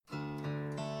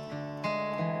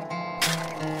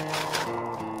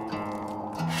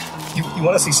You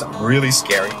want to see something really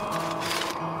scary?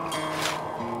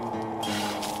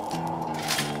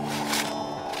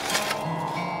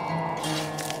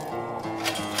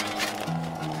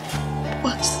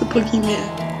 What's the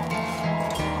boogeyman?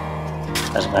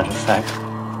 As a matter of fact,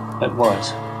 it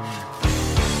was.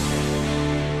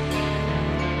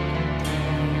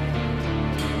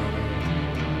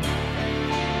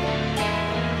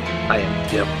 I am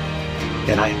the devil,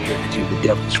 and I am here to do the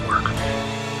devil's work.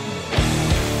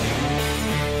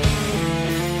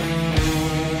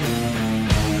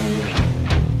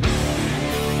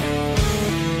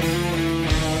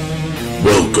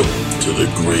 Welcome to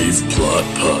the Grave Plot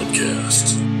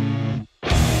Podcast.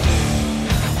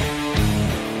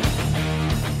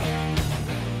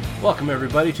 Welcome,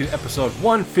 everybody, to episode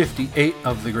 158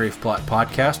 of the Grave Plot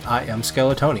Podcast. I am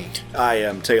Skeletoni. I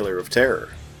am Taylor of Terror.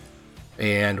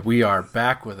 And we are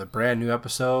back with a brand new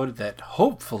episode that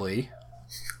hopefully,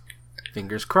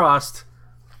 fingers crossed,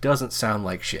 doesn't sound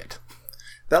like shit.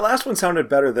 That last one sounded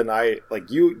better than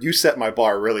you set my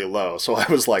bar really low, so I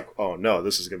was like, oh no,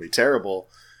 this is going to be terrible.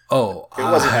 Oh,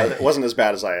 it wasn't as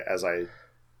bad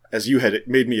as you had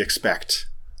made me expect.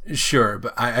 Sure,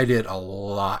 but I did a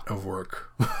lot of work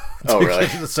to really?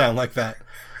 Make it sound like that.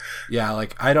 Yeah,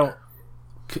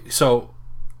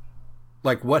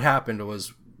 what happened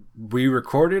was we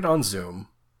recorded on Zoom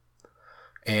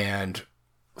and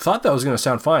thought that was going to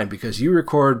sound fine because you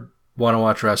record Wanna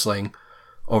Watch Wrestling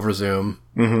over Zoom.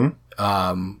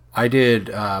 Mm-hmm. I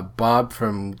did Bob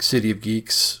from City of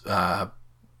Geeks,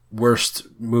 worst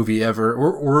movie ever,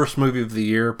 worst movie of the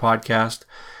year podcast.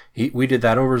 We did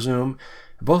that over Zoom.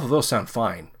 Both of those sound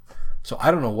fine. So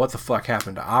I don't know what the fuck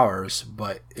happened to ours,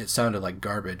 but it sounded like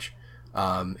garbage.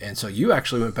 And so you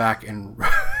actually went back and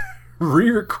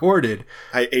re-recorded.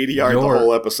 I ADR'd the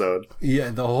whole episode.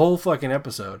 Yeah, the whole fucking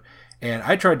episode. And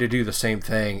I tried to do the same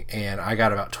thing, and I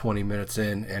got about 20 minutes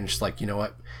in, and just like, you know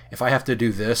what? If I have to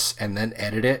do this and then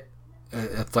edit it,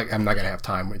 it's like I'm not going to have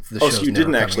time. So you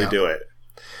didn't actually do it?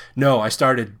 No, I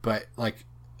started, but like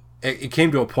it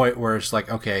came to a point where it's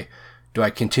like, okay, do I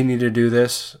continue to do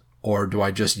this, or do I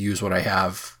just use what I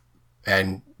have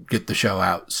and get the show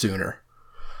out sooner?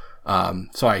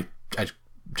 So I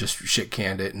just shit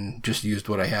canned it and just used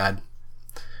what I had,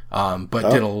 but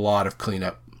did a lot of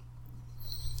cleanup.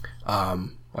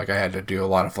 Like I had to do a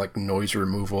lot of like noise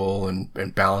removal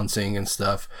and balancing and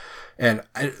stuff. And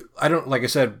I don't, like I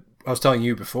said, I was telling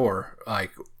you before,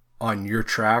 like on your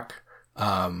track,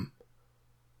 I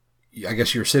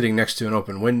guess you're sitting next to an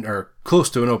open window or close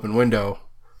to an open window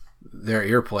there at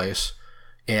your place.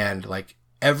 And like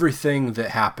everything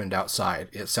that happened outside,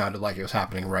 it sounded like it was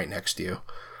happening right next to you.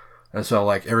 And so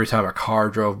like every time a car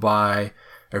drove by,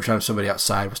 every time somebody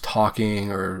outside was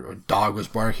talking or a dog was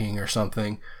barking or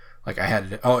something, like I had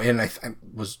to, and I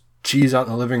was Cheese out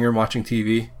in the living room watching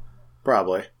TV.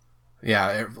 Probably.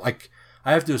 Yeah.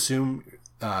 I have to assume,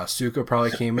 Suka probably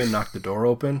came in, knocked the door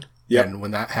open. Yep. And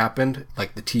when that happened,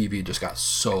 like the TV just got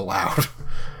so loud.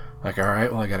 Like, all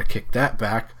right, well, I got to kick that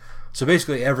back. So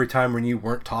basically every time when you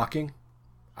weren't talking,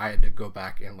 I had to go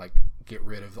back and like get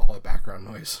rid of all the background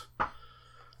noise.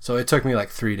 So it took me like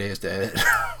 3 days to edit.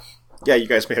 Yeah, you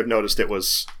guys may have noticed it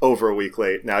was over a week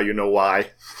late. Now you know why.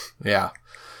 Yeah.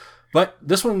 But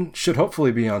this one should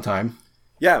hopefully be on time.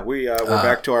 Yeah, we're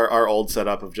back to our old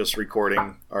setup of just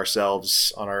recording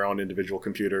ourselves on our own individual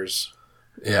computers.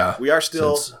 Yeah. We are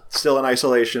still in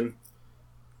isolation.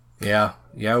 Yeah.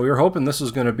 Yeah, we were hoping this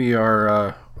was going to be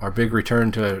our big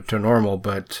return to normal,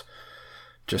 but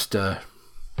just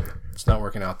it's not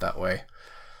working out that way.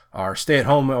 Our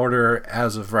stay-at-home order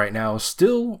as of right now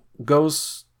still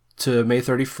goes to May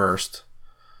 31st.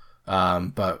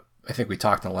 But I think we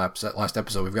talked in the last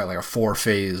episode, we've got like a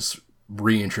 4-phase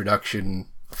reintroduction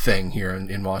thing here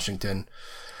in Washington.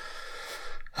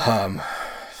 I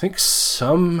think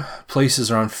some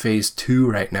places are on phase 2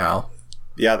 right now.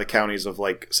 Yeah, the counties of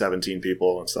like 17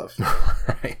 people and stuff.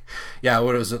 Right. Yeah,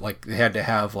 what was it like? They had to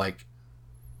have like,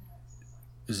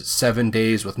 is it 7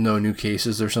 days with no new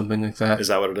cases or something like that? Is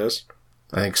that what it is?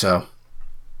 I think so.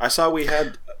 I saw we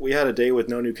had a day with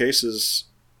no new cases,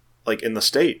 like in the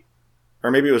state,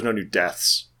 or maybe it was no new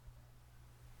deaths.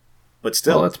 But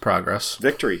still, well, that's progress.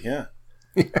 Victory, yeah.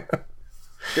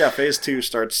 Yeah, phase 2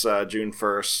 starts June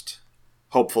 1st,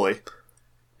 hopefully.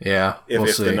 Yeah,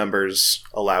 if the numbers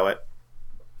allow it.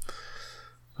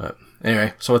 But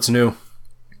anyway, so what's new?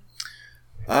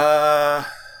 Not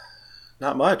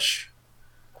much.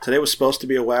 Today was supposed to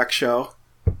be a whack show.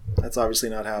 That's obviously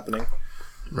not happening.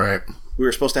 Right. We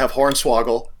were supposed to have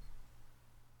Hornswoggle.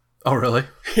 Oh, really?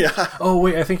 Yeah. Oh,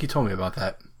 wait, I think you told me about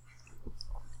that.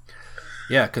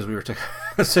 Yeah, because we were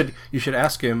I said you should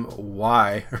ask him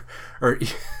why, or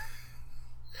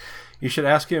you should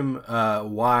ask him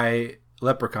why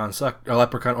Leprechaun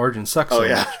Origins sucks so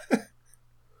much.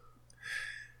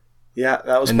 Yeah,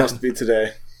 that was supposed to be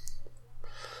today.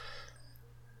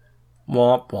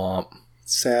 Womp womp.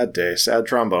 Sad day, sad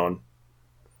trombone.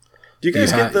 Do you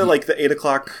guys get the 8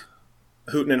 o'clock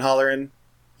hooting and hollering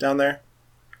down there?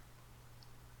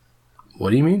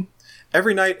 What do you mean?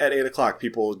 Every night at 8 o'clock,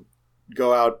 people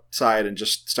go outside and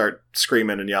just start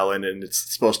screaming and yelling, and it's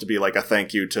supposed to be like a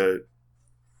thank you to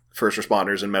first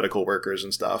responders and medical workers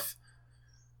and stuff.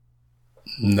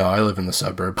 No, I live in the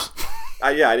suburbs.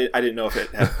 I didn't know if it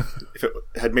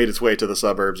had made its way to the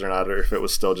suburbs or not, or if it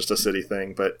was still just a city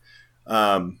thing. But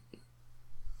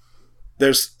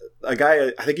there's a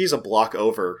guy, I think he's a block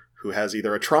over, who has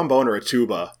either a trombone or a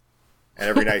tuba, and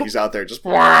every night he's out there just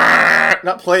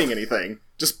not playing anything,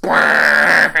 just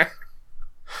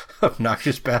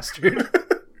obnoxious bastard.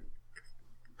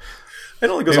 It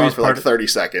only goes on for like 30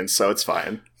 seconds, so it's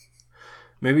fine.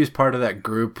 Maybe he's part of that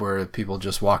group where people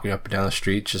just walking up and down the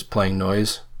street just playing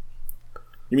noise.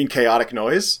 You mean Chaotic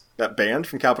Noise? That band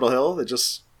from Capitol Hill that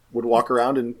just would walk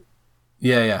around and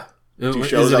do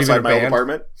shows outside my old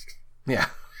apartment? Yeah.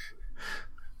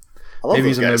 I love Maybe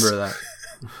those he's guys. a member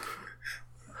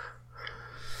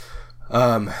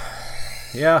of that.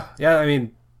 Yeah, I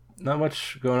mean, not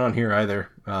much going on here either.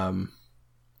 I mean,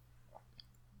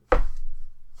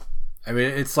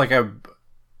 it's like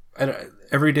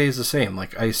every day is the same.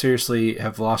 Like, I seriously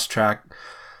have lost track.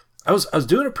 I was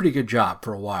doing a pretty good job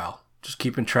for a while, just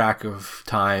keeping track of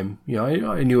time.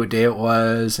 I knew what day it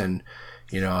was, and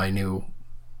I knew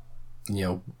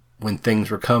when things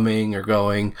were coming or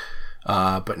going.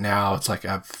 But now it's like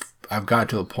I've got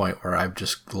to a point where I've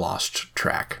just lost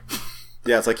track.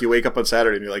 Yeah, it's like you wake up on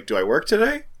Saturday and you're like, do I work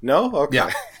today? No? Okay.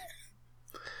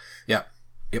 Yeah.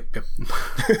 Yep.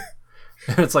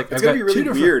 It's like it's going to be really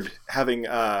weird having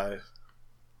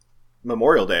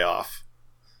Memorial Day off.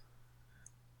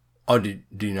 Oh, do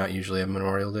you not usually have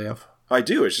Memorial Day off? I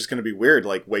do. It's just going to be weird,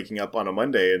 like waking up on a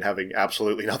Monday and having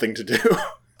absolutely nothing to do.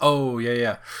 Oh,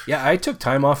 yeah. Yeah, I took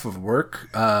time off of work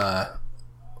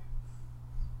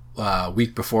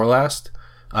week before last.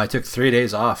 I took 3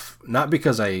 days off, not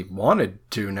because I wanted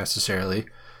to necessarily,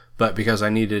 but because I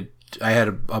had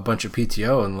a bunch of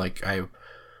PTO, and like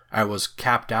I was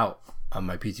capped out on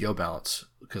my PTO balance,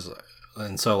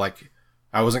 and so like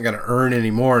I wasn't going to earn any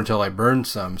more until I burned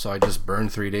some, so I just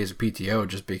burned 3 days of PTO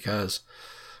just because.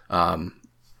 Yeah,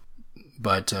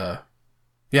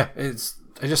 I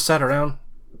just sat around,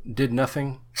 did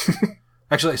nothing.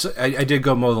 Actually, so I did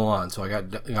go mow the lawn, so I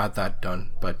got that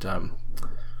done. But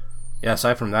yeah,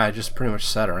 aside from that, I just pretty much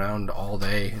sat around all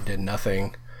day and did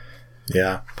nothing.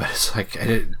 Yeah, but it's like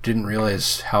I didn't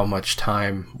realize how much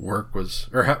time work was,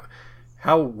 or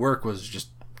how work was just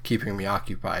keeping me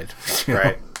occupied.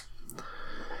 Right.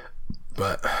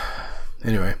 But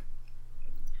anyway.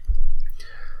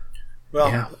 Well,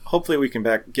 yeah. Hopefully we can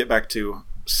get back to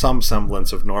some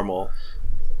semblance of normal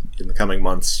in the coming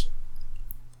months.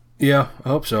 Yeah, I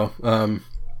hope so.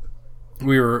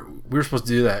 We were supposed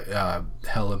to do that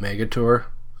Hella Mega tour.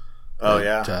 Oh,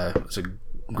 yeah. It was a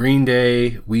Green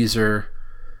Day, Weezer,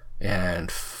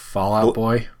 and Fall Out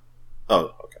Boy.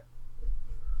 Oh, okay.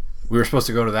 We were supposed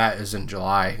to go to that is in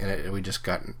July, and we just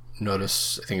got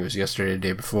notice, I think it was yesterday or the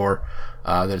day before,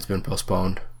 that it's been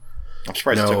postponed. I'm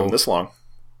surprised it took them this long.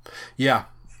 Yeah,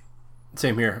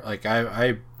 same here. Like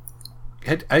I'd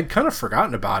kind of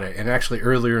forgotten about it, and actually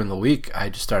earlier in the week I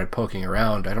just started poking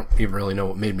around. I don't even really know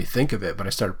what made me think of it, but I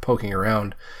started poking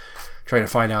around trying to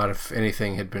find out if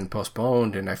anything had been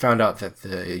postponed, and I found out that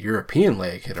the European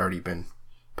leg had already been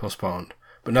postponed,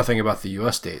 but nothing about the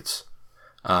US dates.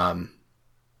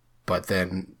 But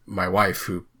then my wife,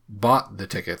 who bought the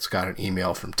tickets, got an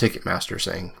email from Ticketmaster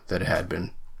saying that it had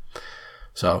been.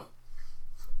 So,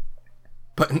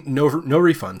 but no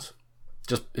refunds.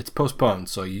 Just it's postponed,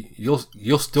 so you'll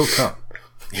still come.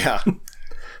 Yeah,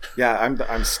 yeah.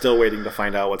 I'm still waiting to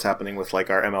find out what's happening with like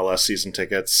our MLS season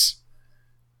tickets,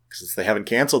 because they haven't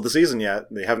canceled the season yet.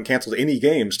 They haven't canceled any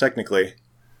games technically.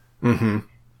 Mm-hmm.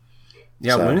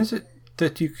 Yeah. So, when is it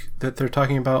that they're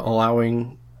talking about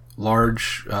allowing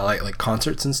large like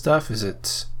concerts and stuff? Is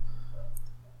it?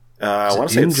 I want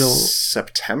to say it's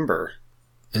September.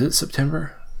 Is it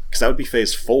September? Because that would be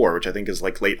phase 4, which I think is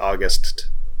like late August,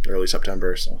 early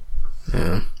September. So,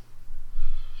 yeah.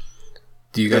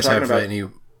 Do you guys have any?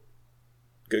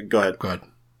 Go ahead.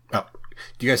 Oh,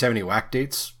 do you guys have any whack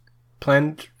dates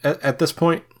planned at this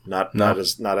point? Not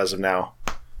as of now.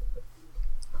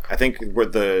 I think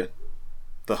the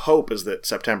hope is that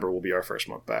September will be our first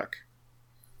month back.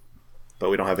 but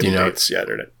we don't have any dates yet.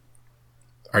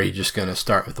 Are you just going to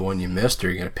start with the one you missed, or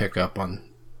are you going to pick up on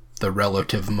the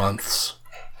relative months?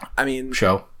 I mean,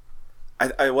 show.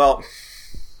 Well,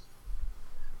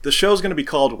 the show's going to be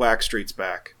called Whack Street's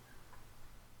Back.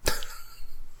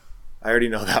 I already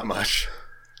know that much.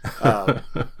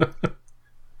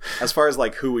 As far as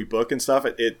like who we book and stuff,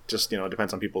 it just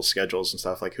depends on people's schedules and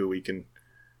stuff, like who we can.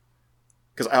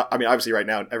 Because I mean, obviously, right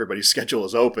now everybody's schedule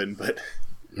is open, but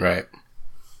right,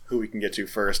 who we can get to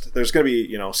first. There's going to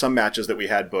be some matches that we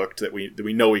had booked that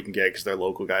we know we can get because they're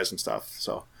local guys and stuff.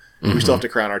 So we still have to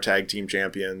crown our tag team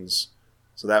champions.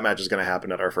 So that match is going to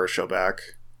happen at our first show back.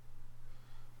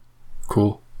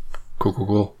 Cool.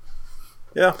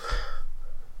 Yeah.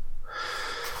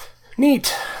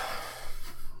 Neat.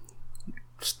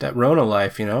 Just that Rona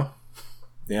life, Yep.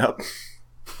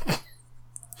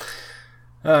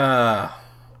 All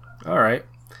right.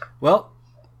 Well,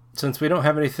 since we don't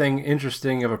have anything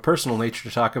interesting of a personal nature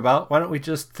to talk about, why don't we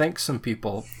just thank some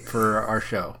people for our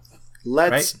show?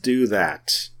 Let's do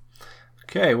that.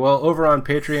 Okay, well, over on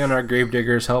Patreon, our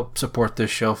gravediggers help support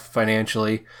this show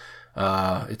financially.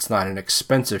 It's not an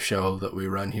expensive show that we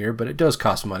run here, but it does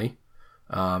cost money.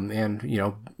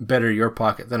 And, better your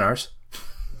pocket than ours.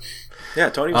 Yeah,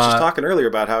 Tony was just talking earlier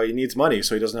about how he needs money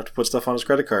so he doesn't have to put stuff on his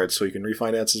credit card so he can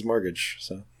refinance his mortgage.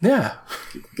 So yeah.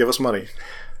 Give us money.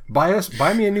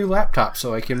 Buy me a new laptop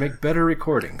so I can make better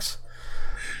recordings.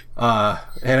 And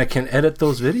I can edit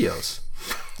those videos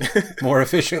more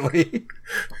efficiently.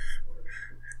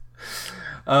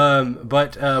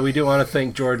 But we do want to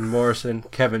thank Jordan Morrison,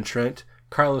 Kevin Trent,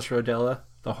 Carlos Rodella,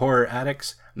 The Horror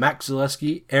Addicts, Max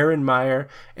Zaleski, Aaron Meyer,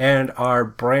 and our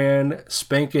brand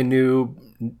spanking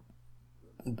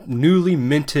newly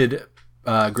minted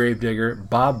gravedigger,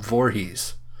 Bob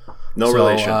Voorhees. No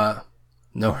relation.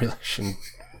 No relation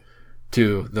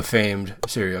to the famed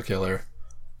serial killer,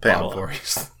 Pamela. Bob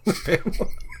Voorhees.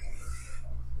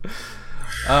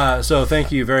 So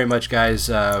thank you very much, guys,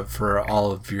 for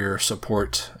all of your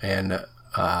support and,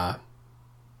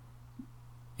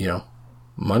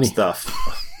 money.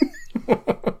 Stuff.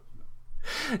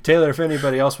 Taylor, if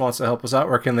anybody else wants to help us out,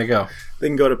 where can they go? They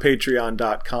can go to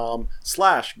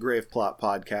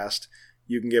patreon.com/graveplotpodcast.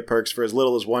 You can get perks for as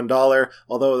little as $1.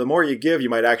 Although the more you give, you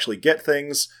might actually get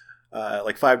things.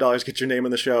 Like $5 get your name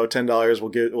in the show.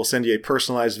 $10 we'll send you a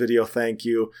personalized video thank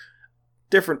you.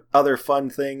 Different other fun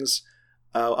things.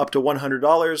 Up to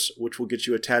 $100, which will get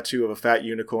you a tattoo of a fat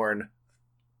unicorn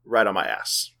right on my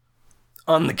ass.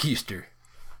 On the keister.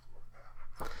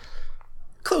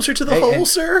 Closer to the hole,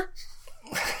 sir.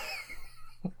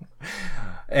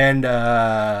 And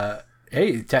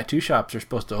hey, tattoo shops are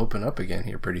supposed to open up again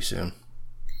here pretty soon.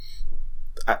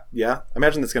 Yeah, I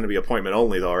imagine it's going to be appointment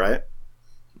only, though, right?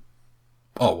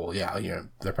 Oh well, yeah.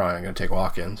 They're probably not going to take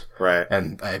walk-ins, right?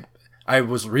 And I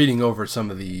was reading over some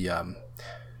of the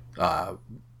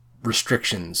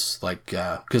restrictions, like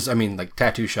because like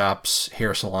tattoo shops,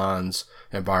 hair salons,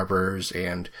 and barbers,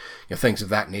 and things of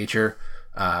that nature.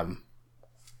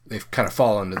 They've kind of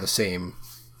fallen into the same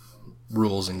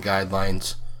rules and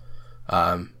guidelines.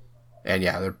 And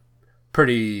yeah, they're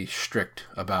pretty strict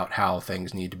about how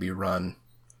things need to be run.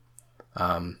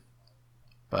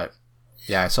 But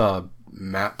yeah, I saw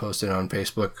Matt posted on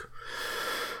Facebook.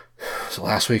 So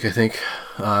last week, I think.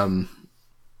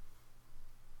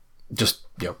 Just,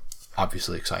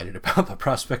 obviously excited about the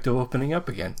prospect of opening up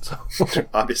again. So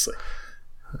obviously.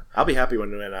 I'll be happy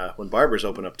when barbers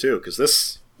open up too, because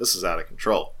this is out of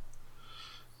control.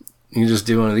 You can just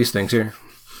do one of these things here.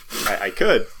 I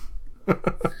could.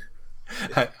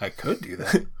 I could do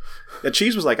that. The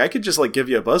Cheese was like, I could just give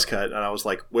you a buzz cut, and I was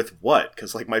like, with what?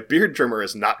 Because my beard trimmer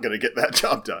is not going to get that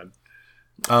job done.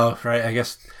 Oh, right. I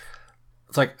guess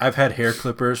it's like I've had hair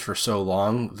clippers for so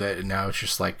long that now it's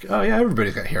just like, oh yeah,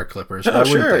 everybody's got hair clippers. Oh,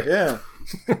 sure, yeah.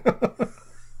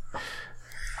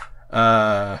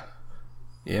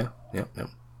 Yeah. You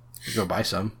go buy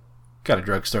some. Got a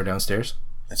drugstore downstairs.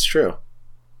 That's true.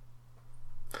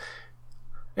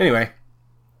 Anyway.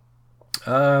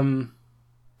 Cool.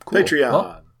 Patreon.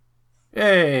 Well,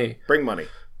 yay. Bring money.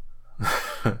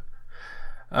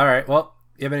 All right. Well,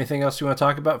 you have anything else you want to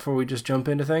talk about before we just jump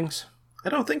into things? I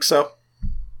don't think so.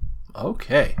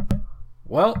 Okay.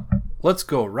 Well, let's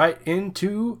go right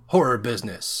into horror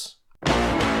business.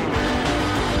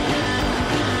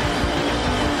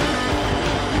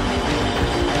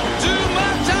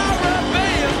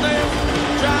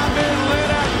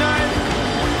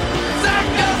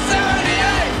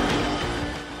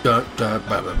 That's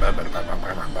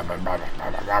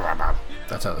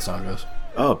how the song goes.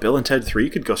 Oh, Bill and Ted 3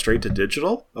 could go straight to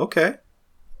digital? Okay.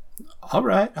 All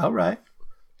right.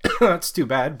 That's too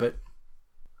bad, but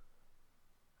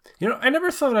You know, I never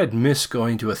thought I'd miss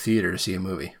going to a theater to see a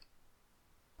movie.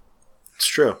 It's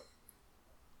true.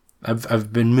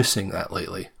 I've been missing that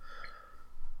lately.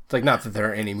 It's like, not that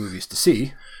there are any movies to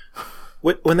see.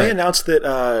 When they announced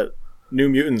that New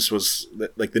Mutants was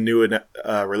like the new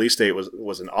release date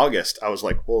was in August, I was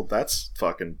like, well, that's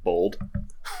fucking bold.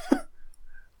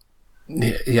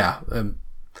 Yeah.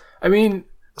 I mean,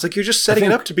 it's like you're just setting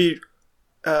it up to be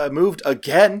moved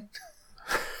again.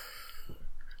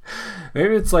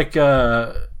 Maybe it's like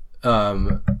God,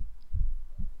 I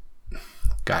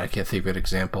can't think of an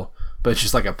example, but it's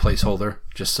just like a placeholder,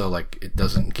 just so like it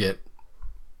doesn't get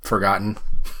forgotten.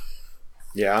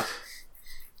 Yeah.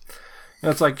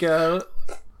 And it's like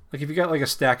if you got like a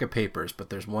stack of papers, but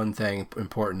there's one thing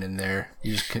important in there,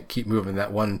 you just keep moving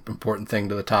that one important thing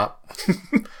to the top.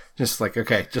 Just like,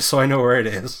 okay, just so I know where it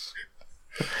is.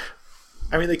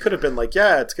 I mean, they could have been like,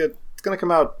 yeah, it's good. It's going to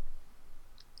come out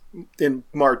in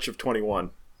March of 21.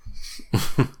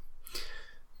 Just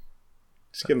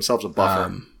give themselves a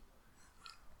buffer.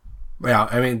 Yeah,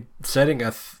 I mean, setting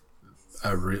a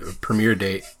premiere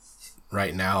date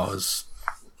right now is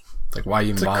like, why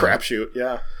even bother? It's a crapshoot,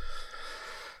 yeah.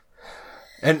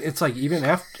 And it's like, even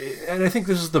after, and I think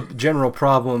this is the general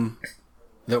problem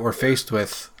that we're faced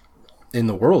with in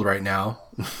the world right now.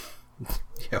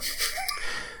 Yep.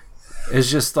 It's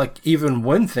just like, even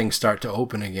when things start to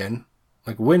open again,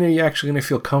 like, when are you actually going to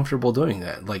feel comfortable doing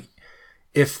that? Like,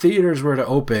 if theaters were to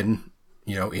open,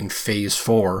 you know, in phase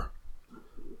 4,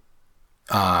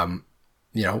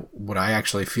 you know, would I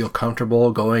actually feel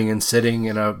comfortable going and sitting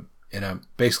in a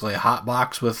basically a hot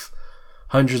box with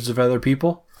hundreds of other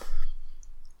people?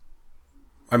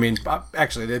 I mean,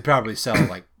 actually, they'd probably sell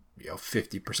like, you know,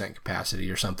 50% capacity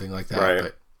or something like that. Right.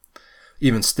 But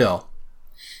even still,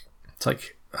 it's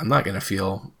like, I'm not going to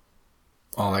feel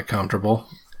all that comfortable.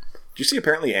 Did you see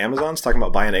apparently Amazon's talking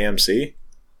about buying AMC?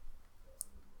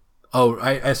 Oh,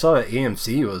 I saw that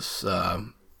AMC was,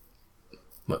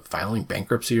 filing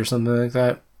bankruptcy or something like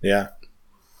that? Yeah.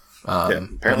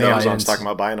 Apparently Amazon's talking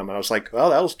about buying them, and I was like, well,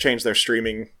 that'll change their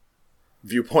streaming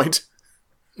viewpoint.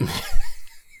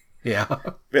 Yeah.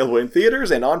 Available in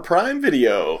theaters and on Prime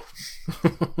Video.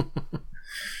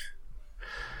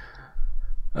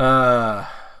 All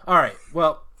right.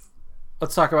 Well,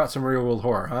 let's talk about some real world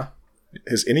horror, huh?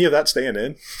 Is any of that staying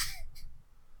in?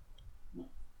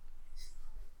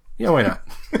 Yeah, why not?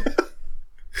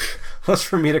 That's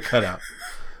for me to cut out.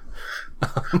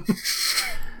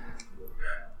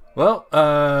 Well,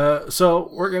 so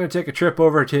we're going to take a trip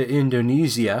over to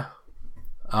Indonesia.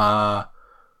 I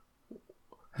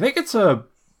think it's a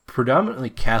predominantly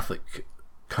Catholic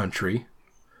country.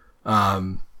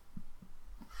 Kind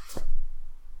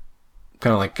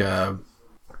of like how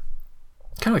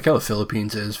the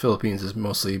Philippines is. Philippines is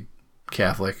mostly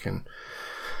Catholic, and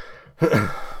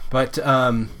but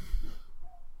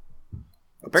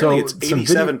apparently it's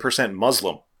 87%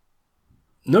 Muslim.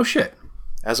 No shit.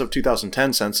 As of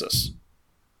 2010 census.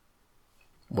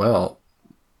 Well,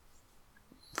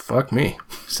 fuck me.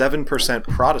 7%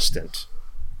 Protestant,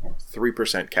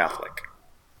 3% Catholic.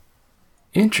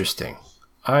 Interesting.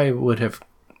 I would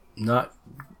not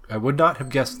have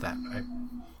guessed that.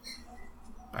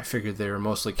 I figured they were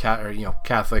mostly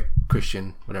Catholic,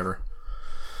 Christian, whatever.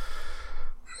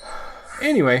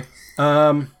 Anyway,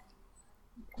 either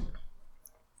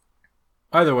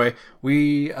way,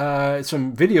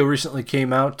 some video recently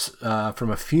came out from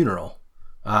a funeral,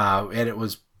 and it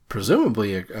was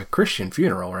presumably a Christian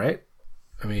funeral, right?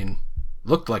 I mean,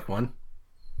 looked like one.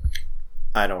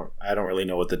 I don't really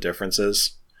know what the difference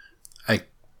is. I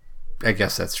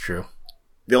guess that's true.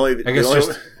 The only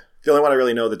one I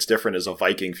really know that's different is a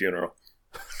Viking funeral.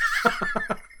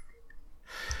 I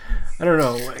don't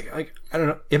know. Like I don't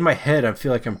know. In my head, I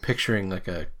feel like I'm picturing like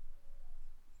there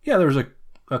was a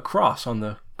cross on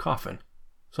the coffin,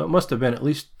 so it must have been at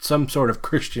least some sort of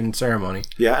Christian ceremony.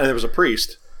 Yeah, and there was a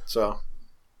priest. So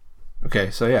okay,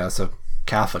 so yeah, it's a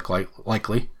Catholic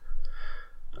likely.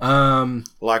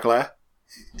 Likely.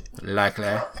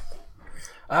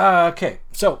 Okay,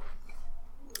 so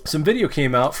some video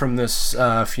came out from this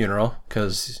funeral,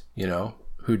 because, you know,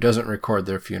 who doesn't record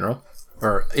their funeral?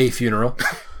 Or a funeral.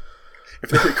 If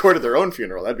they recorded their own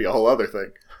funeral, that'd be a whole other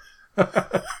thing.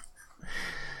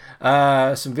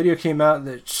 Some video came out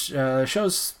that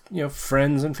shows, you know,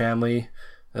 friends and family,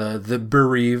 the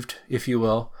bereaved, if you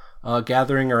will,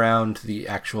 gathering around the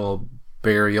actual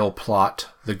burial plot,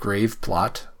 the grave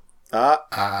plot.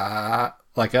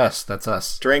 Like us, that's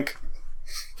us. Drink.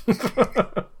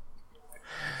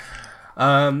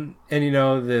 And you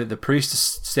know, the priest is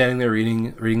standing there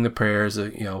reading the prayers,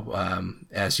 you know,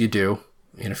 as you do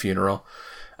in a funeral.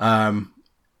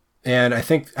 And I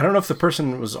don't know if the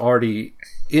person was already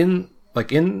in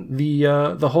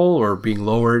the hole or being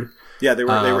lowered. Yeah, they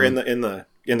were in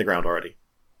the ground already.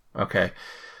 Okay.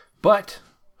 But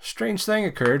strange thing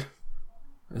occurred.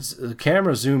 The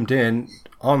camera zoomed in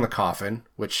on the coffin,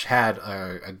 which had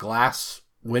a glass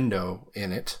window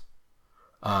in it,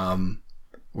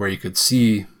 where you could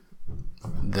see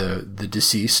the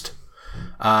deceased.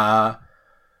 And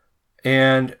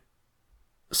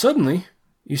suddenly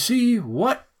you see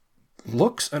what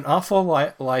looks an awful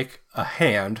like a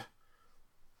hand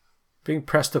being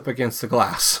pressed up against the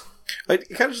glass. It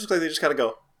kind of just looks like they just kind of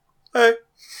go, "Hey,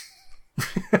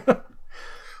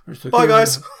 bye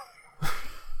guys,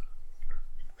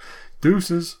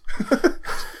 deuces."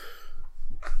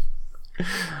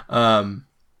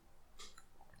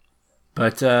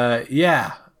 But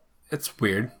yeah, it's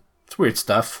weird. It's weird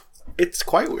stuff. It's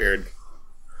quite weird.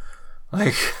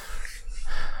 Like,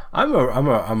 I'm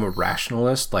a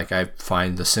rationalist. Like, I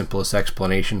find the simplest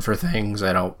explanation for things.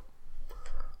 I don't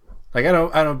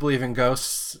believe in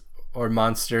ghosts or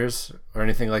monsters or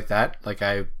anything like that. Like,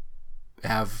 I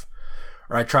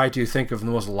try to think of the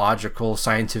most logical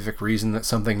scientific reason that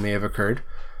something may have occurred.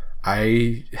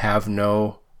 I have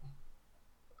no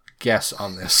guess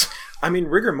on this. I mean,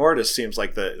 rigor mortis seems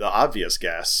like the obvious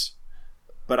guess,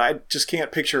 but I just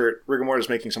can't picture rigor mortis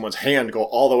making someone's hand go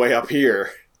all the way up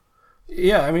here.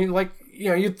 Yeah, I mean, like, you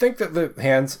know, you'd think that the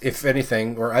hands, if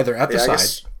anything, were either at the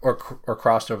side or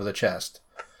crossed over the chest.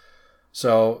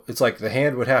 So it's like the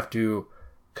hand would have to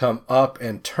come up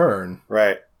and turn.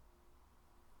 Right.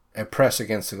 And press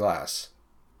against the glass.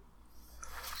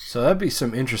 So that'd be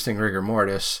some interesting rigor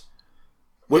mortis.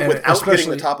 Without hitting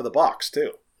the top of the box,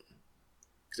 too.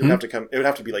 It would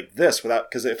have to be like this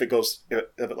because if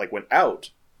it like went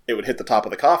out, it would hit the top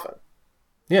of the coffin.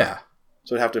 Yeah.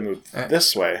 So it'd have to move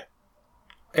this way.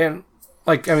 And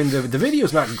like, I mean, the video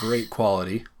is not great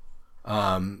quality.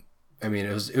 I mean,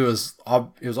 it was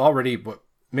already what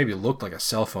maybe looked like a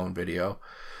cell phone video,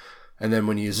 and then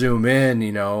when you zoom in,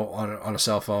 you know, on a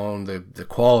cell phone, the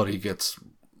quality gets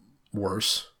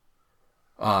worse.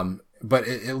 But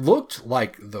it looked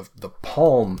like the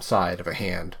palm side of a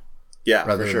hand. Yeah,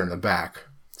 rather than the back.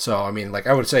 So, I mean, like,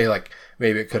 I would say, like,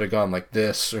 maybe it could have gone like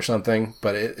this or something,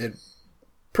 but it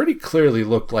pretty clearly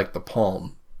looked like the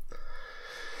palm.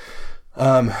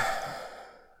 Either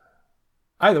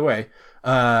way,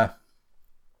 so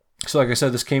like I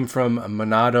said, this came from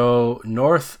Manado,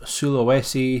 North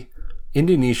Sulawesi,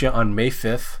 Indonesia on May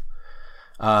 5th.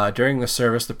 During the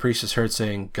service, the priest is heard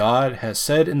saying, "God has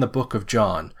said in the book of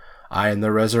John, I am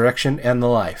the resurrection and the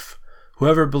life.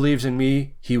 Whoever believes in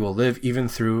me, he will live even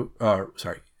through...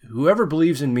 Whoever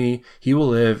believes in me, he will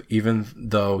live even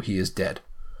though he is dead."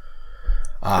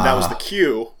 And that was the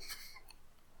cue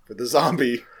for the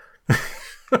zombie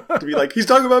to be like, "He's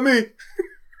talking about me."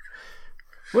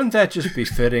 Wouldn't that just be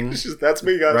fitting? That's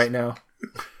me, guys. Right now.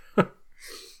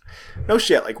 No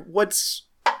shit. Like, what's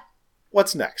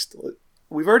next?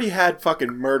 We've already had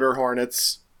fucking murder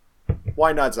hornets.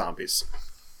 Why not zombies?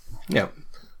 Yeah.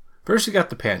 First you got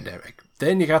the pandemic.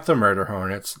 Then you got the murder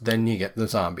hornets. Then you get the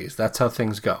zombies. That's how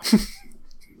things go.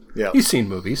 Yeah. You've seen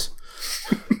movies.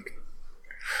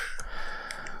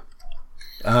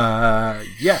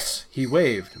 Yes, he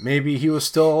waved. Maybe he was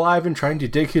still alive and trying to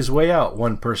dig his way out,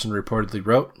 one person reportedly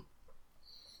wrote.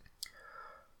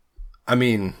 I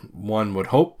mean, one would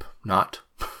hope not.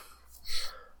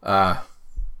 But,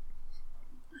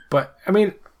 I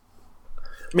mean,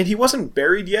 he wasn't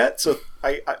buried yet, so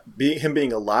him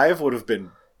being alive would have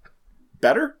been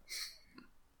better.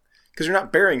 Because you're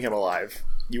not burying him alive.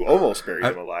 You almost buried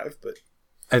him alive, but...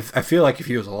 I feel like if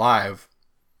he was alive,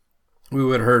 we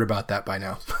would have heard about that by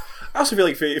now. I also feel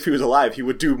like if he was alive, he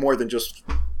would do more than just...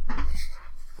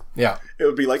 Yeah. It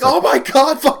would be like, "Oh my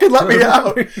god, fucking let me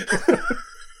out!"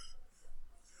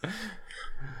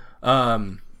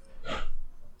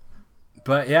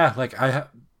 But yeah, like, I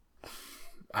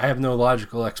have no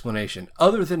logical explanation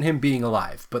other than him being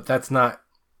alive, but that's not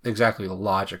exactly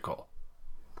logical.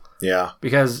 Yeah.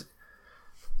 Because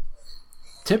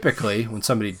typically when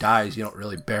somebody dies, you don't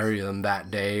really bury them that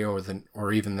day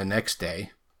or even the next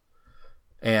day.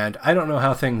 And I don't know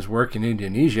how things work in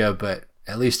Indonesia, but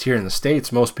at least here in the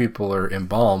States, most people are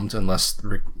embalmed unless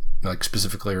like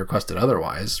specifically requested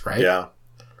otherwise, right? Yeah.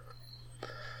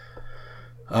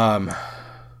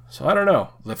 So I don't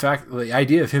know. The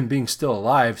idea of him being still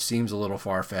alive seems a little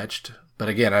far-fetched, but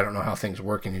again, I don't know how things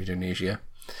work in Indonesia.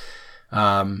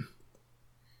 So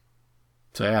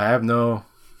yeah, I have no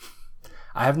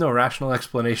rational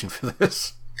explanation for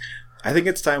this. I think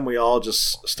it's time we all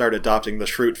just start adopting the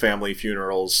Schrute family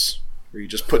funerals, where you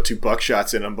just put 2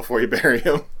 buckshots in them before you bury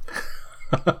them.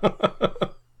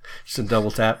 Just a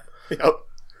double tap. Yep.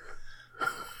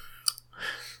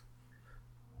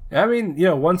 I mean,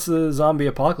 once the zombie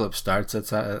apocalypse starts, that's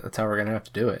how we're gonna have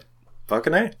to do it.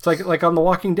 Fucking A. It's like on The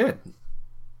Walking Dead.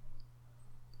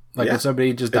 Like Yeah. when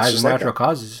somebody just dies of natural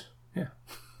causes. Yeah.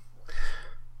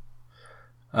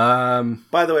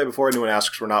 By the way, before anyone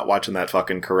asks, we're not watching that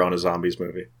fucking Corona Zombies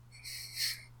movie.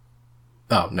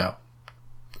 Oh, no.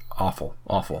 Awful.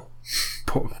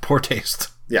 Poor taste.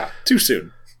 Yeah, too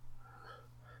soon.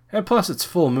 And plus, it's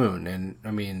full moon. And,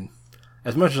 I mean,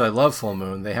 as much as I love full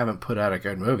moon, they haven't put out a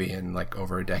good movie in, like,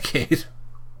 over a decade.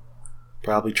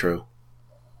 Probably true.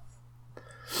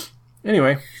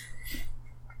 Anyway.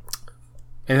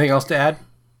 Anything else to add?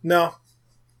 No.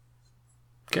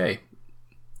 Okay.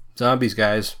 Zombies,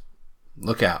 guys.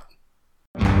 Look out.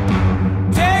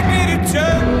 Take me to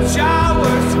church, I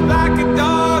worship like a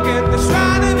dog at the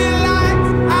shrine of your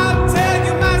life. I'll tell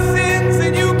you my sins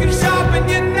and you can sharpen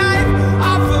your knife.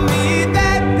 Offer me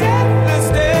that deathless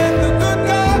death, the good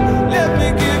God, let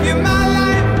me give you my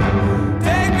life.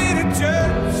 Take me to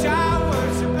church, I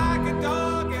worship like a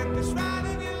dog at the shrine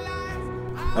of your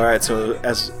life. Alright, so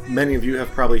as many of you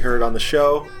have probably heard on the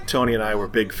show, Tony and I were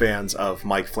big fans of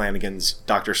Mike Flanagan's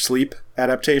Dr. Sleep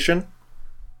adaptation.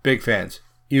 Big fans.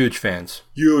 Huge fans.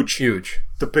 Huge.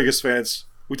 The biggest fans.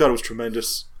 We thought it was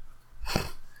tremendous.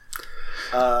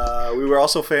 We were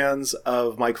also fans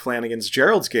of Mike Flanagan's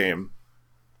Gerald's Game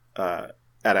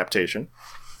adaptation.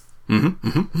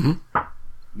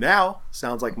 Now,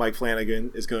 sounds like Mike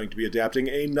Flanagan is going to be adapting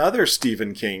another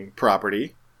Stephen King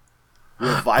property,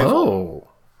 Revival. Oh.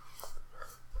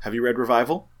 Have you read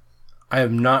Revival? I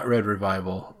have not read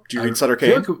Revival. Do you read Sutter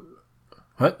Kane?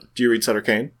 What? Do you read Sutter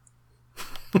Kane?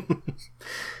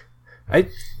 I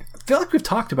feel like we've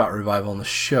talked about Revival on the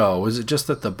show. Was it just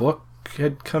that the book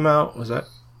had come out? Was that?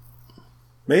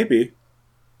 Maybe.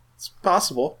 It's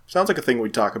possible. Sounds like a thing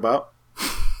we'd talk about.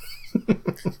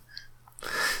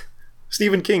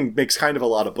 Stephen King makes kind of a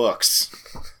lot of books.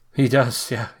 He does,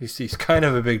 yeah. He's kind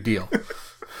of a big deal.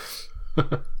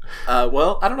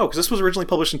 Well, I don't know, because this was originally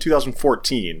published in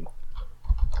 2014.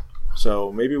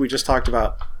 So maybe we just talked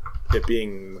about it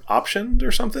being optioned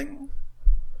or something?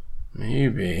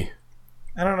 Maybe.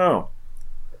 I don't know.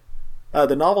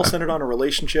 The novel centered on a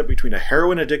relationship between a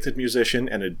heroin-addicted musician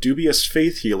and a dubious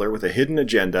faith healer with a hidden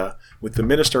agenda, with the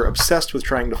minister obsessed with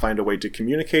trying to find a way to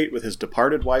communicate with his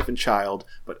departed wife and child,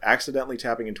 but accidentally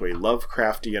tapping into a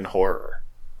Lovecraftian horror.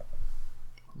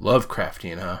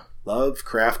 Lovecraftian, huh?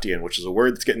 Lovecraftian, which is a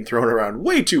word that's getting thrown around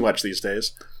way too much these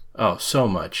days. Oh, so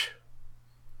much.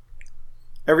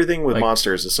 Everything with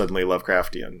monsters is suddenly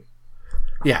Lovecraftian.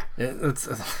 Yeah, that's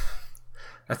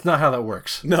not how that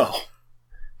works. No.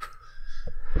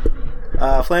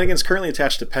 Flanagan's currently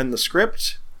attached to pen the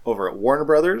script over at Warner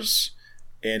Brothers,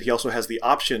 and he also has the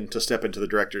option to step into the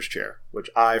director's chair, which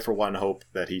I, for one, hope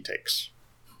that he takes.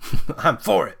 I'm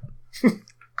for it.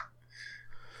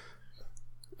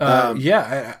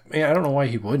 Yeah, I don't know why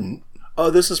he wouldn't. Oh,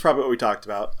 this is probably what we talked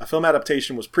about. A film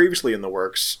adaptation was previously in the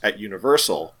works at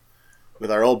Universal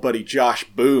with our old buddy Josh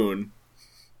Boone.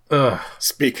 Ugh.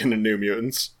 Speaking of New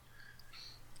Mutants,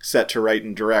 set to write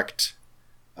and direct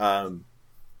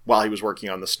while he was working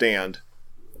on The Stand.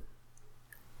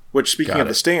 Which, speaking of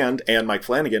The Stand and Mike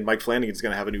Flanagan's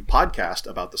going to have a new podcast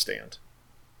about The Stand.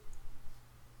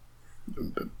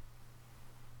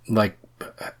 Like,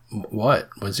 what?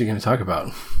 What's he going to talk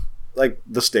about? Like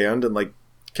The Stand and like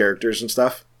characters and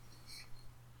stuff.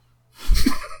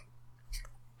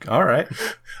 All right.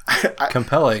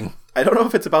 Compelling. I don't know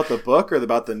if it's about the book or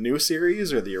about the new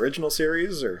series or the original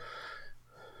series, or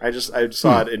I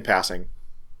saw it in passing.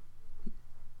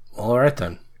 All right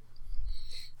then.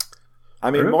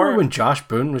 I mean, remember when Josh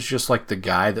Boone was just like the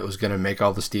guy that was going to make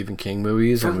all the Stephen King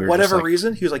movies, for and we were whatever just like,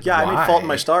 reason, he was like, "Yeah, why? I made Fault in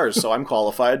My Stars, so I'm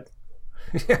qualified."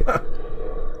 Yeah.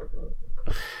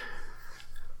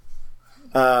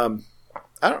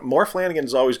 More Flanagan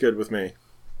is always good with me.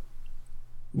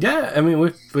 Yeah, I mean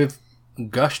we've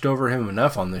gushed over him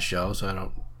enough on this show, so I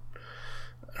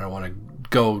don't want to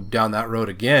go down that road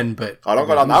again. But I don't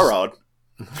go down that road.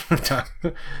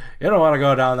 You don't want to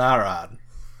go down that road.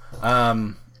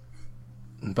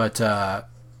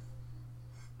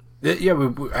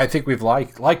 I think we've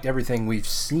liked everything we've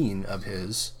seen of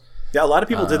his. Yeah, a lot of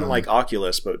people didn't like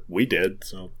Oculus, but we did.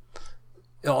 So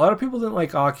a lot of people didn't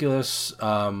like Oculus.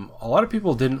 A lot of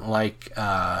people didn't like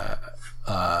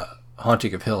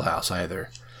Haunting of Hill House either.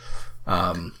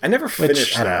 I never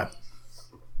finished that.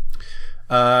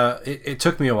 It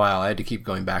took me a while. I had to keep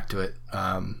going back to it,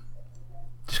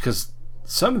 just because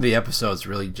some of the episodes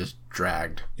really just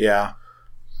dragged. Yeah.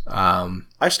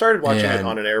 I started watching it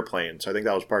on an airplane, so I think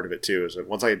that was part of it too. Is that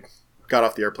once I got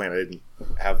off the airplane, I didn't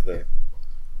have the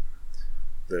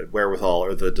wherewithal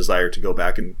or the desire to go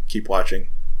back and keep watching.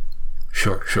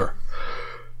 Sure.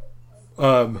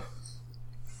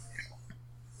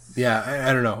 Yeah,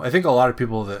 I don't know. I think a lot of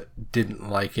people that didn't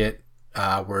like it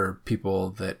were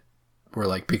people that were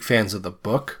like big fans of the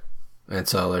book, and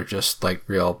so they're just like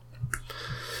real,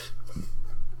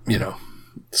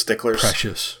 Sticklers.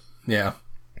 Precious. Yeah.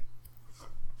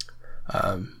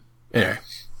 Anyway.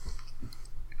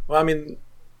 Well, I mean,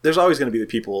 there's always going to be the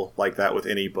people like that with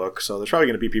any book, so there's probably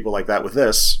going to be people like that with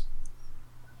this.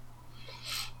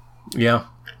 Yeah.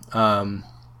 I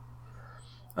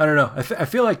don't know. I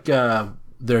feel like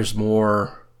there's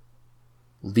more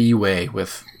leeway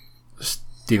with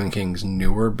Stephen King's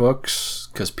newer books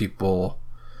because people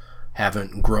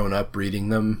haven't grown up reading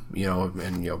them,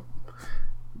 and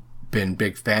been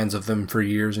big fans of them for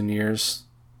years and years.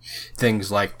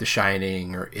 Things like The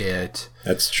Shining or It.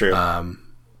 That's true.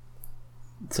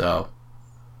 So,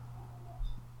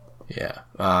 yeah.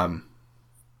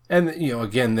 And,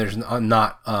 again, there's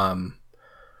not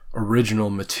original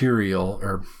material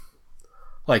or,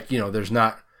 there's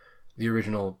not the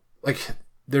original,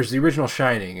 there's the original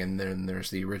Shining and then there's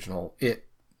the original It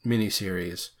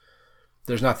miniseries.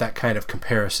 There's not that kind of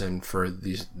comparison for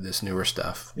this newer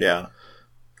stuff. Yeah.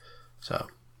 So,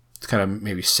 it's kind of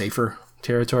maybe safer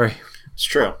territory. It's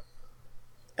true.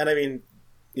 And I mean,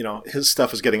 his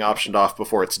stuff is getting optioned off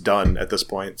before it's done at this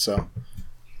point, so.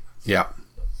 Yeah.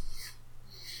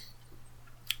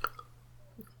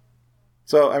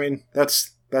 So, I mean,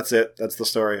 that's it. That's the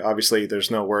story. Obviously, there's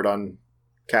no word on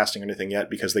casting or anything yet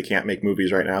because they can't make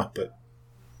movies right now, but.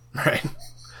 Right.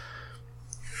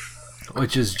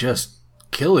 Which is just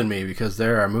killing me because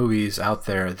there are movies out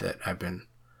there that I've been,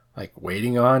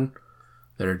 waiting on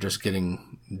that are just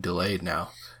getting delayed now.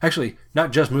 Actually,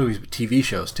 not just movies, but TV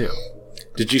shows, too.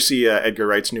 Did you see Edgar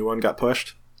Wright's new one got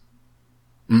pushed?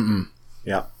 Mm-mm.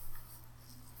 Yeah.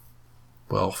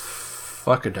 Well,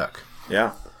 fuck a duck.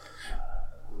 Yeah.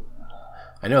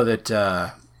 I know that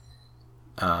the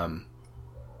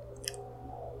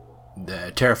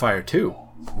Terrifier 2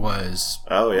 was...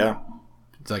 Oh, yeah.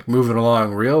 It's moving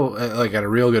along at a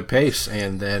real good pace,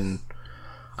 and then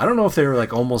I don't know if they were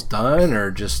almost done or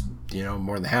just,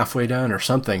 more than halfway done or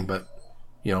something, but,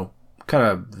 kind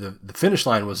of the finish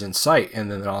line was in sight, and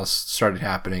then it all started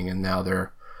happening, and now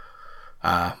they're,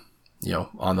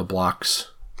 on the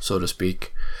blocks, so to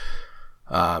speak.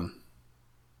 So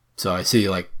I see,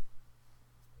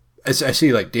 I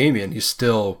see Damien, he's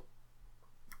still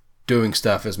doing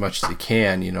stuff as much as he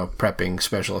can, prepping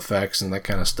special effects and that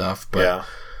kind of stuff, but yeah.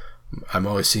 I'm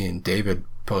always seeing David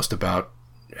post about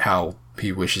how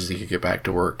he wishes he could get back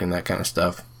to work and that kind of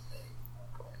stuff.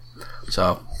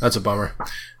 So that's a bummer.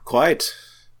 Quite.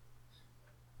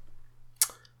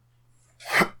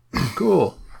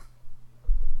 Cool.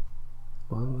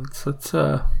 Well, let's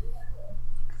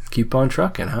keep on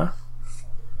trucking, huh?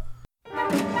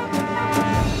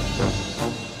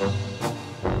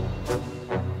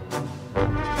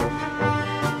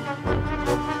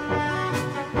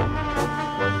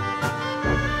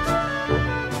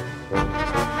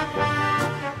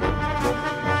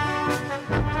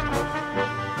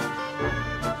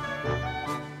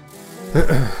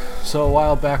 So a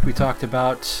while back we talked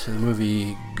about the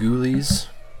movie Ghoulies.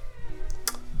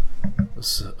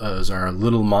 This was our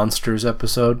Little Monsters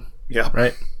episode. Yeah.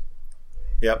 Right?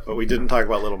 Yep, but we didn't talk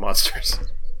about Little Monsters.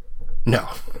 No.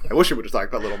 I wish we would have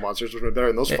talked about Little Monsters, which would have been better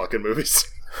than those fucking movies.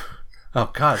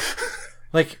 Oh, God.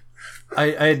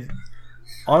 I'd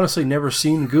honestly never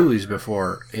seen Ghoulies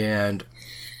before, and,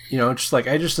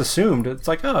 I just assumed, it's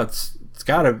it's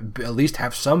got to at least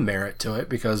have some merit to it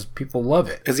because people love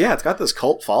it. Because, yeah, it's got this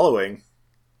cult following.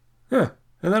 Yeah.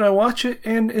 And then I watch it,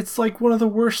 and it's one of the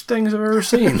worst things I've ever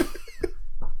seen.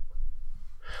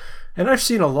 And I've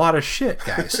seen a lot of shit,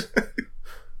 guys.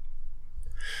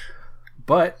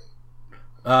 But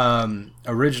the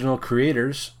original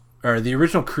creators of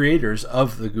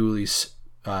the Ghoulies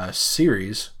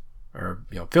series, or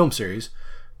film series,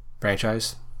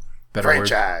 franchise, better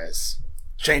franchise. Word.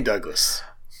 Shane Douglas.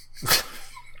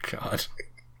 God.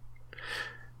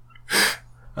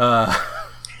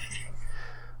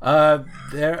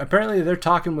 They're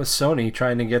talking with Sony,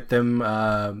 trying to get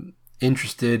them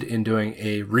interested in doing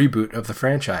a reboot of the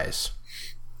franchise.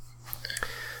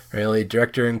 Really,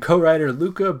 director and co-writer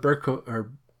Luca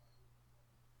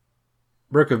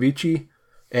Bercovici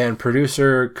and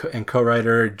producer and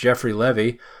co-writer Jeffrey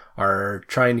Levy are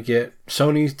trying to get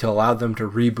Sony to allow them to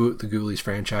reboot the Ghoulies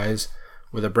franchise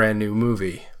with a brand new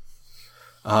movie.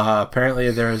 Apparently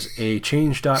there's a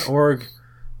change.org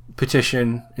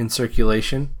petition in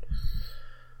circulation.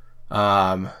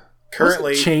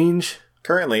 Currently, change.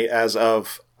 Currently, as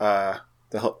of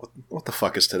what the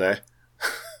fuck is today?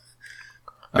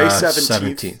 May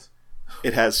 17th.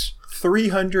 It has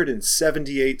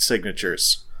 378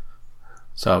 signatures.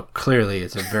 So clearly,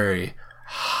 it's a very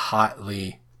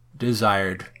hotly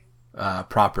desired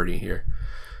property here.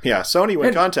 Yeah, Sony,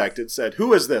 when contacted, said,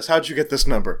 "Who is this? How'd you get this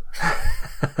number?"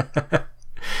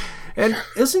 And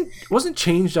wasn't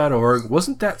Change.org,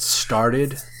 wasn't that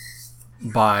started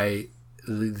by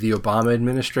the Obama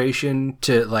administration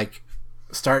to like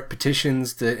start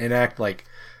petitions to enact like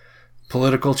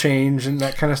political change and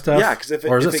that kind of stuff? Yeah, because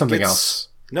or is it something else?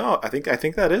 No, I think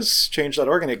that is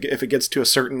Change.org, and if it gets to a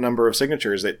certain number of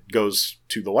signatures, it goes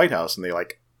to the White House, and they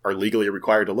like are legally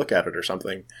required to look at it or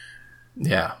something.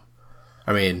 Yeah,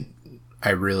 I mean,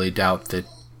 I really doubt that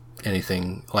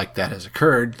anything like that has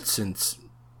occurred since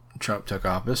Trump took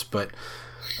office, but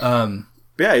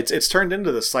yeah, it's turned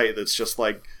into the site that's just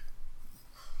like,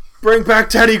 bring back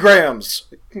Teddy Grahams.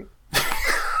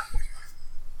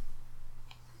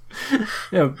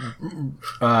 I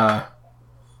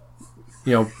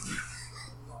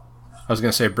was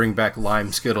gonna say bring back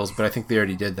lime Skittles, but I think they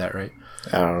already did that, right?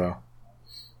 I don't know.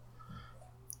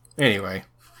 Anyway,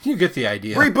 you get the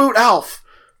idea. Reboot Alf.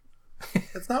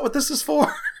 That's not what this is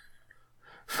for.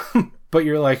 But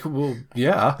you're like, well,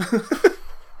 yeah.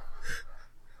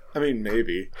 I mean,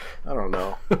 maybe. I don't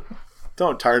know.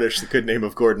 Don't tarnish the good name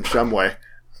of Gordon Shumway.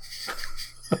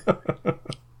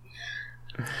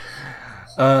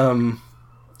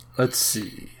 Let's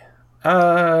see.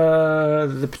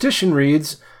 The petition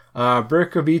reads,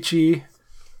 Bercovici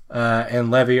and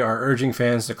Levy are urging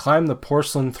fans to climb the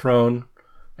porcelain throne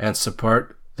and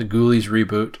support the Ghoulies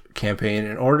reboot campaign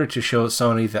in order to show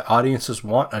Sony that audiences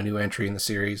want a new entry in the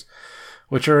series,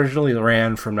 which originally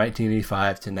ran from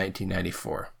 1985 to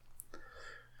 1994.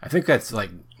 I think that's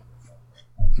like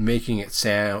making it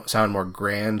sound more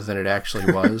grand than it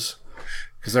actually was,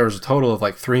 because there was a total of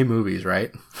like 3 movies,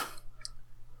 right?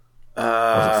 Or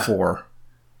was it 4?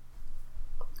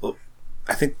 Well,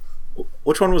 I think,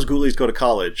 which one was Ghoulies Go to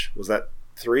College? Was that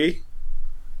 3?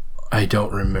 I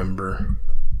don't remember.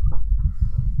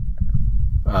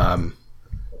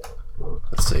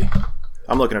 Let's see.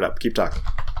 I'm looking it up. Keep talking.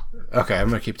 Okay, I'm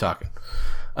gonna keep talking.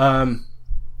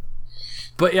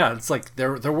 But yeah, it's like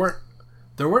there weren't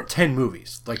 10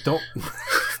 movies. Like don't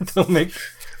make.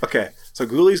 Okay, so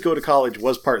Ghoulies Go to College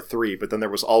was part 3, but then there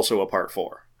was also a part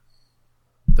 4.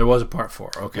 There was a part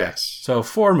 4. Okay, yes. So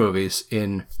 4 movies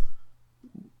in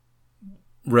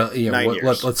 9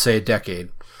 years. Let's say a decade.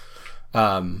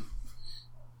 And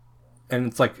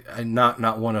it's like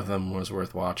not one of them was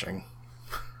worth watching.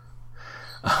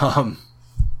 But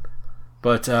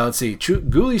let's see.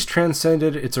 Ghoulies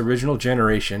transcended its original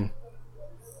generation.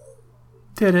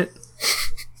 Did it?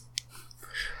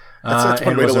 That's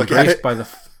one way to look at it.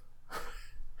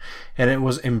 And it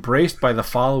was embraced by the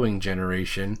following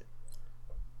generation.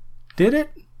 Did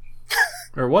it?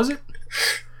 Or was it?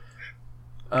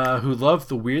 Who loved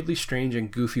the weirdly strange and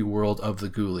goofy world of the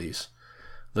Ghoulies.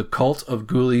 The cult of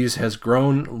Ghoulies has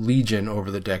grown legion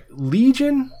over the decade.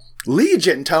 Legion?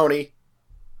 Legion, Tony!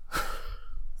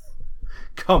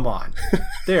 Come on.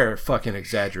 They're fucking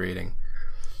exaggerating.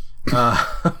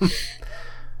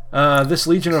 This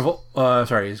legion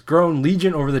has grown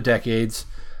legion over the decades.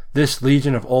 This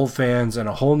legion of old fans and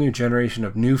a whole new generation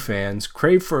of new fans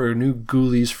crave for new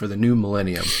Ghoulies for the new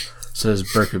millennium, says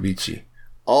Bercovici.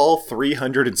 All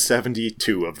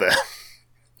 372 of them.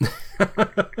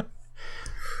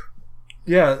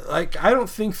 Yeah, like I don't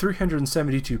think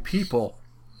 372 people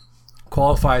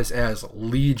qualifies as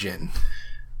legion.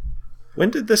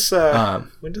 When did this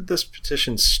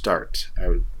petition start? I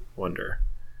would wonder.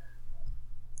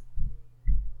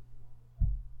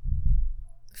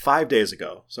 5 days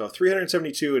ago. So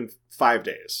 372 in 5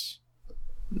 days.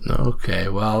 Okay,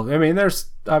 well, I mean,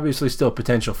 there's obviously still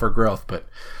potential for growth, but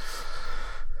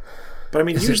I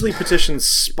mean, usually petitions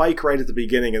spike right at the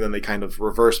beginning and then they kind of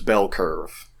reverse bell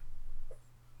curve.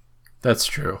 That's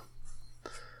true.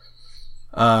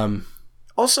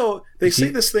 Also, they say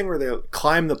this thing where they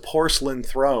climb the porcelain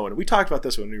throne. We talked about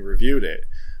this when we reviewed it.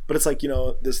 But it's like,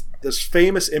 this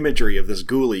famous imagery of this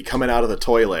ghoulie coming out of the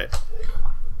toilet.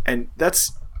 And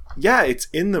that's, yeah, it's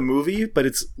in the movie, but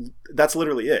that's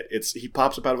literally it. He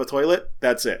pops up out of a toilet,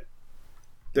 that's it.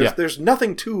 There's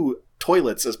nothing to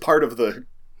toilets as part of the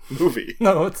movie.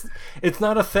 No, it's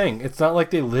not a thing. It's not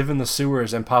like they live in the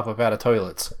sewers and pop up out of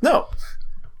toilets. No.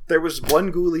 There was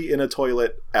one ghoulie in a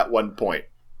toilet at one point.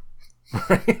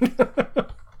 Right?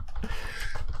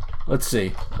 Let's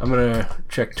see. I'm going to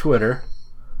check Twitter.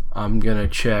 I'm going to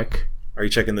check Are you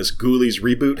checking this Ghoulies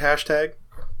reboot hashtag?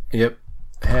 Yep.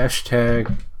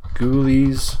 Hashtag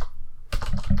Ghoulies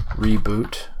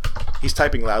reboot. He's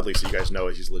typing loudly so you guys know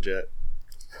he's legit.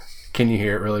 Can you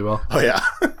hear it really well? Oh, yeah.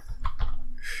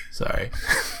 Sorry.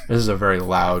 This is a very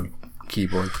loud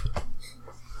keyboard.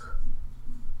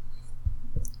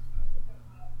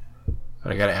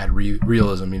 But I gotta add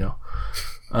realism, you know.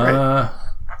 Right.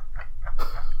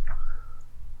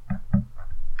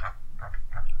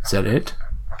 Is that it?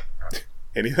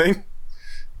 Anything?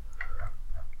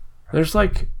 There's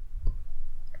like...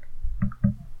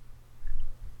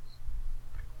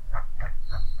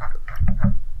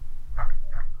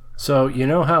 So, you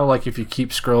know how, like, if you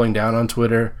keep scrolling down on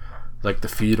Twitter, like, the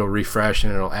feed will refresh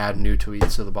and it'll add new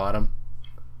tweets to the bottom?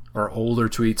 Or older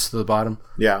tweets to the bottom?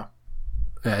 Yeah.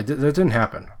 Yeah, that didn't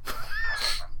happen.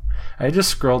 I just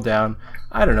scrolled down.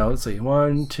 I don't know. Let's see.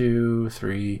 1, 2,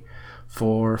 3,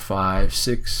 4, 5,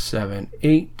 6, 7,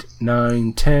 8,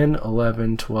 9, 10,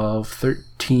 11, 12,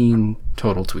 13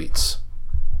 total tweets.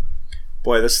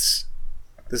 Boy, this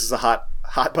is a hot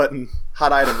button,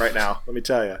 hot item right now. Let me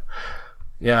tell you.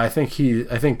 Yeah, I think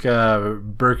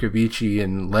Berkovici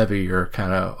and Levy are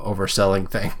kind of overselling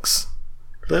things.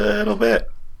 Little bit.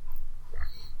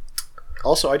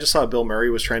 Also, I just saw Bill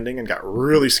Murray was trending and got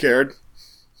really scared.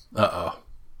 Uh-oh.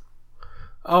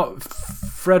 Oh,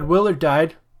 Fred Willard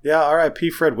died. Yeah, R.I.P.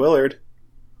 Fred Willard.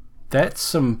 That's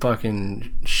some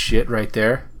fucking shit right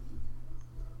there.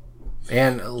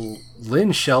 And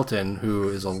Lynn Shelton, who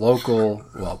is a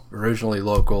originally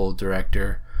local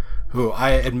director, who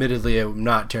I admittedly am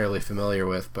not terribly familiar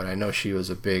with, but I know she was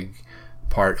a big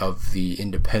part of the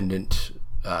independent,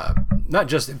 not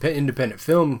just independent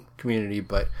film community,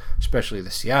 but especially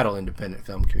the Seattle independent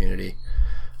film community.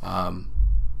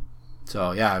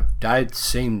 So yeah, died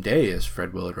same day as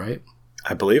Fred Willard, right?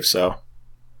 I believe so.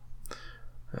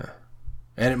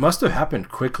 And it must have happened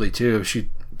quickly too. She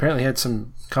apparently had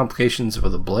some complications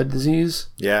with a blood disease.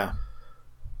 Yeah.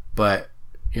 But,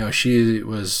 you know, she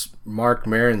was Mark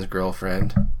Maron's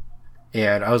girlfriend,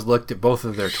 and I was looked at both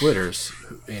of their Twitters,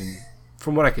 and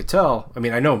from what I could tell, I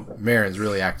mean, I know Maron's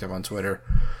really active on Twitter,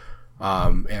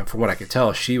 and from what I could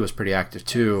tell, she was pretty active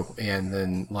too, and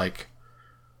then, like,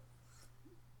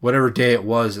 whatever day it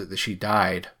was that she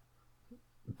died,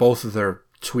 both of their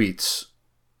tweets,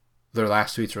 their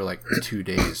last tweets were like 2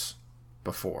 days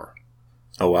before.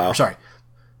 Oh, wow. Sorry,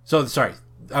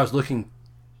 I was looking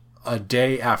a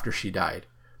day after she died.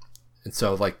 And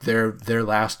so, like, their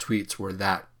last tweets were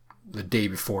the day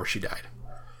before she died.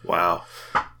 Wow.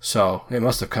 So, it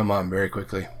must have come on very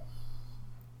quickly.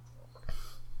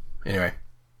 Anyway.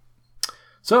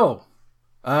 So,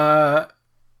 I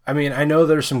mean, I know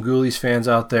there's some Ghoulies fans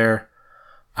out there.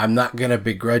 I'm not going to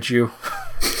begrudge you.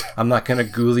 I'm not going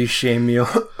to Ghoulies shame you.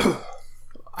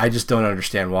 I just don't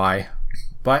understand why.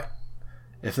 But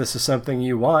if this is something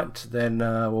you want, then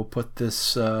we'll put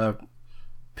this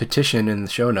petition in the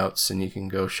show notes, and you can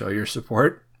go show your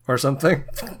support or something.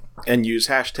 And use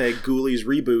hashtag Ghoulies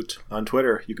Reboot on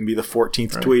Twitter. You can be the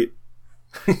 14th tweet.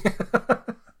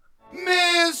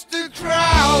 Mr.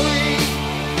 Crowley,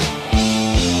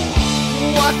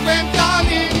 what went on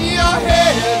in your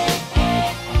head?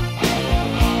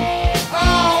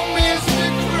 Oh,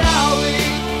 Mr. Crowley,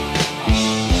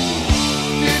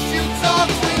 did you talk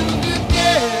to the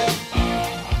dead?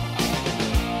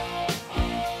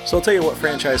 So I'll tell you what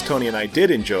franchise Tony and I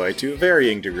did enjoy to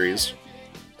varying degrees,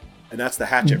 and that's the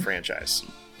Hatchet franchise.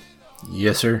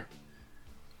 Yes, sir.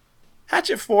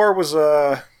 Hatchet 4 was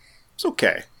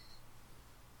okay.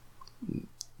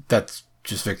 That's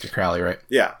just Victor Crowley, right?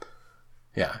 Yeah.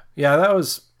 Yeah. Yeah, that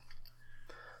was...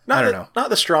 I don't know. Not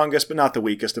the strongest, but not the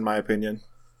weakest, in my opinion.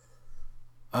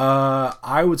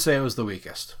 I would say it was the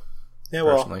weakest. Yeah,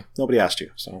 well, personally. Nobody asked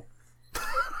you, so...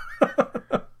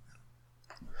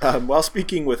 While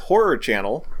speaking with Horror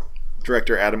Channel,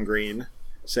 director Adam Green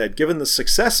said, given the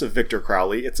success of Victor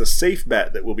Crowley, it's a safe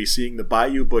bet that we'll be seeing the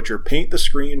Bayou Butcher paint the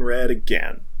screen red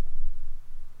again.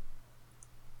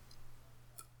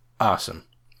 Awesome.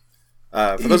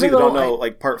 For those of you that don't know,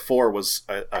 like, part 4 was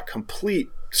a complete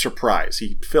surprise.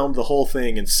 He filmed the whole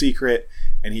thing in secret,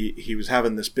 and he was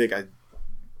having this big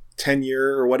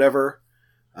 10-year or whatever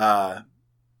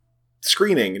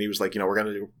screening, and he was like, I'm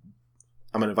going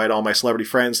to invite all my celebrity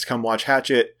friends to come watch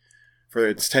Hatchet for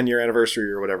its 10-year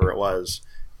anniversary or whatever it was.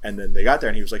 And then they got there,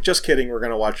 and he was like, just kidding, we're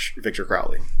going to watch Victor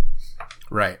Crowley.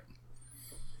 Right.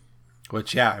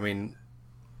 Which, yeah, I mean,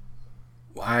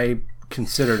 I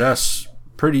considered us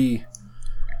pretty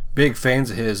big fans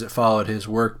of his that followed his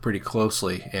work pretty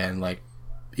closely, and, like,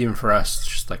 even for us,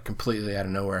 just, like, completely out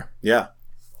of nowhere. Yeah.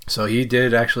 So he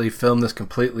did actually film this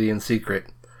completely in secret.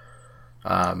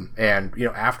 And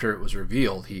after it was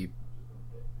revealed, he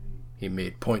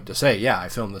made point to say, "Yeah, I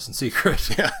filmed this in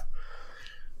secret." Yeah.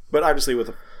 But obviously,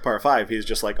 with Part 5, he's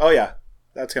just like, "Oh yeah,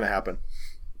 that's gonna happen."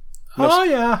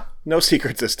 No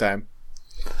secrets this time.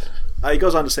 He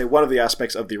goes on to say, one of the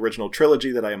aspects of the original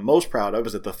trilogy that I am most proud of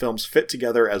is that the films fit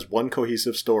together as one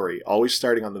cohesive story, always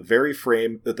starting on the very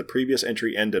frame that the previous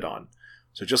entry ended on.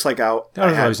 So just like how... That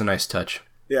was always a nice touch.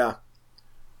 Yeah.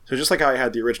 So just like how I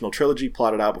had the original trilogy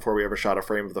plotted out before we ever shot a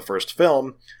frame of the first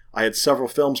film, I had several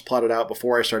films plotted out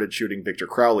before I started shooting Victor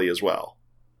Crowley as well.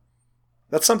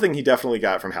 That's something he definitely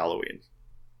got from Halloween.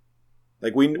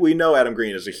 Like, we know Adam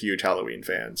Green is a huge Halloween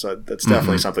fan, so that's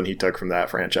definitely something he took from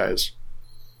that franchise.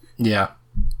 Yeah.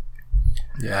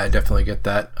 Yeah, I definitely get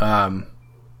that.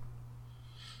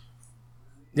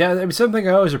 Yeah, I mean, something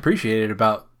I always appreciated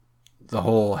about the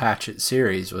whole Hatchet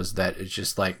series was that it's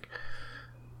just like,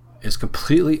 it's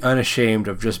completely unashamed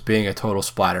of just being a total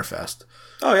splatterfest.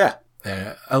 Oh, yeah.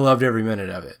 And I loved every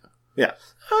minute of it. Yeah.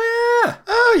 Oh, yeah.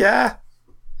 Oh, yeah.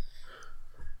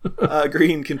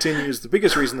 Green continues, the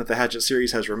biggest reason that the Hatchet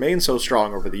series has remained so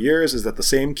strong over the years is that the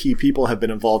same key people have been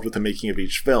involved with the making of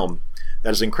each film.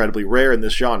 That is incredibly rare in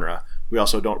this genre. We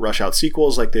also don't rush out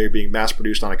sequels like they are being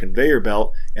mass-produced on a conveyor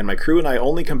belt, and my crew and I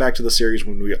only come back to the series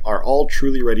when we are all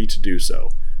truly ready to do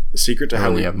so. The secret to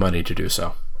how we have money to do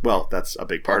so. Well, that's a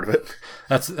big part of it.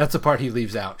 That's the part he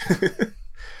leaves out.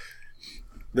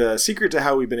 The secret to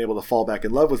how we've been able to fall back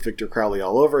in love with Victor Crowley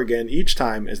all over again each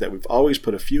time is that we've always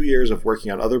put a few years of working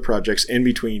on other projects in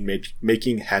between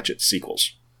making Hatchet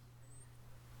sequels.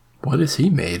 What has he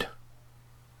made?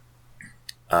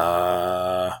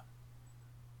 I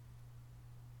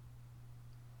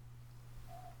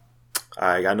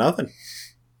got nothing.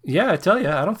 Yeah, I tell you,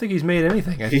 I don't think he's made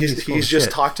anything. He's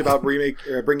just talked about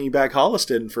bringing back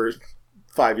Holliston for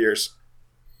 5 years.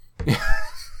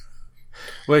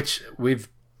 Which we've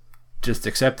just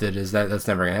accepted is that's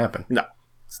never going to happen. No.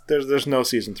 There's no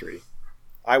season 3.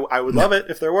 I would love it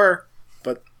if there were,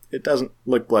 but it doesn't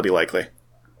look bloody likely.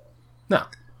 No.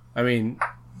 I mean,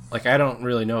 like, I don't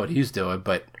really know what he's doing,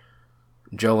 but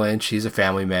Joe Lynch, he's a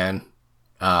family man.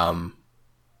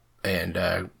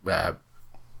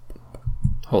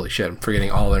 Holy shit, I'm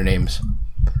forgetting all their names.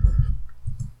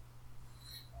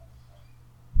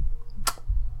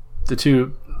 The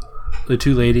two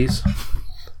ladies.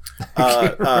 I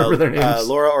can't remember their names.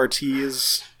 Laura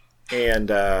Ortiz and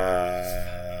the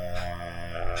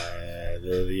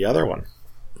other one.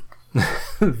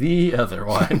 The other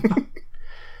one.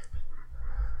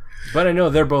 But I know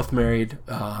they're both married.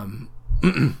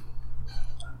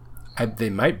 They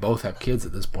might both have kids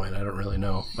at this point. I don't really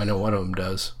know. I know one of them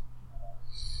does.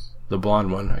 The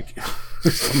blonde one.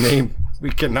 Whose name we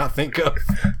cannot think of.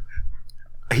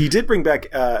 He did bring back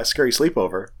a Scary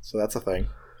Sleepover, so that's a thing.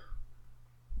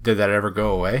 Did that ever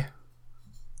go away?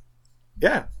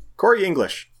 Yeah. Corey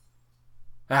English.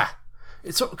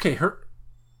 It's okay.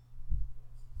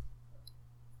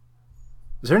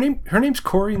 Is her name's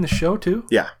Corey in the show too?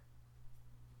 Yeah.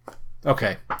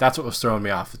 Okay, that's what was throwing me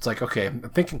off. It's like, okay, I'm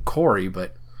thinking Corey,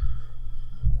 but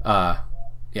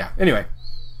yeah. Anyway,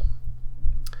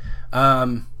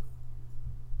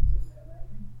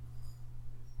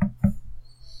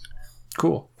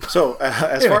 cool. So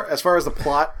as far as the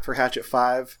plot for Hatchet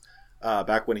 5,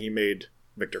 back when he made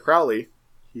Victor Crowley,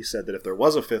 he said that if there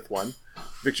was a 5th one,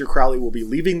 Victor Crowley will be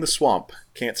leaving the swamp.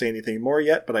 Can't say anything more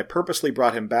yet, but I purposely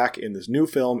brought him back in this new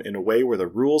film in a way where the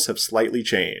rules have slightly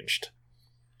changed.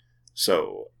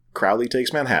 So, Crowley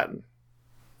takes Manhattan.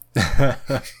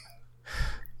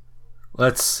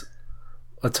 Let's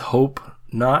hope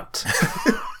not.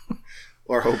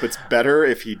 Or hope it's better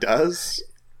if he does.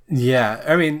 Yeah,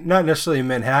 I mean, not necessarily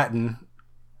Manhattan,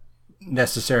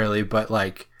 necessarily, but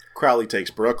like... Crowley takes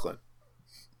Brooklyn.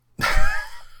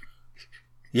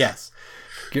 Yes.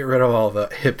 Get rid of all the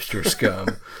hipster scum.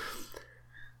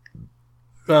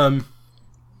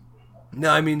 No,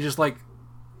 I mean, just like,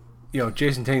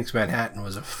 Jason Takes Manhattan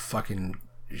was a fucking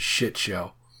shit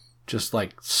show. Just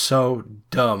like so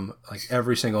dumb, like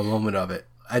every single moment of it.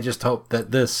 I just hope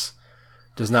that this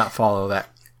does not follow that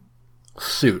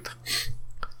suit.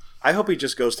 I hope he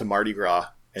just goes to Mardi Gras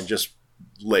and just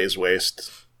lays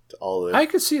waste to all the... I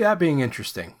could see that being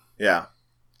interesting. Yeah.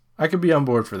 I could be on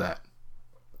board for that.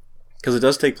 Because it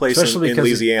does take place in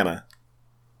Louisiana.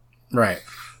 Right.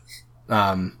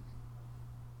 And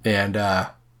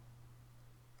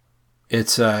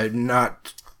it's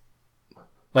not...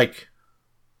 Like,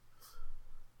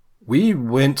 we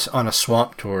went on a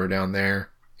swamp tour down there,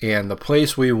 and the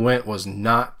place we went was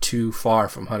not too far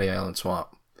from Honey Island Swamp.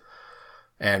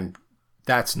 And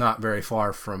that's not very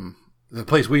far from... The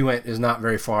place we went is not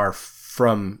very far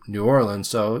from New Orleans,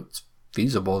 so it's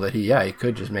feasible that he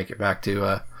could just make it back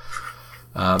to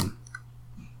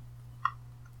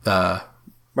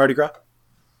Mardi Gras.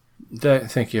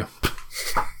 Thank you.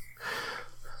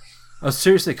 I was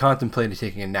seriously contemplating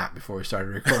taking a nap before we started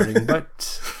recording,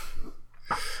 but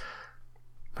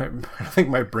I think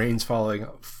my brain's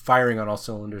firing on all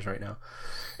cylinders right now.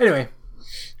 Anyway,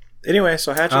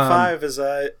 so Hatchet 5 is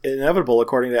inevitable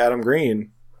according to Adam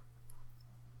Green.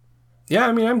 Yeah,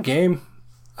 I mean, I'm game.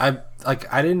 I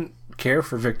didn't care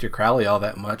for Victor Crowley all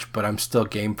that much, but I'm still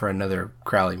game for another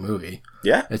Crowley movie.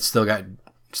 Yeah, it's still got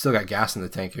gas in the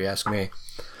tank, if you ask me.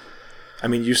 I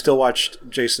mean, you still watched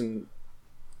Jason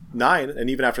 9, and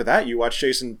even after that, you watched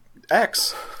Jason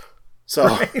X. So,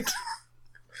 right.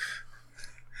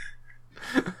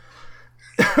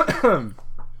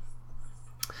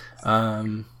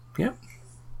 Yeah.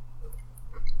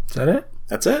 Is that it?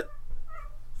 That's it.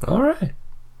 All right.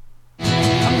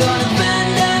 I'm gonna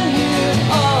bend down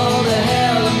you all the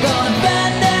hell. I'm gonna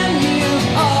bend down you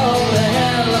all the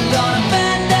hell. I'm gonna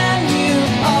bend down you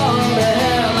all the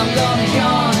hell. I'm gonna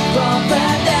yawn from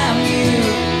bend down you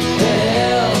the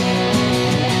hell.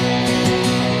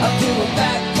 I'll do a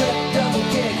backflip double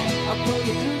kick. I'll pull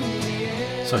you through the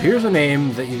air. So here's a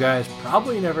name that you guys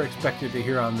probably never expected to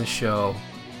hear on this show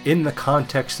in the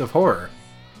context of horror.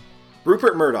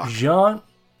 Rupert Murdoch.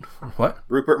 What?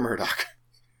 Rupert Murdoch.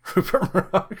 Rupert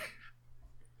Murdoch.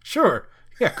 Sure.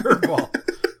 Yeah, curveball.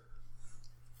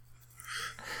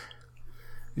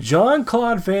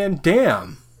 Jean-Claude Van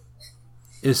Damme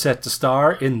is set to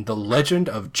star in The Legend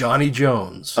of Johnny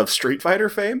Jones. Of Street Fighter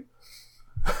fame?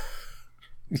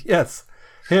 Yes,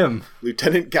 him.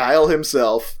 Lieutenant Guile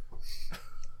himself.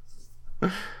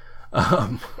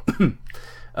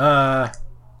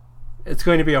 It's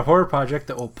going to be a horror project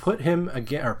that will pit him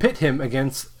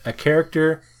against a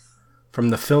character from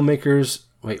the filmmakers.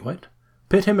 Wait, what?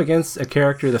 Pit him against a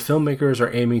character the filmmakers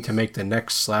are aiming to make the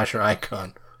next slasher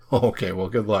icon. Okay, well,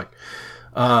 good luck.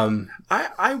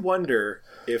 I wonder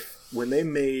if when they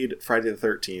made Friday the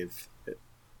 13th,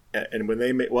 and when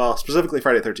they made, well, specifically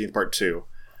Friday the 13th Part 2,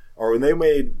 or when they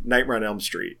made Nightmare on Elm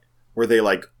Street, were they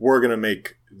like, we're going to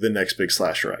make the next big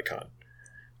slasher icon?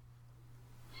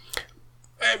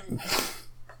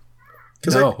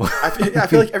 Because no. I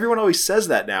feel like everyone always says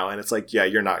that now, and it's like, yeah,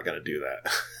 you're not going to do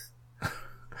that.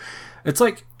 It's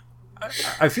like,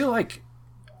 I feel like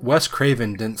Wes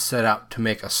Craven didn't set out to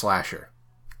make a slasher.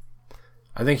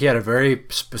 I think he had a very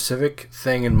specific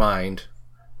thing in mind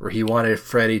where he wanted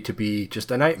Freddy to be just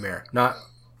a nightmare, not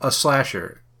a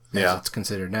slasher, as it's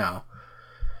considered now.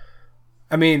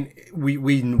 I mean,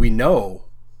 we know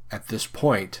at this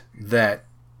point that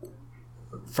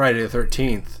Friday the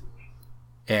 13th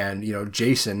and,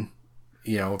 Jason,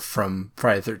 from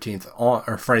Friday the 13th on,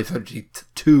 or Friday the 13th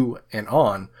 2 and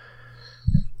on,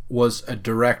 was a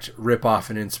direct rip-off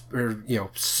and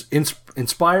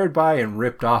inspired by and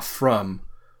ripped off from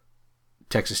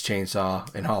Texas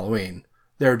Chainsaw and Halloween.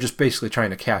 They're just basically trying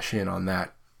to cash in on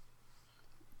that,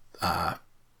 that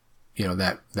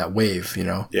wave,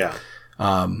 Yeah.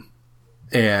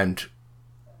 And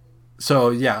so,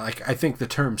 yeah, like, I think the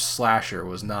term slasher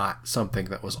was not something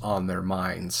that was on their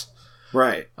minds.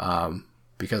 Right.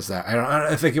 Because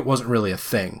I think it wasn't really a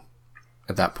thing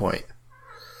at that point.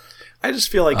 I just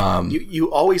feel like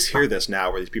you always hear this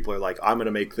now where these people are like, I'm going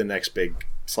to make the next big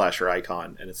slasher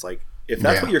icon. And it's like, if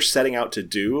that's what you're setting out to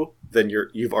do, then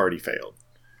you've already failed.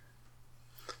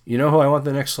 You know who I want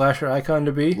the next slasher icon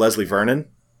to be? Leslie Vernon.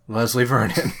 Leslie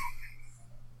Vernon.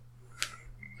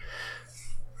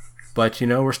 But,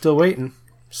 we're still waiting.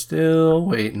 Still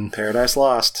waiting. Paradise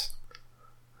Lost.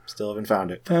 Still haven't found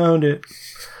it. Found it.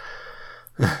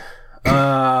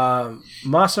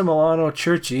 Massimiliano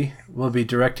Cerci will be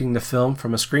directing the film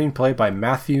from a screenplay by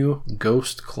Matthew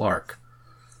Ghost Clark.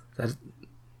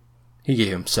 He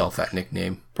gave himself that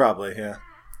nickname. Probably, yeah.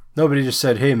 Nobody just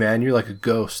said, hey man, you're like a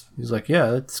ghost. He's like,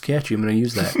 yeah, that's catchy. I'm going to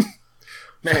use that.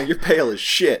 Man, you're pale as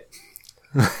shit.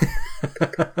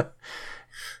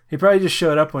 He probably just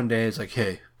showed up one day. It's like,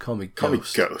 hey, call me Ghost. Call me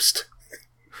Ghost.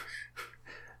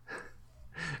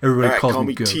 Everybody calls call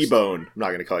me Ghost. T-Bone. I'm not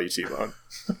going to call you T-Bone.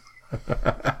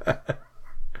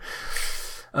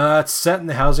 It's set in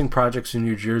the housing projects in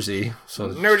New Jersey. So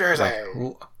New Jersey.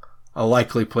 A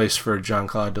likely place for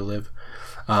Jean-Claude to live.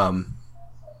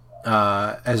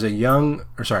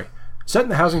 Set in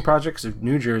the housing projects of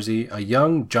New Jersey, a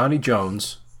young Johnny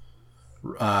Jones,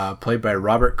 played by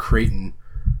Robert Creighton,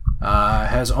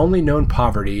 has only known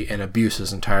poverty and abuse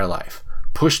his entire life.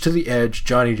 Pushed to the edge,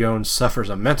 Johnny Jones suffers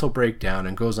a mental breakdown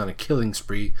and goes on a killing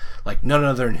spree like none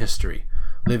other in history,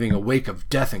 leaving a wake of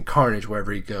death and carnage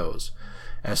wherever he goes.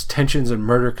 As tensions and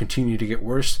murder continue to get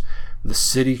worse, the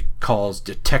city calls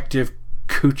Detective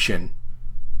Kuchin.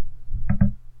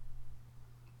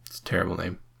 It's a terrible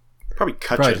name. Probably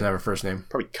Kutchin. Probably doesn't have a first name.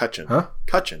 Probably Kutchin. Huh?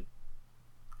 Kutchin.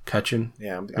 Kutchin?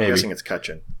 Yeah, I'm Maybe. guessing it's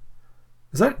Kutchin.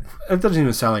 Is that? That doesn't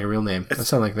even sound like a real name. That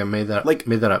sounds like they made that up. Like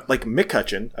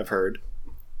McCutcheon, I've heard.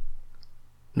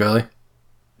 Really?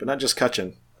 But not just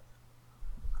Kutchin.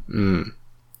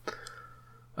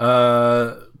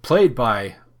 Played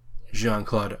by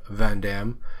Jean-Claude Van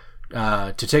Damme,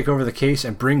 to take over the case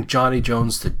and bring Johnny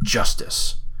Jones to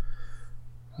justice.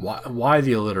 Why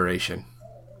the alliteration?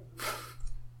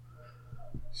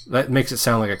 That makes it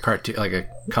sound like a cartoon, like a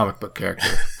comic book character.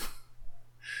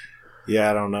 Yeah,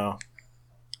 I don't know.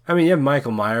 I mean, you have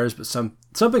Michael Myers, but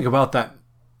something about that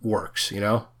works, you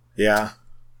know? Yeah.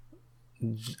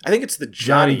 I think it's the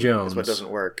Johnny Jones is what doesn't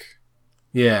work.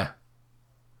 Yeah.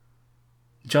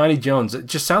 Johnny Jones. It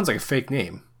just sounds like a fake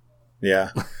name. Yeah.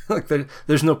 Like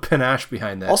there's no panache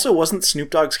behind that. Also, wasn't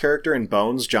Snoop Dogg's character in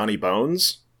Bones Johnny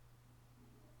Bones?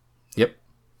 Yep.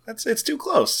 It's too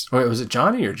close. Wait, was it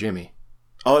Johnny or Jimmy?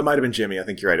 Oh, it might have been Jimmy. I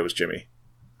think you're right. It was Jimmy.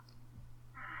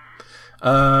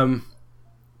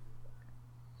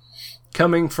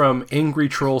 Coming from Angry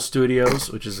Troll Studios,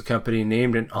 which is a company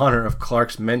named in honor of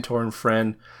Clark's mentor and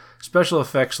friend, special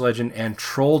effects legend, and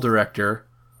troll director,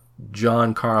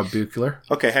 John Carl Buechler.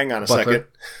 Okay, hang on a second.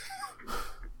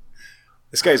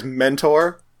 This guy's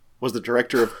mentor was the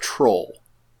director of Troll.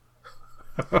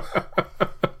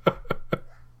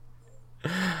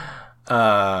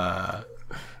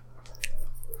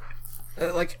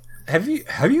 Like, have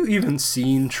you even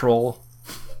seen Troll?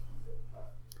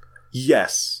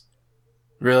 Yes.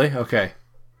 Really? Okay.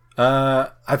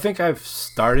 I think I've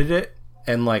started it,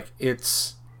 and like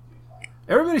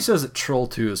everybody says that Troll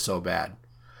 2 is so bad,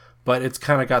 but it's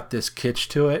kind of got this kitsch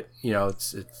to it. You know,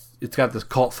 it's got this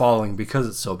cult following because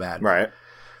it's so bad. Right.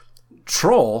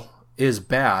 Troll is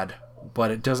bad, but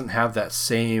it doesn't have that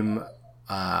same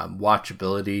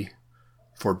watchability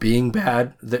for being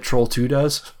bad that Troll 2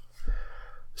 does.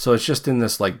 So it's just in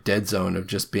this like dead zone of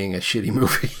just being a shitty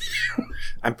movie.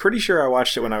 I'm pretty sure I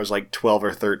watched it when I was like 12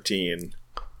 or 13.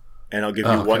 And I'll give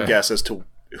you one guess as to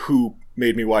who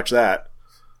made me watch that.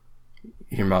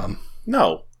 Your mom.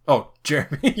 No. Oh,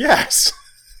 Jeremy? Yes.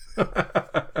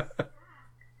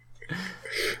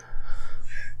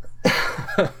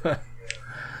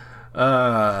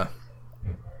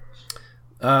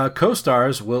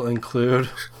 Co-stars will include,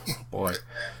 boy,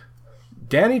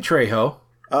 Danny Trejo.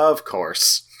 Of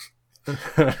course.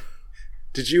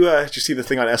 Did you see the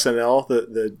thing on SNL,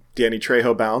 the Danny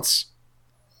Trejo bounce?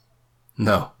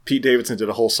 No. Pete Davidson did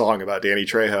a whole song about Danny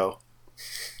Trejo.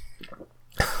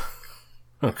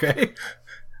 Okay.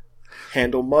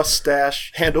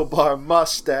 Handlebar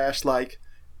mustache like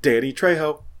Danny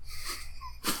Trejo.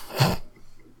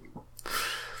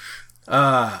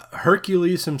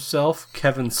 Hercules himself,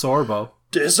 Kevin Sorbo.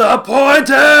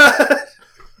 Disappointed!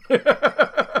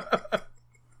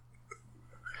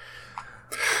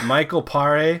 Michael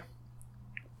Paré,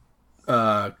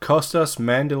 Kostas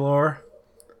Mandylor,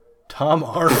 Tom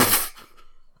Arnold,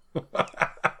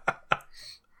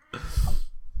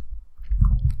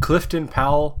 Clifton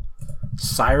Powell,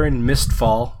 Siren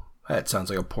Mistfall, that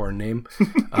sounds like a porn name,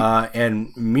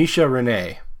 and Misha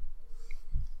Renee.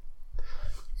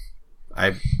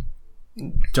 I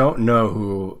don't know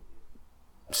who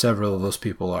several of those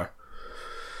people are.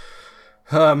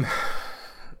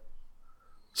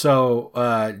 So,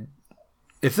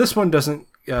 if this one doesn't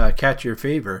catch your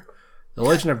favor, The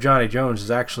Legend of Johnny Jones is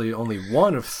actually only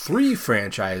one of 3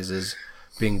 franchises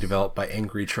being developed by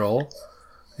Angry Troll.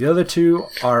 The other 2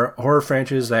 are horror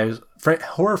franchises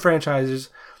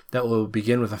that will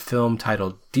begin with a film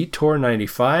titled Detour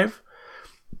 95,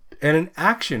 and an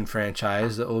action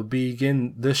franchise that will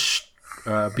begin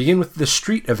with The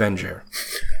Street Avenger.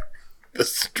 The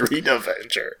Street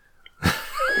Avenger.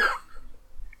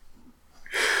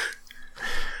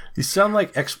 These sound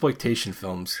like exploitation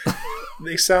films.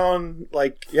 They sound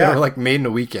like, yeah. They're like made in a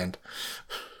weekend.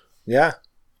 Yeah.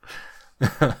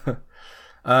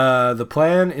 The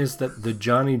plan is that the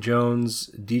Johnny Jones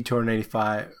Detour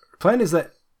 95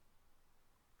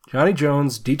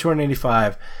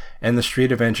 and the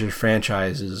Street Avenger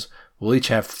franchises will each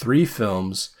have 3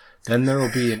 films. Then there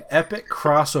will be an epic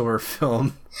crossover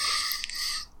film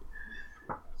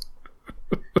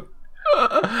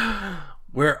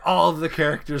where all of the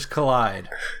characters collide.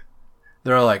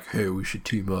 They're like, hey, we should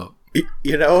team up.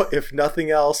 You know, if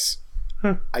nothing else,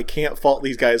 I can't fault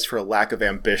these guys for a lack of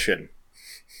ambition.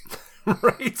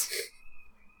 Right?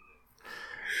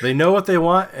 They know what they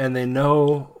want, and they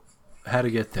know how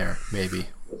to get there, maybe.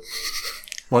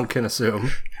 one can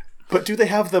assume. But do they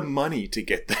have the money to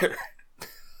get there?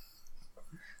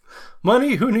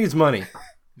 Money? Who needs money?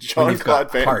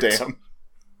 Jean-Claude Van Damme.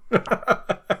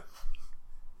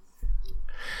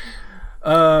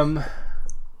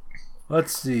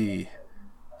 Let's see.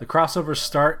 The crossovers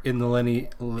start in the Lenny.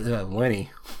 The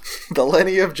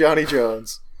Lenny of Johnny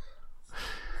Jones.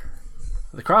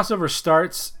 The crossover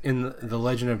starts in The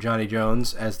Legend of Johnny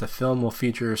Jones, as the film will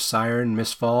feature Siren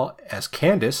Mistfall as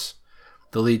Candace,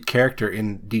 the lead character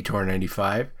in Detour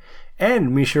 95,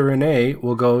 and Misha Renee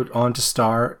will go on to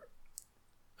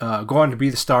be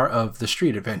the star of The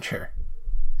Street Avenger.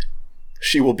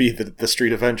 She will be the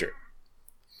Street Avenger.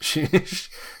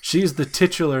 She's the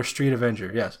titular Street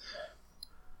Avenger, yes.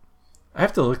 I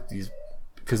have to look these,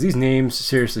 because these names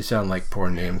seriously sound like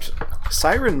porn names.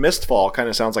 Siren Mistfall kind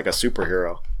of sounds like a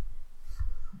superhero.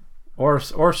 Or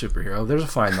superhero. There's a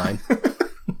fine line.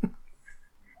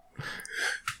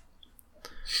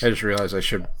 I just realized I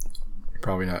should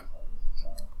probably not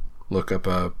look up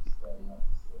a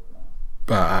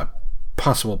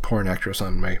possible porn actress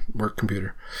on my work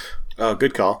computer. Oh,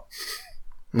 good call.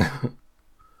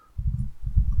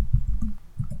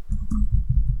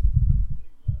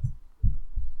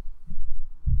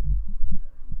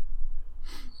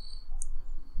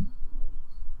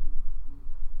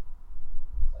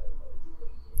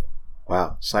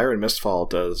 Wow, Siren Mistfall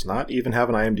does not even have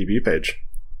an IMDb page.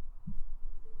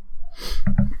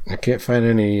 I can't find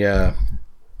any. I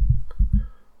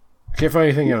can't find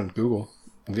anything on Google.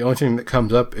 The only thing that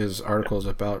comes up is articles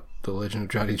about The Legend of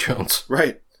Johnny Jones.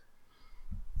 Right.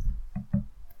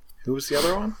 Who was the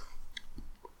other one?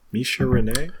 Misha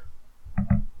Renee?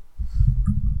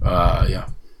 Yeah.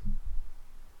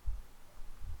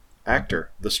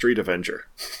 Actor, The Street Avenger.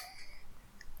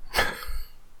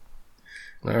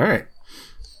 All right.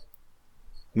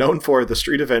 Known for The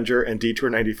Street Avenger and Detour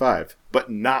 95, but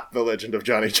not The Legend of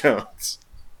Johnny Jones.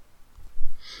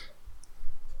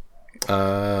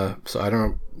 So I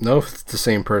don't know if it's the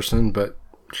same person, but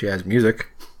she has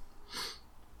music.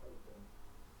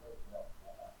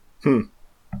 Well,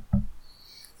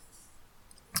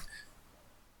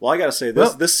 I gotta say,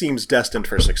 this seems destined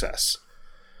for success.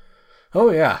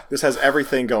 Oh, yeah. This has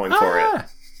everything going for it.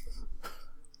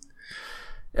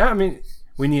 Yeah, I mean,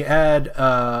 when you add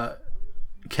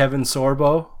Kevin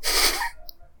Sorbo,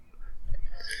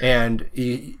 and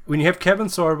when you have Kevin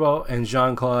Sorbo and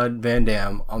Jean-Claude Van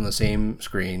Damme on the same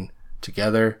screen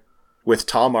together, with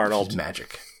Tom Arnold, it's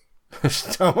magic.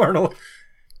 Tom Arnold,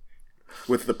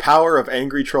 with the power of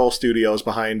Angry Troll Studios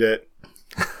behind it.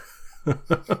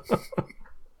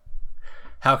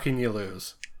 How can you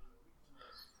lose?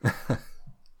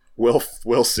 We'll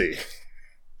see.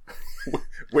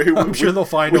 I'm sure they'll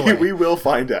find a way. We will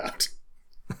find out.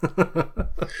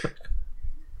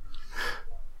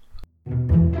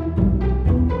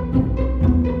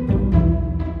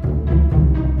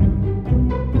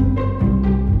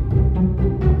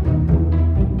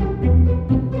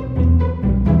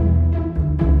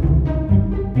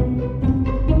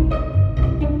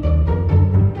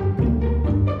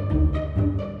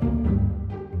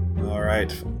 All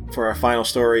right, for our final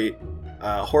story,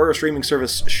 horror streaming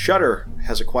service Shudder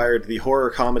has acquired the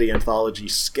horror comedy anthology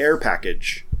Scare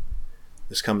Package.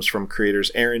 This comes from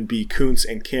creators Aaron B. Kuntz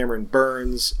and Cameron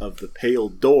Burns of The Pale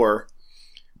Door,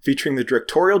 featuring the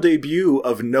directorial debut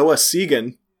of Noah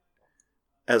Segan,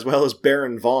 as well as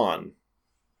Baron Vaughn.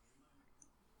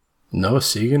 Noah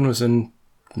Segan was in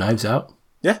Knives Out?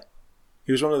 Yeah,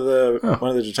 he was one of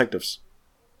the detectives.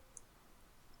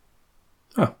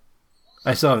 Oh,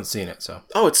 I still haven't seen it, so.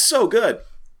 Oh, it's so good.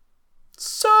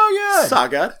 So good. So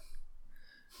good.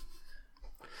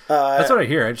 That's what I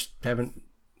hear. I just haven't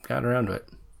gotten around to it.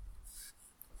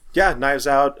 Yeah, Knives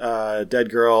Out, Dead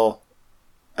Girl,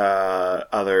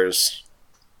 others.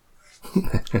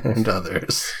 And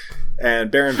others.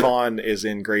 And Baron Vaughn is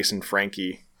in Grace and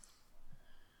Frankie.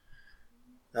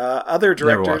 Other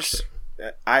directors.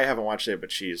 I haven't watched it, but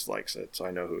Cheese likes it, so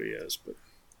I know who he is. But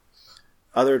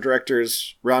other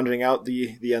directors rounding out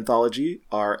the anthology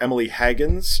are Emily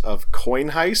Haggins of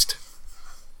Coin Heist,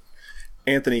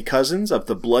 Anthony Cousins of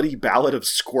The Bloody Ballad of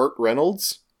Squirt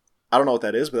Reynolds. I don't know what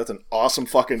that is, but that's an awesome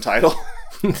fucking title.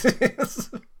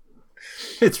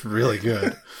 It's really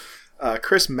good.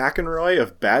 Chris McEnroy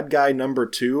of Bad Guy Number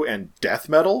 2 and Death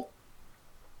Metal.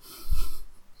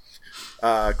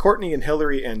 Courtney and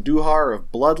Hillary Andujar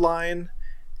of Bloodline,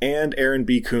 and Aaron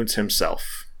B. Kuntz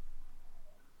himself.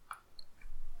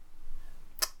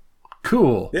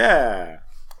 Cool. Yeah.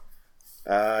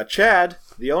 Chad,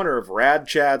 the owner of Rad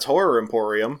Chad's Horror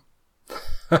Emporium,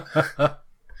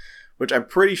 which I'm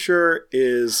pretty sure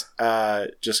is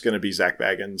just going to be Zach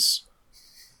Baggins.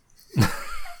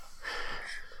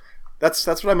 That's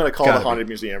what I'm going to call Gotta the Haunted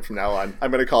Museum from now on.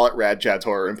 I'm going to call it Rad Chad's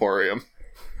Horror Emporium.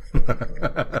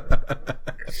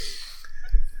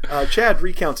 Chad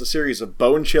recounts a series of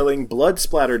bone-chilling,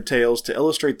 blood-splattered tales to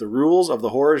illustrate the rules of the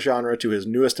horror genre to his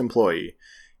newest employee.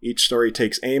 Each story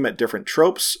takes aim at different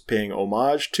tropes, paying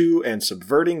homage to and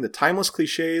subverting the timeless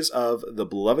cliches of the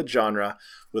beloved genre,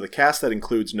 with a cast that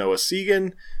includes Noah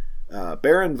Segan,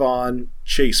 Baron Vaughn,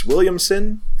 Chase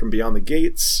Williamson from Beyond the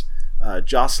Gates,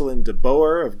 Jocelyn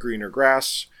DeBoer of Greener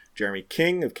Grass, Jeremy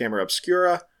King of Camera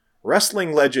Obscura,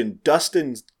 wrestling legend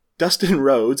Dustin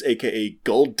Rhodes, aka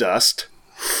Gold Dust,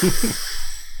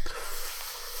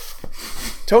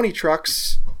 Tony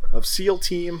Trucks of SEAL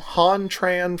Team, Han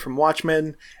Tran from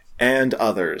Watchmen, and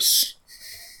others.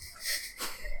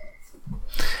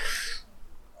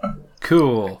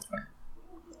 Cool.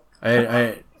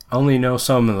 I only know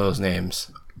some of those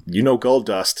names. You know Gold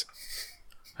Dust.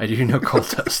 I do know Gold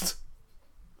Dust.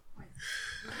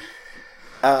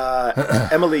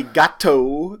 Emily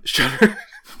Gatto,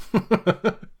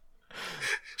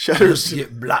 Shutter's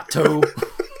Get Blato.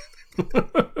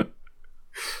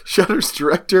 Shutter's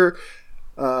director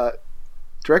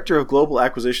of global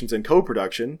acquisitions and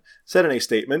co-production, said in a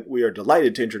statement, "We are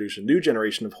delighted to introduce a new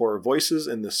generation of horror voices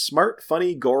in the smart,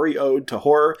 funny, gory ode to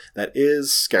horror that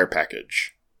is Scare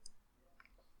Package."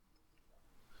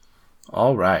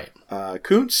 All right.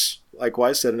 Kuntz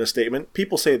likewise said in a statement,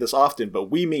 "People say this often, but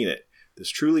we mean it. This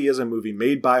truly is a movie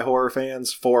made by horror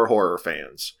fans for horror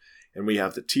fans. And we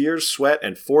have the tears, sweat,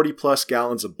 and 40-plus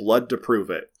gallons of blood to prove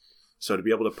it. So to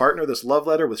be able to partner this love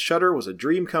letter with Shudder was a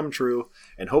dream come true,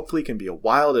 and hopefully can be a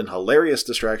wild and hilarious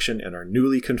distraction in our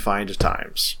newly confined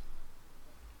times."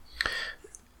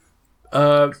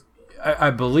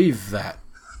 I believe that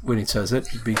when he says it,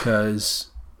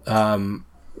 because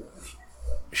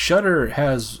Shudder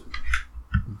has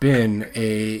been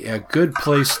a good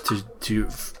place to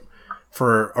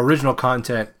for original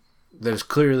content that is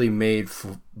clearly made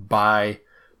by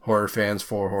horror fans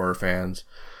for horror fans.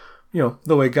 You know,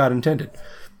 the way God intended.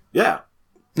 Yeah.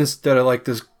 Instead of like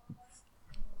this,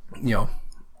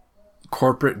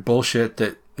 corporate bullshit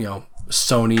that,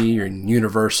 Sony and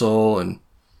Universal and...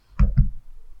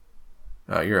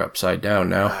 Oh, you're upside down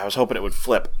now. I was hoping it would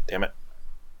flip. Damn it.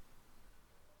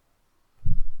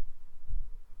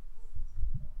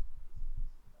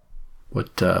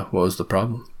 What was the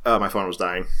problem? My phone was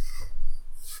dying.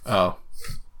 Oh.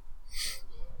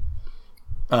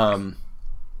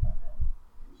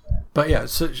 But yeah,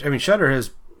 so, I mean, Shudder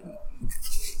has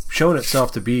shown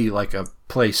itself to be like a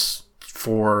place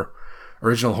for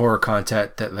original horror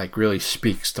content that like really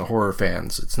speaks to horror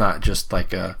fans. It's not just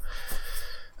like some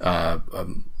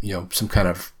kind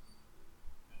of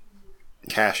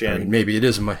cash in. I mean, maybe it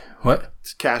is what?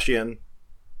 It's cash in.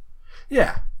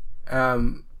 Yeah.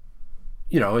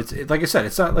 It's like I said,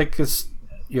 it's not like this,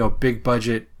 big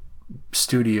budget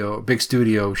big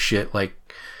studio shit like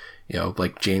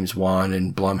James Wan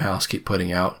and Blumhouse keep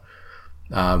putting out,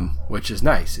 which is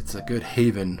nice. It's a good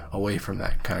haven away from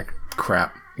that kind of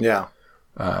crap. Yeah.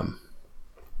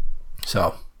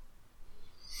 So,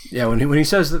 yeah, when he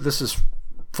says that this is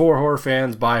for horror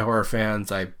fans by horror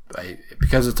fans, I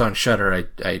because it's on Shudder,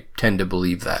 I tend to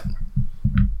believe that.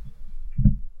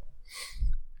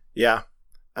 Yeah.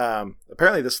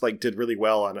 Apparently this did really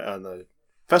well on the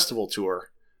festival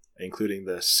tour, including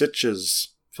the Sitges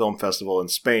Film Festival in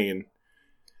Spain.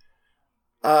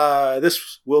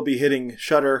 This will be hitting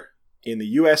Shudder in the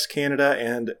US, Canada,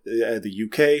 and the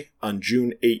UK on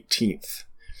June 18th.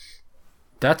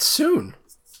 That's soon.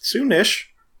 Soonish.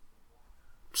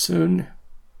 Soon.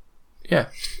 Yeah,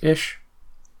 ish.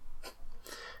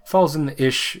 Falls in the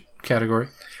ish category.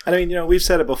 I mean, we've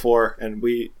said it before, and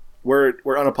we're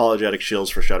unapologetic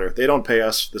shills for Shudder. They don't pay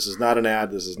us. This is not an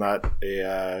ad. This is not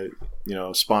a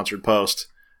sponsored post.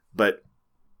 But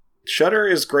Shudder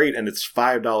is great, and it's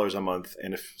 $5 a month.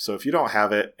 And if you don't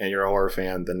have it and you're a horror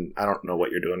fan, then I don't know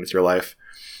what you're doing with your life.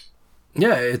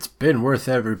 Yeah, it's been worth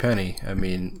every penny. I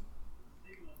mean,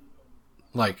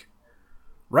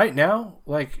 right now,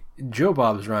 Joe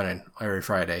Bob's running every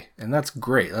Friday, and that's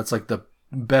great. That's the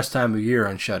best time of year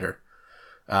on Shudder.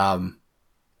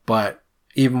 But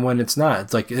even when it's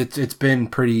not, it's been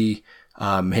pretty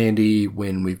handy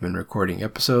when we've been recording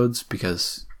episodes,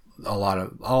 because a lot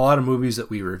of movies that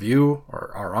we review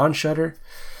are on Shudder.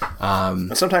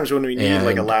 And sometimes when we need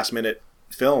a last minute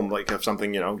film, if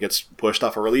something gets pushed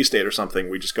off a release date or something,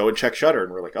 we just go and check Shudder,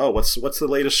 and we're like, oh, what's the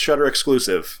latest Shudder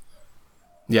exclusive?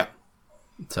 Yeah.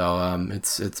 So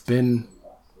it's been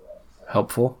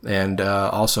helpful, and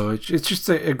also it's just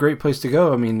a great place to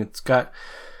go. I mean, it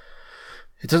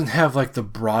doesn't have the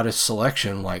broadest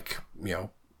selection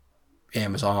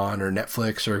Amazon or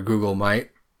Netflix or Google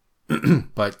might.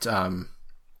 But,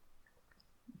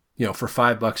 you know, for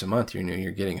 $5 a month,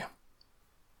 you're getting,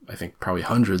 I think, probably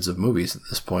hundreds of movies at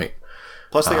this point.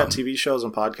 Plus, they got TV shows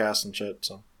and podcasts and shit.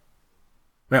 So,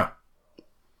 yeah.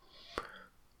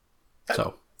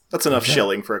 So that's enough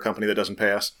shilling for a company that doesn't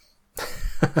pay us.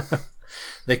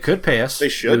 They could pay us. They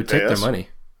should would pay take us. their money.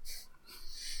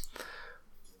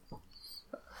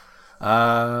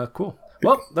 Cool.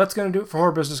 Well, that's going to do it for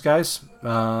Horror Business, guys.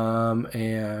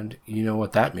 And you know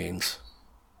what that means.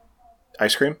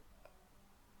 Ice cream?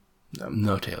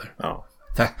 No, Taylor. Oh.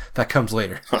 That comes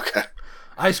later. Okay.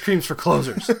 Ice creams for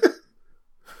closers.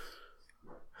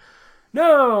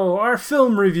 No, our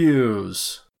film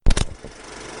reviews.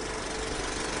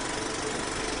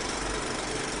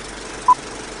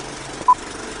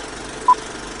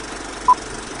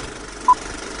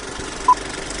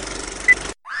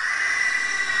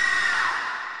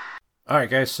 All right,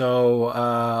 guys,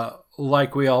 so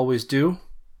like we always do,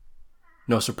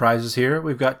 no surprises here.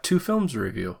 We've got 2 films to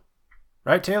review.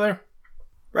 Right, Taylor?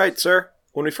 Right, sir.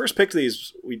 When we first picked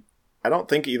these, I don't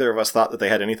think either of us thought that they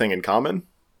had anything in common.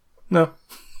 No.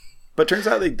 But turns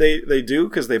out they do,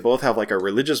 because they both have like a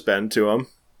religious bend to them.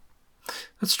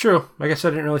 That's true. I guess I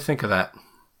didn't really think of that.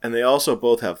 And they also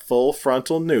both have full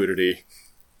frontal nudity.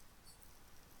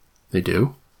 They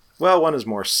do? Well, one is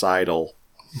more sidal.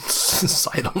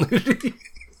 Sidal nudity.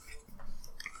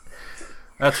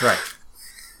 That's right.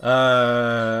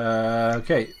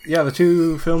 Okay. Yeah, the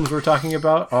 2 films we're talking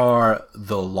about are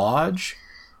The Lodge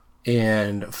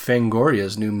and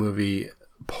Fangoria's new movie,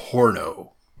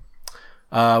 Porno.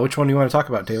 Which one do you want to talk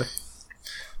about, Taylor?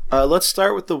 Let's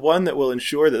start with the one that will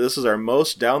ensure that this is our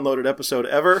most downloaded episode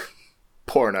ever,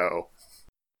 Porno.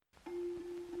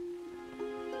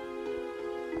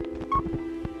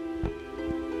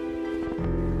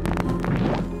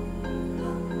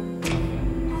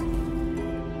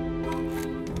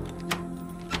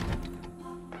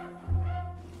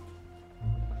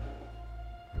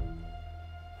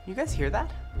 You guys hear that?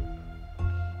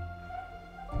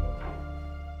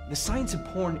 The science of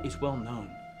porn is well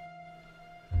known.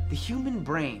 The human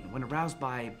brain, when aroused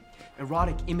by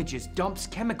erotic images, dumps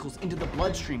chemicals into the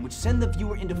bloodstream which send the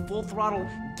viewer into full throttle,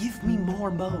 give me more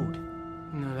mode.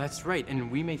 No, that's right, and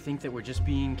we may think that we're just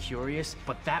being curious,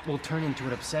 but that will turn into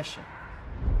an obsession.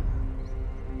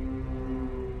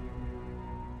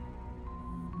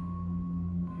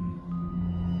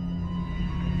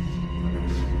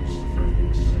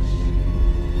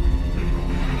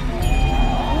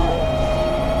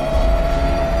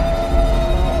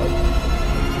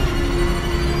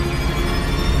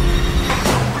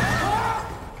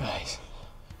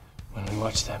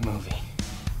 Watch that movie.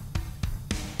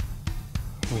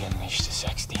 We unleashed a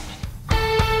sex demon.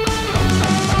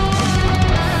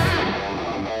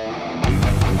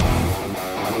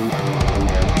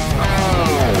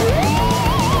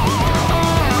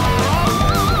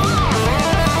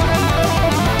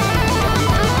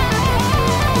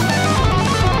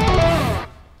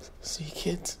 See,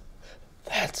 kids,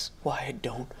 that's why I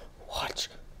don't watch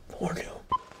porno.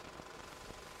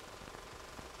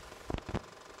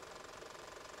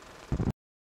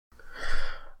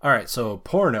 All right, so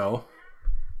Porno,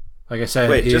 like I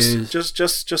said, Wait, is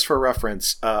just for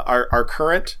reference, our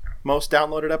current most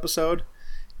downloaded episode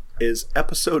is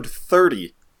episode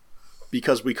 30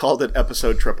 because we called it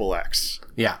episode XXX.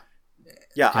 Yeah.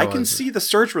 Yeah, I can see the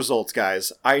search results,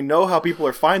 guys. I know how people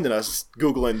are finding us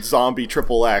Googling zombie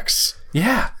XXX.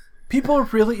 Yeah, people are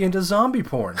really into zombie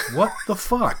porn. What the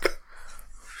fuck?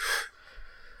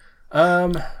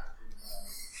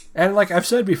 And like I've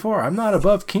said before, I'm not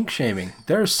above kink shaming.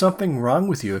 There's something wrong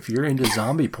with you if you're into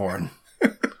zombie porn.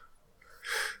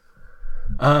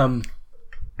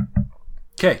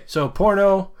 Okay, so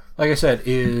Porno, like I said,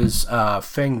 is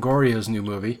Fangoria's new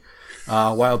movie.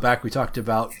 A while back we talked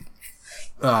about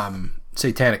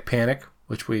Satanic Panic,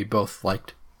 which we both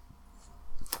liked.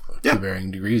 Yeah. To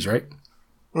varying degrees, right?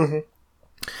 Mm-hmm.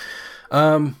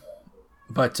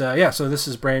 But yeah, so this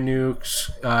is brand new.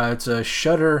 It's a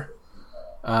Shudder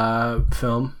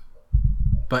film,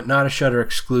 but not a Shudder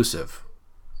exclusive.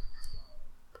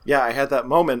 Yeah, I had that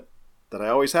moment that I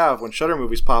always have when Shudder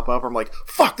movies pop up. I'm like,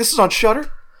 fuck, this is on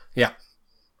Shudder? Yeah.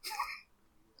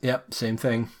 Yep, same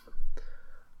thing.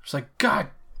 It's like, God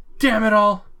damn it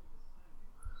all.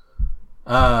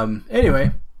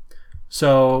 Anyway,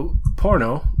 so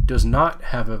Porno does not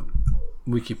have a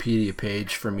Wikipedia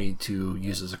page for me to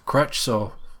use as a crutch,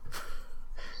 so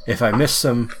if I miss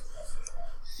some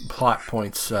plot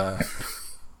points,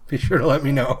 be sure to let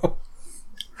me know.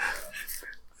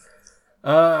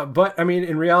 But I mean,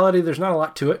 in reality, there's not a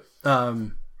lot to it.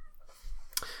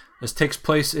 This takes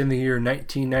place in the year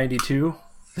 1992,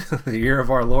 the year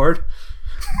of our Lord,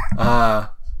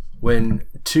 when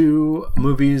 2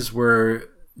 movies were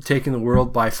taking the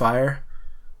world by fire.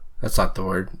 That's not the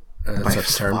word. That's a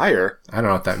term. Fire? I don't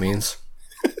know what that means.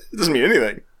 It doesn't mean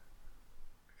anything.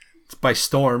 It's by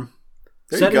storm.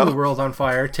 There you Setting go. the world on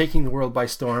fire, taking the world by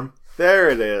storm. There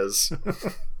it is.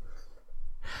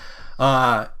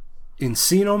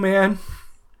 Encino Man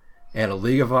and A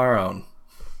League of Our Own.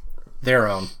 Their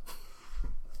own.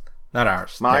 Not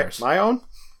ours. Theirs. My own?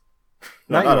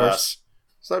 Not Not yours.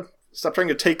 us. Stop trying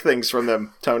to take things from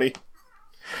them, Tony.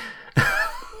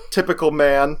 Typical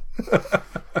man.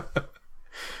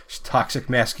 It's toxic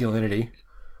masculinity.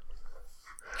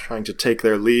 Trying to take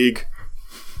their league.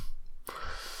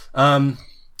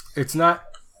 It's not.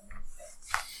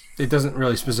 It doesn't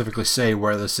really specifically say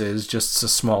where this is. Just it's a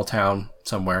small town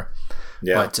somewhere.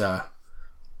 Yeah. But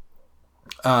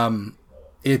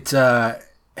it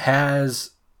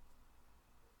has.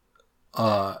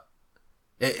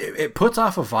 It puts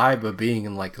off a vibe of being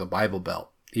in like the Bible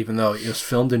Belt, even though it was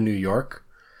filmed in New York.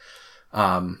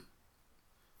 I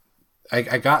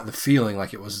got the feeling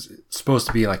like it was supposed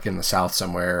to be like in the South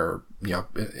somewhere, or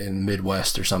in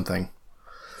Midwest or something.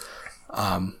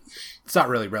 It's not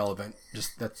really relevant.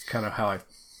 Just that's kind of how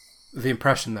the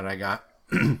impression that I got.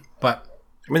 But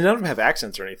I mean, none of them have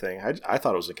accents or anything. I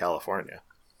thought it was in California.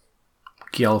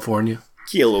 California.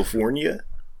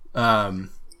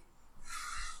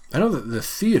 I know that the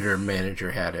theater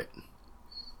manager had it,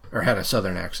 or had a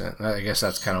Southern accent. I guess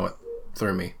that's kind of what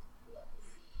threw me.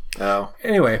 Oh.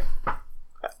 Anyway,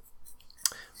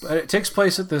 but it takes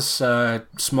place at this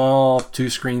small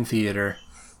 2-screen theater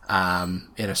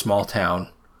in a small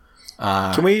town.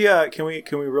 Can we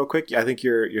real quick? I think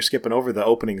you're skipping over the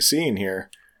opening scene here.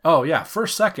 Oh yeah,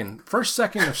 first second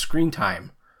of screen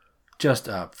time, just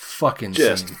a fucking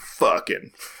Just scene.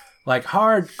 fucking. Like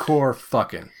hardcore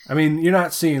fucking. I mean, you're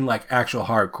not seeing like actual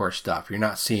hardcore stuff. You're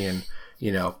not seeing,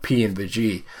 P and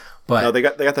G. But No, they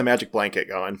got the magic blanket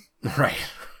going. Right.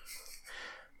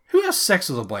 Who has sex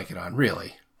with a blanket on,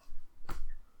 really?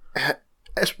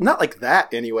 It's not like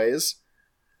that, anyways.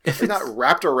 If It's not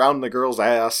wrapped around the girl's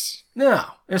ass. No,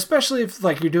 especially if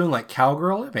like you're doing like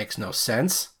cowgirl, it makes no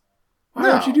sense. Why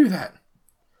No. would you do that?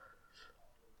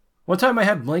 One time I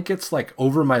had blankets like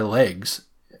over my legs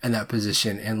in that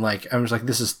position, and like I was like,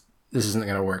 this isn't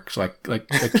gonna work. So I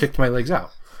kicked my legs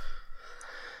out.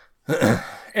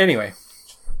 Anyway,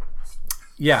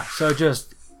 yeah. So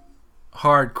just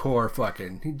hardcore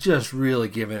fucking, just really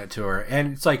giving it to her,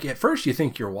 and it's like at first you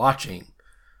think you're watching,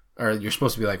 or you're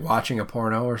supposed to be like watching a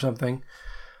porno or something,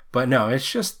 but no,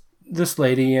 it's just this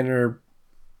lady and her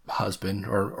husband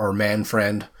or man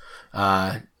friend,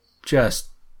 just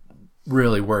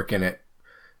really working it.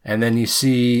 And then you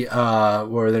see, what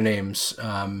are their names?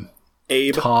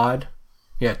 Abe. Todd.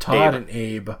 Yeah, Todd Abe. and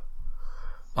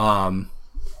Abe.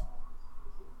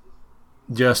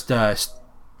 Just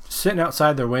sitting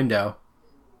outside their window.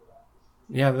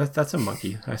 Yeah, that's a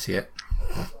monkey. I see it.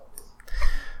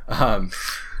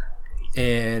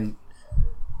 And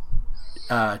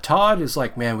Todd is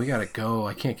like, man, we gotta go.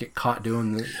 I can't get caught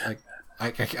doing this.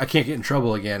 I can't get in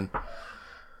trouble again.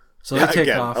 So they take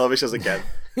again. off. I love it says again.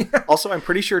 Also, I'm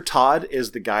pretty sure Todd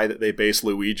is the guy that they base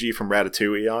Luigi from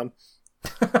Ratatouille on.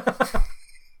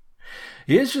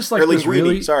 He is just like Or this Linguini.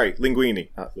 really. Sorry, Linguini,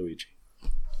 not Luigi.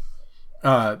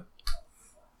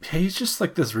 He's just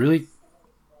like this really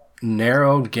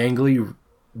narrow, gangly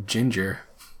ginger.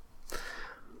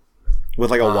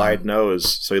 With like a wide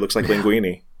nose, so he looks like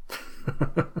Linguini.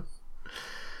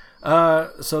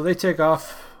 So they take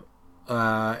off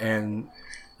and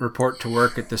report to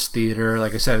work at this theater.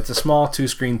 Like I said, it's a small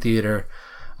 2-screen theater.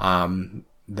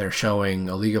 They're showing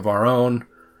A League of Our Own.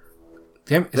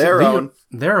 Their own.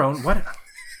 Their own. What?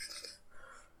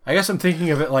 I guess I'm thinking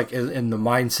of it like in the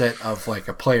mindset of like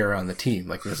a player on the team.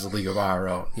 Like this is A League of Our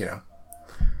Own,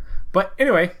 But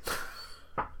anyway.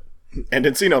 And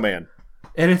Encino Man.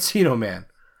 And Encino Man.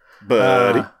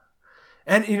 Buddy.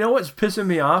 And you know what's pissing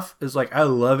me off is like I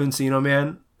love Encino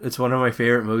Man. It's one of my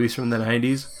favorite movies from the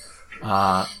 90s.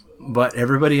 But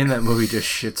everybody in that movie just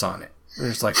shits on it. They're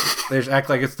just like, they just act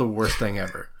like it's the worst thing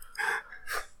ever.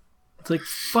 It's like,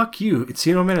 fuck you.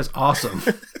 Encino Man is awesome.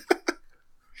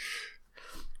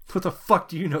 What the fuck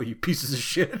do you know, you pieces of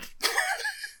shit?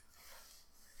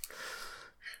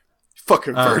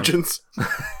 Fucking virgins.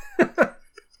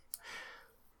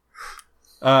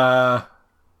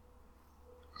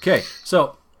 Okay,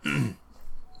 so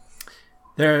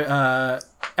they're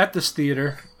at this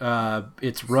theater.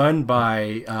 It's run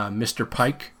by Mr.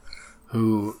 Pike,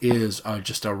 who is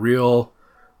just a real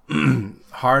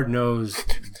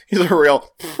hard-nosed. He's a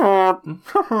real.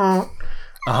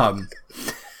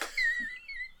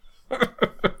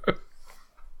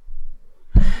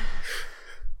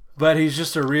 But he's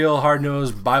just a real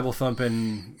hard-nosed,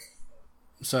 Bible-thumping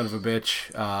son of a bitch.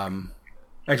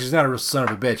 Actually, he's not a real son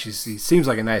of a bitch. He seems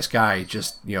like a nice guy,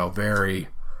 just, very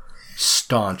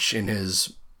staunch in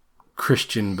his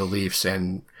Christian beliefs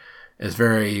and is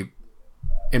very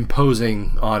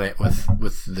imposing on it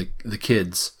with the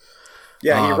kids.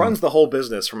 Yeah, he runs the whole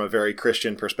business from a very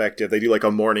Christian perspective. They do like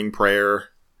a morning prayer.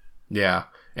 Yeah,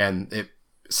 and it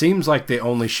seems like they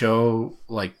only show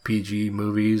like PG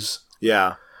movies.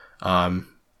 Yeah. And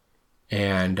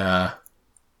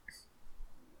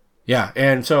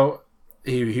so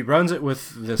he runs it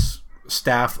with this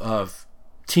staff of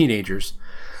teenagers.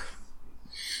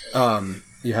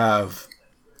 You have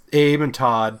Abe and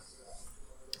Todd,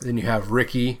 then you have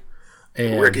Ricky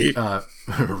and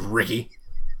Ricky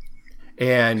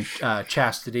and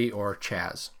Chastity or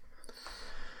Chaz.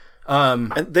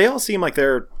 And they all seem like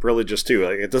they're religious too.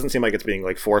 Like, it doesn't seem like it's being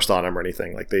like forced on them or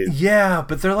anything. Like they. Yeah,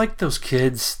 but they're like those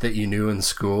kids that you knew in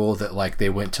school that like they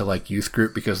went to like youth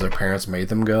group because their parents made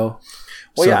them go.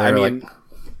 Well, so yeah, I mean,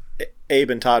 Abe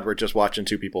and Todd were just watching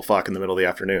two people fuck in the middle of the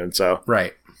afternoon. So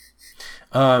right.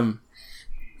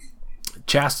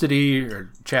 Chastity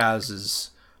or Chaz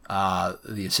is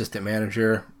the assistant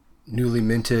manager, newly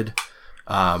minted.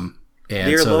 And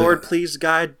dear Lord, please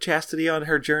guide Chastity on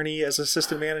her journey as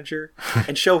assistant manager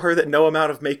and show her that no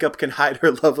amount of makeup can hide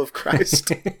her love of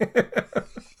Christ.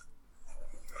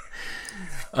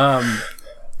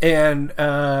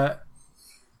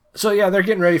 So yeah, they're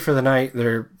getting ready for the night.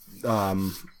 They're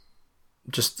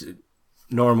just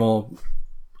normal,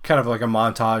 kind of like a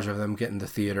montage of them getting the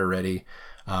theater ready.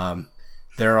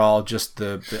 They're all just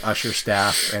the usher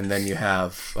staff, and then you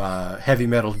have Heavy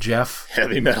Metal Jeff.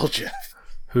 Heavy Metal Jeff.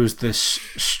 Who's this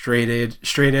straight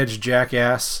edge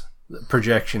jackass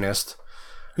projectionist.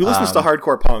 Who listens to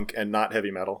hardcore punk and not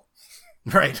heavy metal.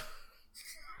 Right.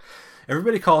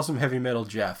 Everybody calls him Heavy Metal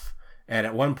Jeff. And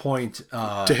at one point...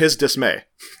 to his dismay.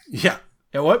 Yeah.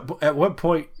 At what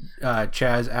point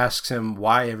Chaz asks him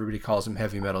why everybody calls him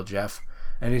Heavy Metal Jeff.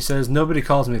 And he says, nobody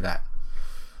calls me that.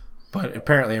 But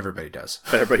apparently everybody does.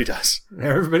 Everybody does.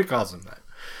 Everybody calls him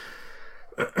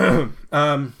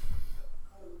that.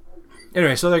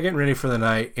 Anyway, so they're getting ready for the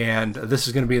night, and this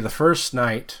is going to be the first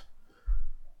night.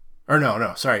 Or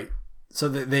no, sorry. So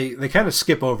they kind of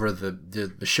skip over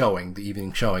the showing, the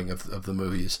evening showing of the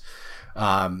movies.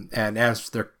 And as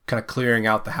they're kind of clearing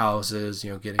out the houses,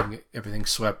 getting everything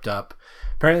swept up,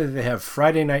 apparently they have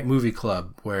Friday Night Movie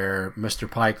Club where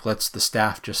Mr. Pike lets the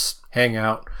staff just hang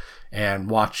out and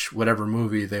watch whatever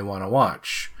movie they want to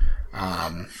watch.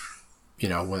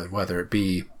 Whether it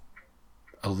be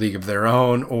A League of Their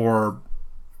Own or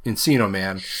Encino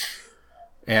Man,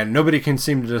 and nobody can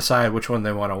seem to decide which one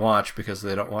they want to watch because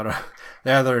they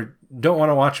either don't want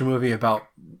to watch a movie about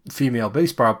female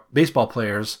baseball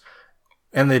players,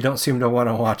 and they don't seem to want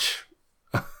to watch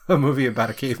a movie about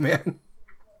a caveman.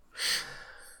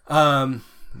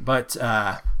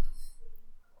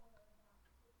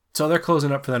 So they're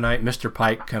closing up for the night. Mr.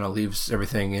 Pike kind of leaves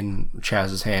everything in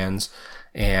Chaz's hands,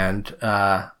 and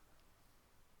at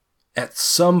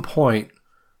some point,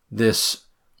 this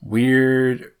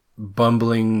weird,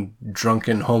 bumbling,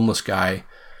 drunken, homeless guy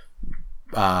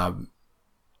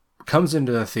comes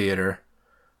into the theater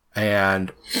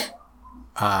and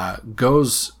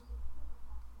goes...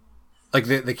 Like,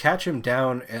 they catch him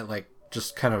down at, like,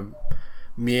 just kind of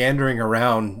meandering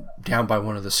around down by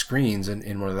one of the screens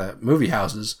in one of the movie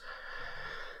houses.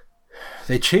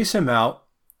 They chase him out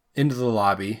into the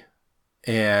lobby,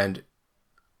 and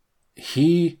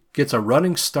he gets a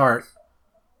running start,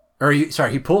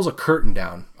 he pulls a curtain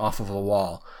down off of a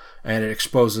wall, and it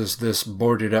exposes this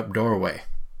boarded up doorway.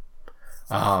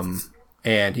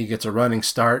 And he gets a running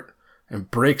start and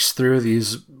breaks through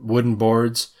these wooden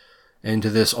boards into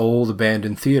this old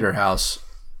abandoned theater house.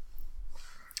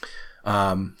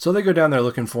 So they go down there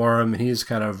looking for him, and he's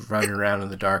kind of running around in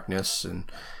the darkness, and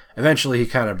eventually he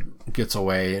kind of gets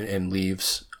away and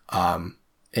leaves.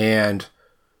 And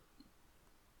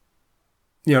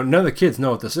none of the kids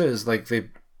know what this is. Like,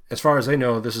 as far as they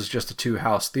know, this is just a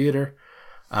 2-house theater.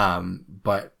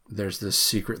 But there's this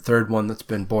secret third one that's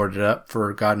been boarded up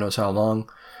for God knows how long.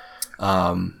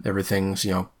 Everything's,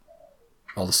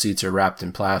 all the seats are wrapped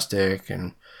in plastic,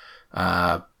 and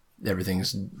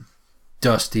everything's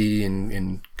dusty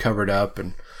and covered up.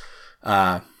 And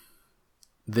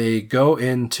they go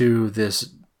into this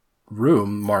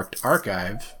room marked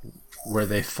archive, where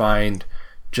they find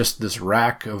just this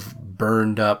rack of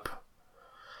burned up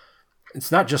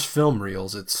it's not just film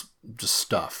reels, it's just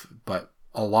stuff, but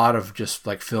a lot of just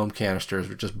like film canisters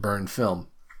with just burned film.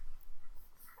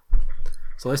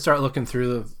 So they start looking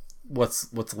through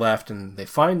what's left, and they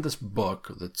find this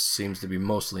book that seems to be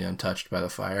mostly untouched by the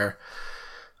fire.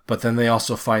 But then they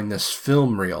also find this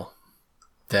film reel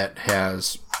that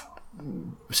has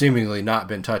seemingly not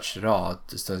been touched at all. It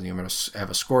just doesn't even have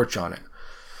a scorch on it.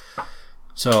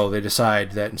 So they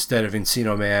decide that instead of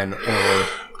Encino Man or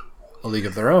A League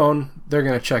of Their Own, they're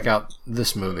going to check out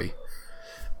this movie.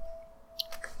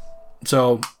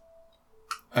 So,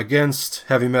 against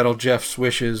Heavy Metal Jeff's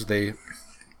wishes, they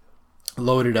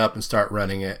load it up and start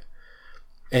running it.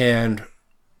 And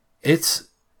it's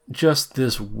just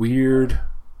this weird...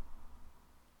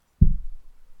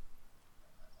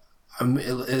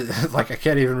 like, I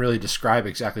can't even really describe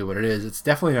exactly what it is. It's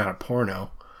definitely not a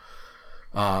porno.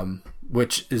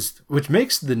 Which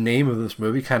makes the name of this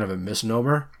movie kind of a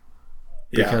misnomer.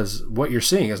 Because what you're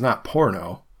seeing is not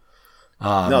porno.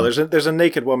 No, there's a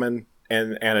naked woman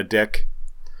and a dick.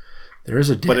 There is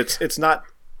a dick. But it's not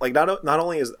like not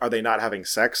only are they not having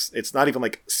sex, it's not even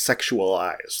like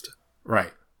sexualized.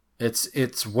 Right.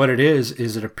 It's what it is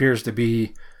it appears to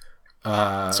be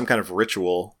some kind of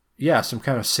ritual. Yeah, some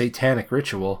kind of satanic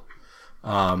ritual.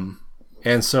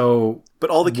 And so but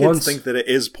all the kids think that it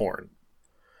is porn.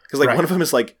 Because like one of them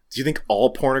is like, do you think all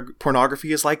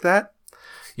pornography is like that?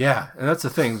 Yeah, and that's the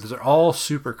thing. They're all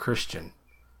super Christian.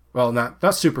 Well,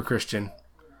 not super Christian,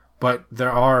 but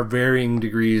there are varying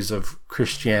degrees of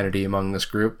Christianity among this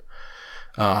group.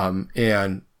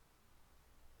 And,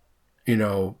 you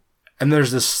know, and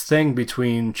there's this thing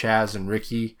between Chaz and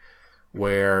Ricky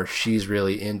where she's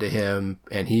really into him,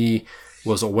 and he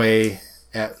was away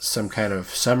at some kind of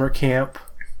summer camp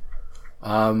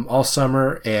all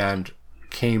summer and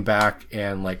came back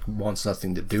and like wants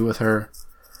nothing to do with her.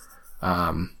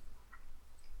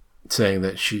 Saying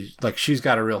that she's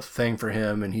got a real thing for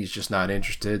him and he's just not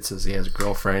interested. Says he has a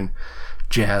girlfriend,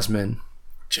 Jasmine.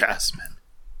 Jasmine.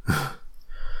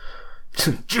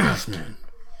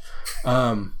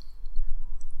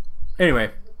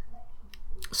 Anyway,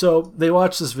 so they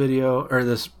watch this video or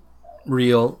this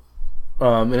reel,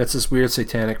 and it's this weird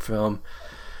satanic film.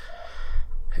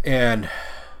 And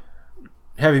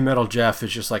Heavy Metal Jeff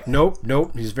is just like, nope.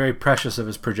 He's very precious of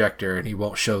his projector and he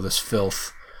won't show this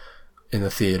filth in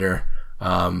the theater.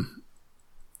 So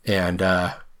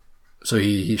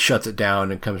he shuts it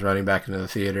down and comes running back into the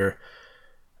theater,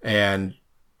 and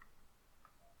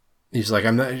he's like,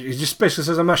 he just basically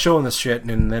says, I'm not showing this shit.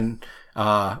 And then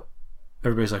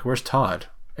everybody's like, where's Todd?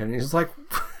 And he's like,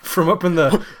 from up in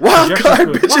the wild card,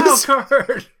 bitches! Wild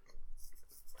card!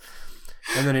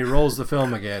 And then he rolls the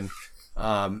film again,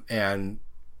 and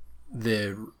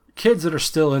the kids that are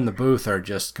still in the booth are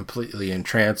just completely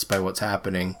entranced by what's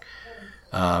happening.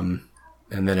 And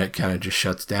then it kind of just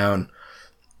shuts down.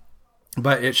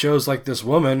 But it shows like this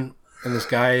woman and this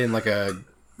guy in like a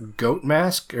goat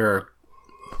mask or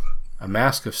a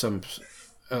mask of some,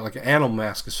 like an animal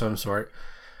mask of some sort,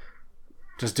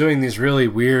 just doing these really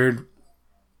weird,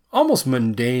 almost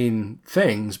mundane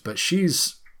things. But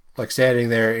she's like standing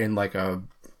there in like a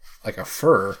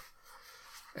fur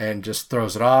and just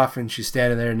throws it off, and she's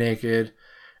standing there naked,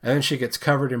 and then she gets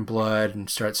covered in blood and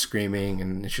starts screaming,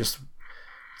 and it's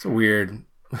a weird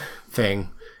thing.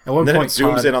 At one point, it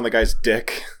zooms Todd, in on the guy's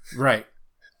dick. Right.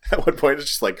 At one point, it's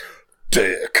just like,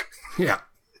 dick. Yeah.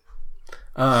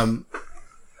 And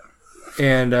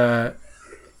I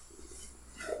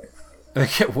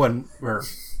get one where, what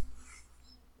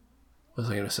was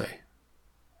I going to say?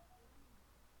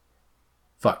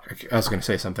 Fuck, I was going to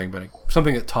say something, but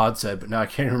something that Todd said, but now I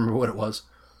can't remember what it was.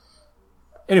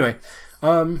 Anyway,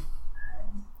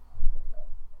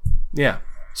 yeah.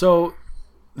 So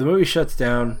the movie shuts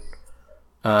down,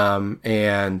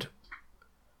 and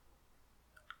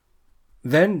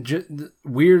then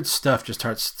weird stuff just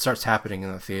starts happening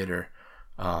in the theater.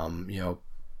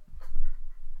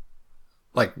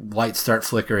 Like lights start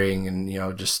flickering,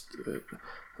 and just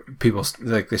people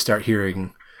like they start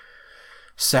hearing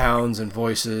sounds and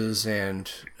voices,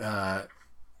 and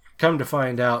come to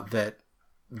find out that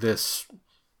this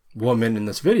woman in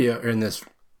this video or in this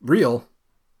reel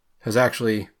has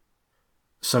actually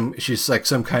she's like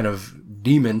some kind of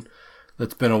demon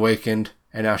that's been awakened,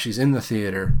 and now she's in the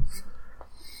theater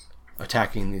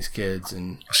attacking these kids.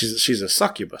 And she's a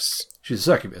succubus. She's a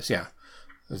succubus, yeah.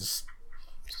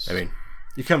 I mean,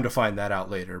 you come to find that out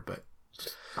later, but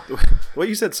what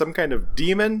you said, some kind of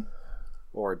demon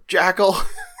or jackal?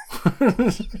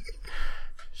 Is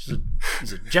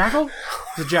it jackal?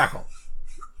 It's a jackal.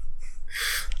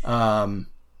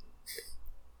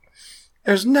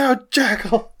 There's no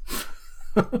jackal.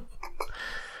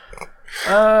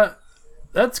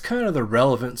 That's kind of the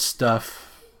relevant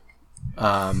stuff,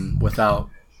 without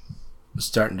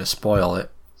starting to spoil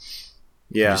it.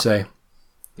 Yeah. Would you say?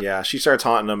 Yeah, she starts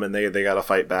haunting them, and they got to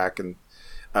fight back, and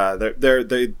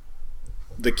the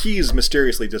keys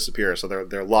mysteriously disappear, so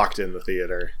they're locked in the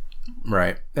theater.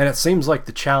 Right, and it seems like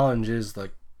the challenge is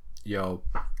like,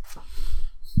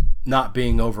 not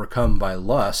being overcome by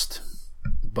lust,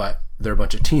 but they're a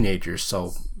bunch of teenagers,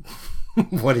 so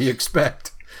what do you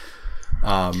expect?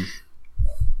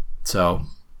 So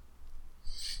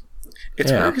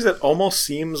it's weird because it almost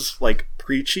seems like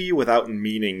preachy without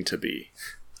meaning to be.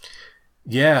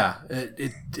 Yeah,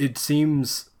 it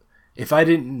seems, if I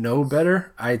didn't know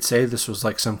better, I'd say this was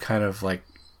like some kind of like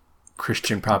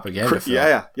Christian propaganda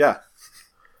film. Yeah.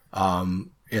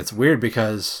 It's weird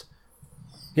because,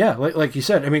 like you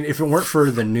said, I mean, if it weren't for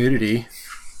the nudity,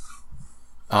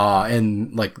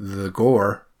 and like the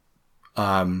gore,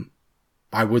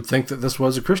 I would think that this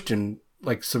was a Christian,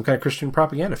 like some kind of Christian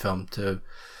propaganda film to,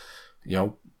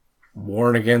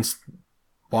 warn against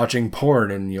watching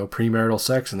porn and, premarital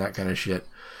sex and that kind of shit.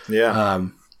 Yeah.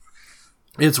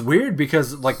 It's weird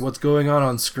because like what's going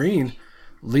on screen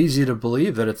leads you to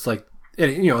believe that it's like,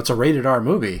 it's a rated R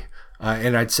movie.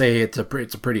 And I'd say it's a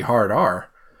pretty hard R.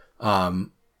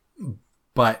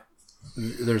 But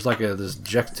there's like this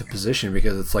juxtaposition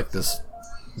because it's like it's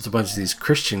a bunch of these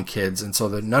Christian kids, and so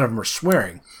none of them are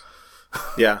swearing.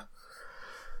 Yeah.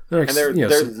 They're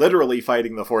literally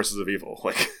fighting the forces of evil.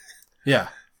 Like, yeah.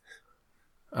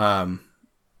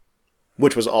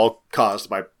 Which was all caused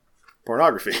by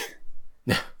pornography.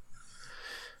 Yeah.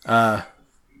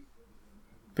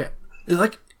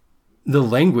 Like the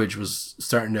language was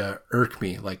starting to irk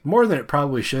me, like more than it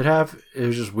probably should have. It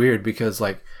was just weird because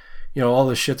like, all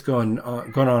this shit's going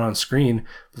on screen,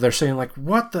 but they're saying like,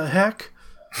 what the heck?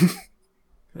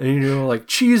 And like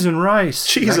cheese and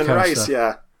rice.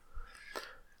 Yeah.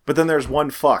 But then there's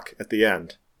one fuck at the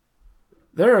end.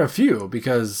 There are a few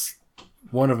because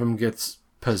one of them gets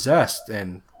possessed,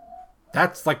 and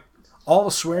that's like all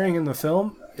the swearing in the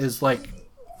film is like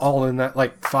all in that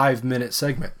like 5-minute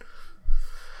segment.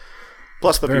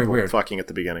 Plus the people weird. Fucking at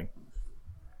the beginning.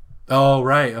 Oh,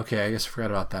 right. Okay, I guess I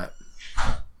forgot about that.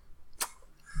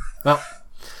 Well,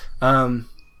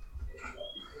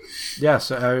 yeah.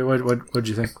 So, what'd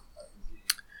you think?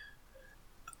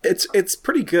 It's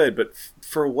pretty good, but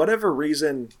for whatever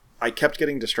reason, I kept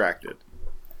getting distracted.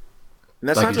 And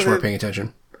that's like not you just weren't paying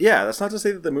attention. Yeah, that's not to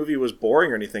say that the movie was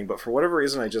boring or anything, but for whatever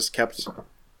reason, I just kept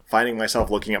finding myself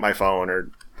looking at my phone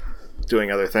or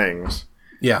doing other things.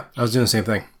 Yeah, I was doing the same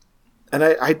thing. And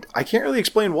I can't really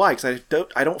explain why, because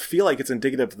I don't feel like it's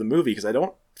indicative of the movie, because I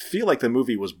don't feel like the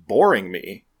movie was boring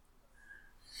me.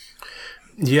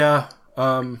 Yeah,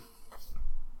 I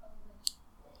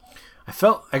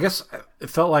guess it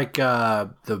felt like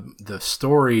the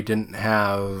story didn't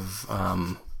have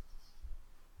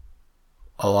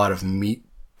a lot of meat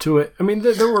to it. I mean,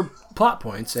 there were plot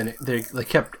points, and they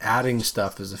kept adding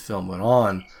stuff as the film went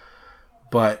on,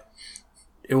 but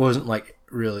it wasn't like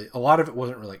really, a lot of it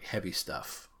wasn't really like heavy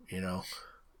stuff,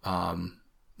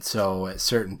 so at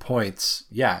certain points,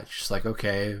 yeah, it's just like,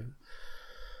 okay,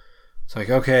 it's like,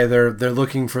 okay, they're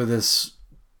looking for this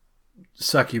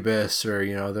succubus, or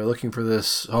they're looking for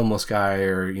this homeless guy,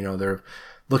 or they're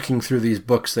looking through these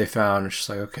books they found. It's just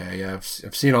like, okay, yeah,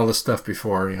 I've seen all this stuff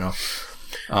before.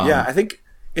 Yeah, I think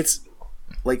it's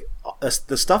like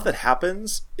the stuff that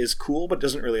happens is cool, but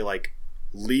doesn't really like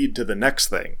lead to the next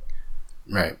thing.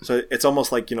 Right. So it's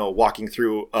almost like, walking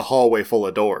through a hallway full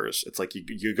of doors. It's like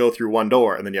you go through one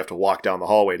door and then you have to walk down the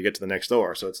hallway to get to the next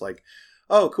door. So it's like,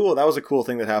 oh, cool, that was a cool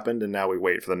thing that happened, and now we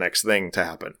wait for the next thing to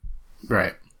happen.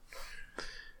 Right.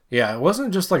 Yeah, it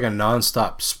wasn't just like a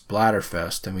nonstop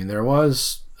splatterfest. I mean, there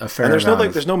was a fair amount.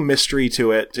 And there's no mystery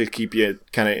to it to keep you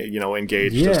kind of,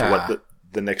 engaged as to what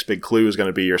the next big clue is going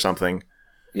to be or something.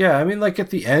 Yeah, I mean, like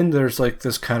at the end, there's like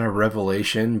this kind of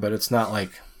revelation, but it's not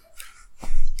like,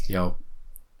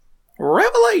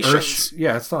 revelations.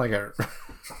 It's not like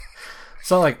it's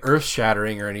not like earth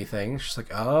shattering or anything. It's just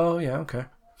like, oh yeah, okay.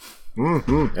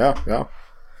 Mm-hmm. Yeah.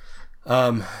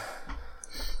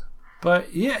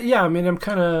 But yeah. I mean, I'm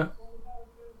kind of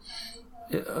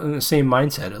in the same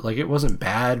mindset. Like, it wasn't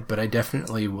bad, but I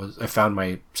definitely was. I found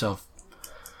myself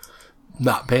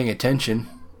not paying attention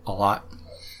a lot.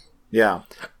 Yeah.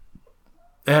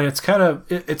 And it's kind of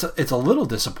it's a little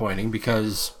disappointing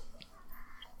because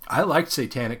I liked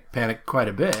Satanic Panic quite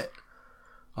a bit,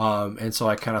 and so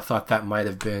I kind of thought that might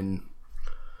have been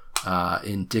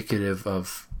indicative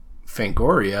of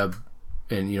Fangoria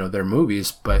and their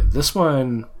movies. But this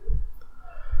one,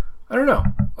 I don't know.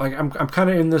 like I'm kind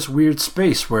of in this weird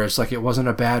space where it's like it wasn't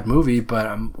a bad movie, but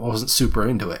I wasn't super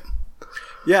into it.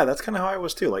 Yeah, that's kind of how I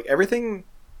was too. Like everything,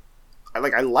 I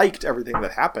liked everything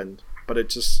that happened, but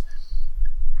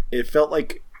it felt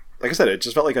like I said, it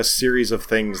just felt like a series of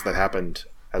things that happened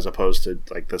as opposed to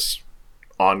like this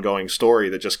ongoing story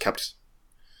that just kept.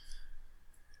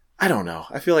 I don't know.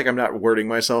 I feel like I'm not wording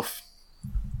myself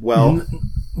well.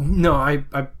 No, I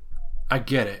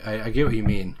get it. I get what you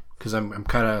mean because I'm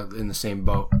kind of in the same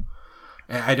boat.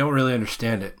 And I don't really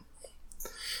understand it.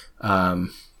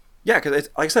 Yeah, because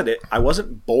like I said, I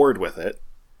wasn't bored with it,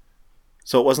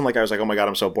 so it wasn't like I was like, "Oh my god,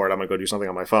 I'm so bored. I'm gonna go do something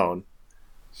on my phone."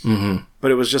 Mm-hmm.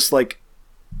 But it was just like,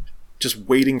 just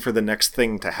waiting for the next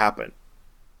thing to happen.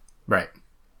 Right.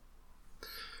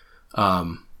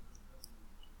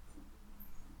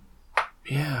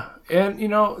 Yeah, and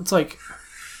it's like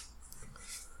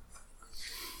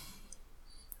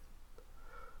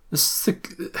this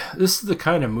is the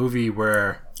kind of movie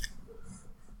where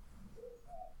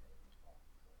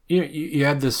you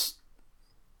had this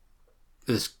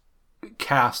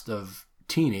cast of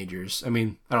teenagers. I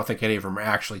mean, I don't think any of them are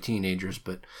actually teenagers,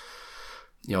 but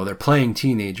they're playing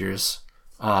teenagers,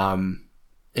 and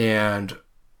I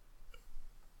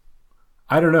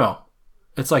don't know.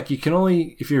 It's like you can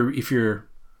only if you're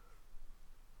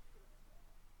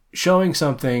showing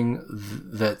something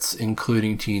that's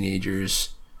including teenagers,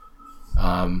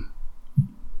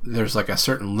 there's like a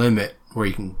certain limit where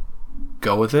you can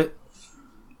go with it.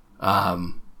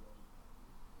 I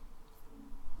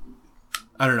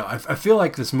don't know. I feel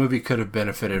like this movie could have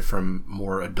benefited from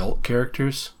more adult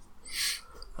characters.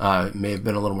 It may have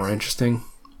been a little more interesting.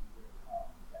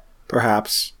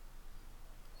 Perhaps.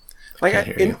 Like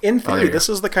in theory, this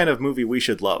is the kind of movie we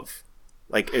should love.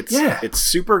 Like it's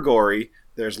super gory.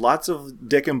 There's lots of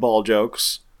dick and ball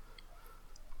jokes,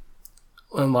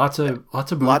 and lots of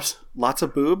boobs. Lots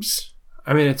of boobs.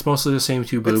 I mean, it's mostly the same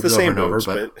two boobs over and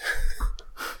over,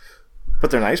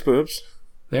 but they're nice boobs.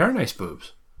 They are nice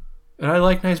boobs, and I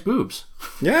like nice boobs.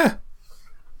 Yeah,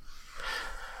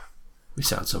 we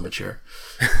sound so mature.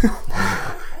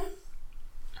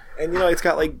 And it's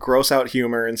got like gross out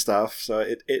humor and stuff, so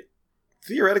it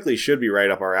theoretically should be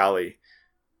right up our alley.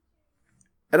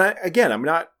 And I'm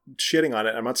not shitting on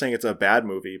it. I'm not saying it's a bad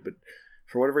movie, but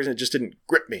for whatever reason, it just didn't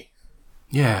grip me.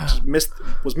 Yeah.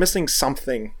 Was missing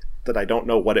something that I don't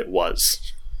know what it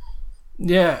was.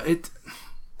 Yeah,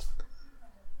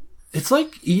 it's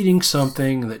like eating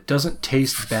something that doesn't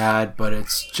taste bad, but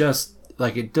it's just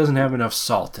like it doesn't have enough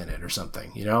salt in it or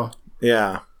something,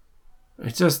 Yeah.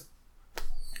 It's just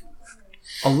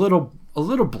a little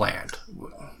bland.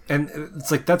 And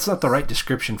it's like that's not the right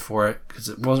description for it because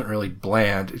it wasn't really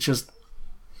bland. It just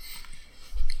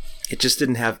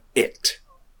didn't have it.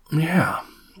 Yeah.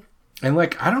 And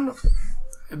like I don't know,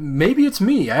 maybe it's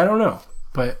me. I don't know,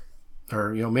 but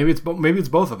maybe it's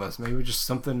both of us. Maybe just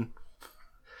something.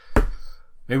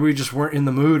 Maybe we just weren't in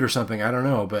the mood or something. I don't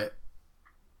know, but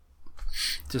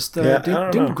just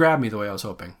didn't grab me the way I was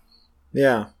hoping.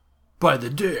 Yeah. By the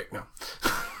dick. No.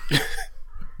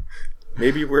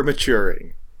 Maybe we're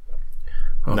maturing.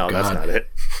 Oh, no, God. That's not it.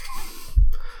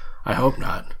 I hope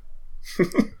not.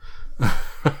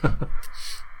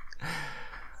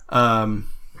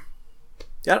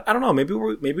 Yeah, I don't know. Maybe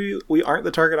we aren't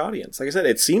the target audience. Like I said,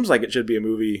 it seems like it should be a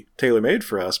movie tailor-made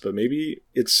for us, but maybe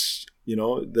it's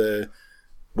the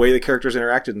way the characters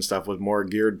interacted and stuff was more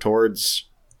geared towards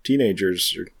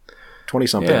teenagers or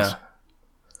 20-somethings.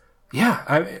 Yeah.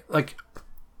 I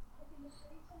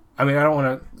don't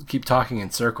want to keep talking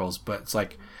in circles, but it's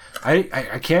like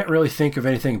I can't really think of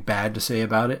anything bad to say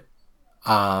about it.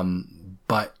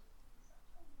 But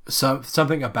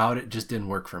something about it just didn't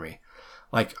work for me.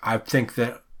 Like, I think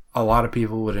that a lot of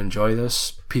people would enjoy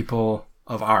this. People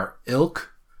of our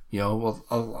ilk, a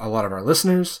lot of our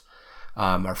listeners,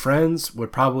 our friends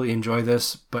would probably enjoy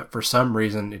this, but for some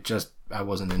reason, I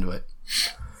wasn't into it.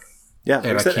 Yeah,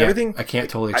 and I can't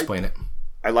totally explain it.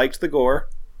 I liked the gore.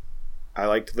 I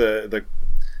liked the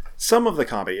some of the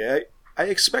comedy. I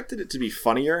expected it to be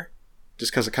funnier,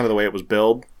 just because of kind of the way it was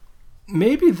billed.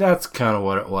 Maybe that's kind of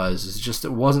what it was. It's just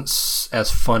it wasn't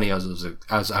as funny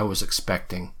as I was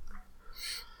expecting.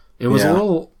 It was a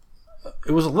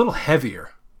little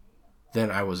heavier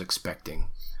than I was expecting.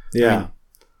 Yeah.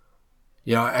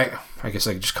 I guess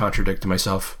I just contradicted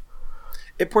myself.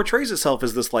 It portrays itself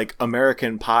as this like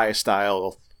American Pie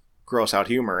style gross out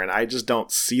humor, and I just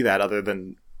don't see that other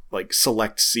than like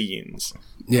select scenes.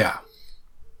 Yeah.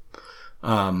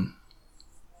 But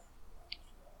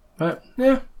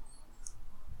yeah.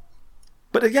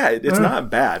 But yeah, it's not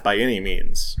bad by any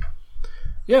means.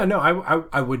 Yeah, no,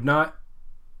 I would not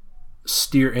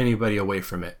steer anybody away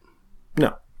from it.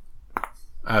 No.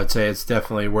 I would say it's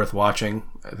definitely worth watching.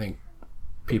 I think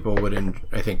people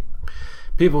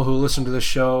people who listen to the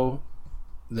show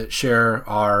that share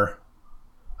our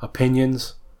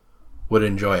opinions would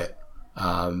enjoy it.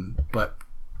 But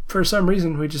for some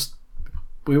reason,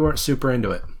 we weren't super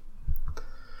into it.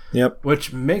 Yep.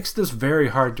 Which makes this very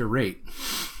hard to rate.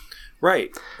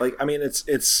 Right. Like, I mean,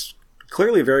 it's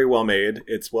clearly very well made.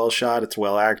 It's well shot. It's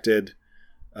well acted.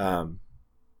 And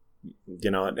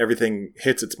everything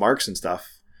hits its marks and stuff.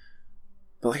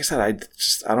 But like I said,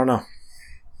 I don't know.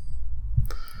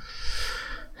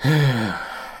 I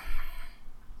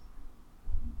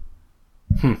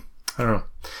don't know.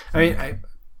 I mean,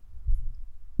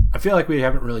 I feel like we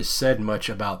haven't really said much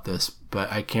about this,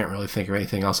 but I can't really think of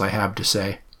anything else I have to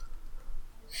say.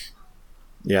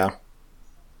 Yeah.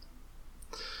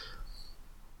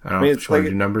 I don't know. Just want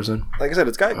to do numbers in? Like I said,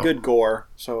 it's got good gore,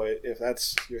 so if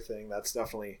that's your thing, that's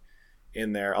definitely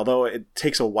in there. Although it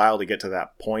takes a while to get to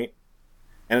that point,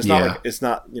 and it's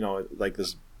not like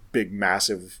this big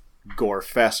massive gore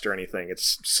fest or anything.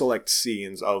 It's select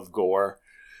scenes of gore,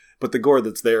 but the gore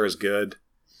that's there is good.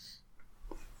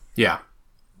 Yeah,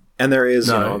 and there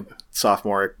is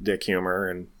sophomoric dick humor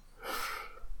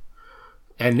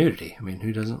and nudity. I mean,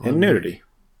 who doesn't love nudity?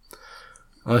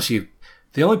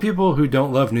 The only people who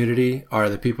don't love nudity are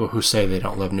the people who say they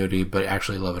don't love nudity but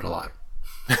actually love it a lot.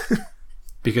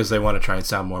 Because they want to try and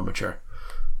sound more mature.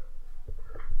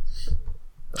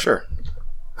 Sure.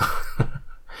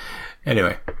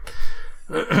 Anyway.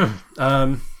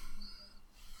 I'm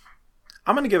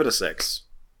going to give it a 6.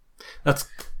 I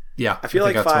feel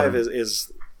like 5 is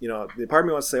the part of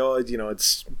me wants to say,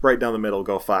 it's right down the middle,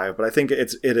 go 5. But I think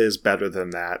it is better than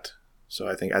that. So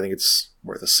I think it's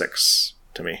worth a 6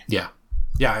 to me. Yeah.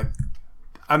 Yeah,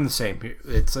 I'm the same.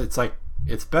 It's like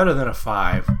it's better than a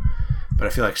 5, but I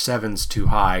feel like 7's too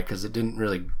high because it didn't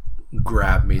really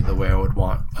grab me the way I would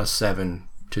want a 7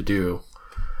 to do.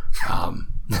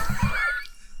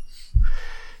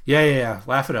 Yeah.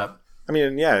 Laugh it up. I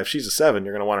mean, yeah. If she's a 7,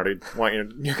 you're gonna want her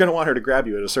to grab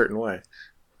you in a certain way.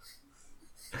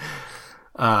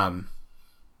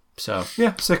 So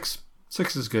yeah, 6.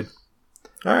 6 is good.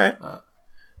 All right.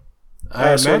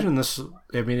 I imagine this.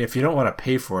 I mean, if you don't want to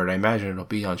pay for it, I imagine it'll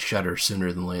be on Shudder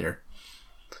sooner than later.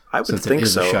 I would since think it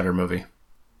is so. A Shudder movie.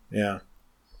 Yeah.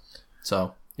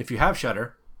 So if you have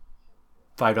Shudder,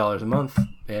 $5 a month,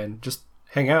 and just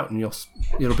hang out, and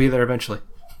it'll be there eventually.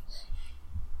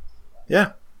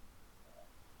 Yeah.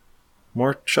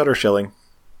 More Shudder shilling.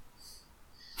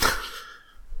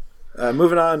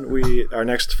 Moving on, our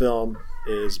next film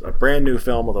is a brand new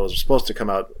film, although it was supposed to come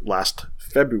out last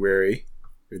February.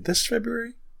 This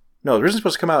February? No, it was originally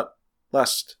supposed to come out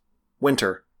last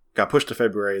winter. Got pushed to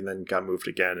February and then got moved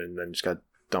again and then just got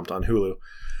dumped on Hulu.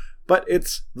 But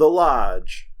it's The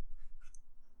Lodge.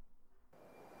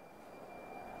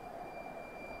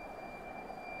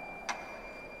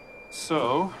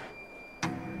 So,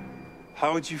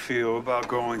 how would you feel about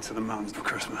going to the mountains for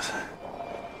Christmas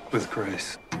with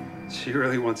Grace? She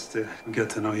really wants to get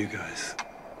to know you guys.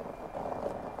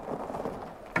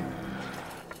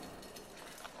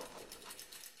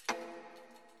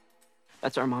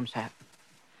 That's our mom's hat.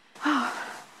 Oh,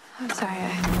 I'm sorry.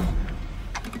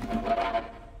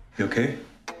 You okay?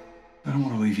 I don't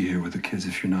want to leave you here with the kids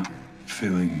if you're not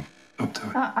feeling up to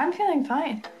it. I'm feeling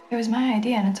fine. It was my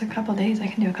idea, and it's a couple days. I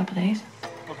can do a couple days.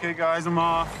 Okay, guys, I'm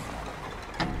off.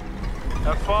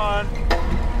 Have fun.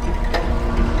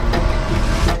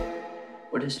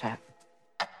 What is that?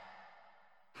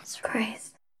 It's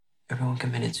Grace. Everyone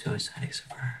committed suicide except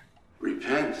for her.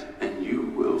 Repent, and you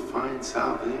will find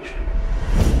salvation.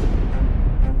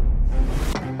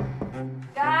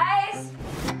 Guys!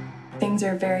 Things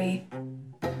are very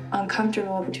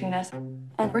uncomfortable between us,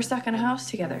 and we're stuck in a house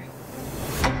together.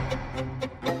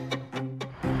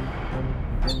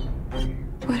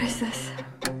 What is this?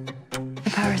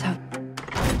 The power's out.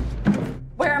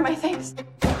 Where are my things?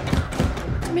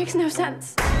 It makes no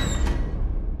sense.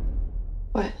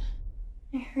 What?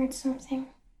 I heard something.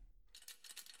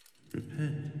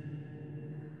 Repent.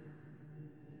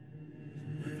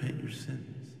 Repent your sins.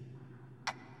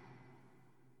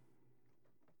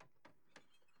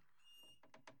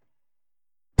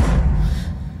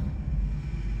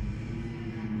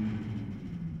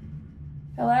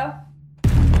 Hello?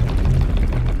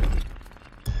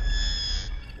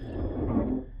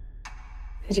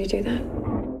 Did you do that?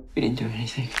 We didn't do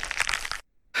anything.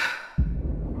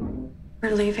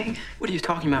 We're leaving. What are you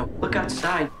talking about? Look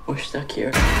outside. We're stuck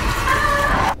here.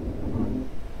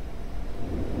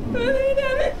 Mother,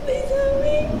 Dad, please help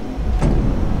me.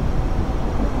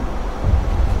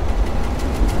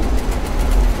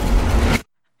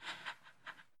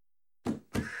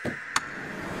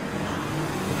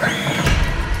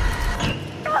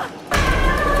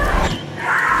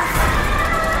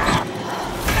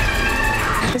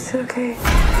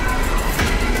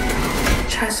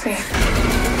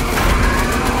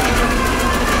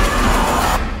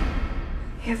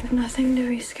 have nothing to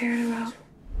be scared about.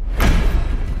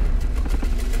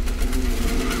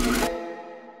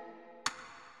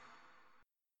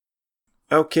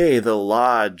 Okay, The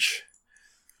Lodge.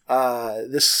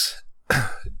 This, like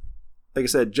I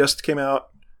said, just came out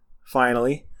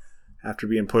finally after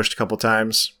being pushed a couple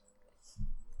times.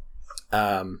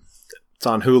 It's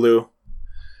on Hulu.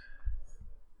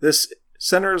 This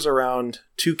centers around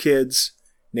two kids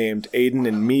named Aiden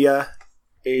and Mia.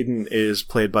 Aiden is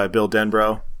played by Bill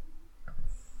Denbrough.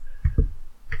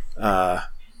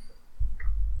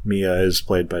 Mia is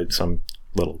played by some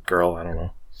little girl, I don't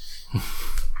know.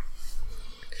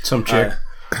 Some chick.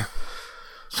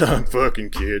 Some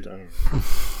fucking kid. I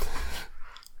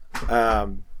don't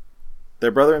know.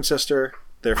 They're brother and sister.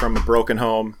 They're from a broken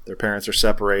home. Their parents are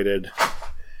separated.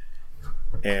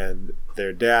 And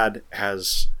their dad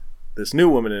has this new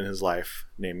woman in his life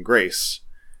named Grace,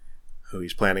 who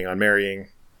he's planning on marrying.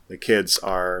 The kids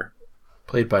are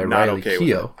played by not Riley okay Keough. with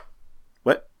it.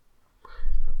 What?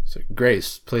 So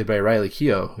Grace, played by Riley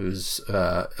Keough, who's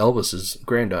Elvis's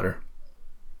granddaughter.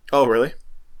 Oh, really?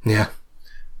 Yeah.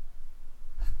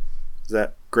 Is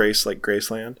that Grace like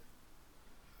Graceland?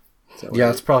 Yeah,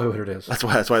 that's probably what it is.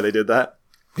 That's why they did that?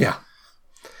 Yeah.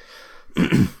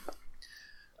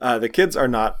 The kids are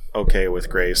not okay with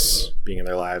Grace being in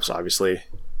their lives, obviously.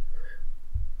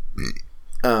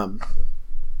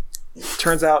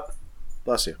 Turns out...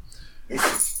 Bless you.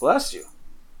 Bless you.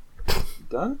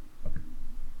 Done?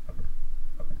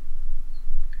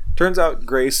 Turns out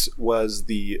Grace was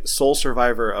the sole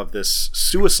survivor of this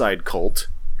suicide cult,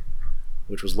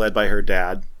 which was led by her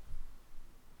dad.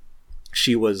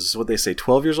 She was, what they say,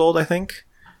 12 years old, I think,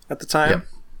 at the time.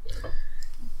 Yep.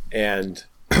 And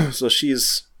so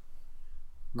she's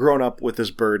grown up with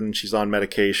this burden. She's on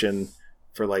medication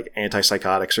for like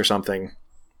antipsychotics or something.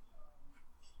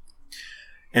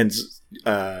 And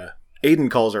Aiden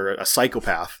calls her a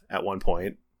psychopath at one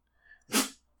point.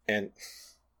 And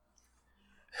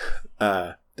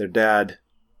their dad,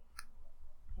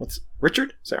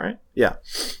 Richard? Is that right? Yeah.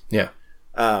 Yeah.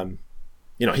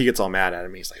 He gets all mad at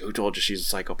him. He's like, "Who told you she's a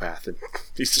psychopath?" And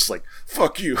he's just like,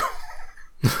 "Fuck you."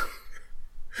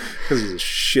 Because he's a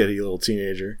shitty little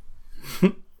teenager.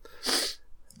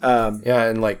 Yeah,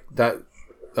 and like that,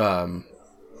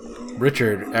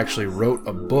 Richard actually wrote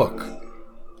a book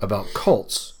about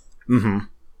cults,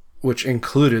 which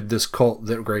included this cult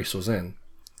that Grace was in.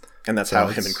 And that's how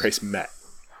him and Grace met.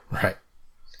 Right.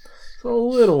 It's a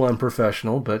little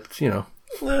unprofessional, but, A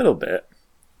little bit.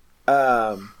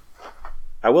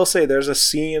 I will say there's a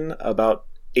scene about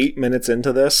 8 minutes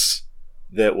into this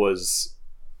that was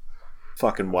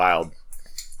fucking wild.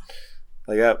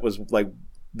 Like, that was like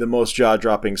the most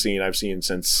jaw-dropping scene I've seen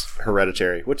since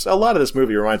Hereditary, which a lot of this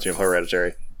movie reminds me of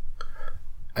Hereditary.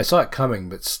 I saw it coming,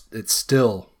 but it's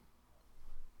still...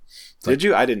 Did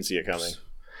you? I didn't see it coming.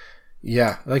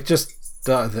 Yeah, like just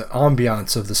the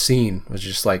ambiance of the scene was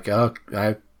just like, oh,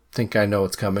 I think I know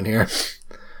what's coming here.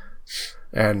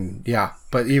 And yeah,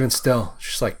 but even still, it's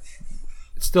just like,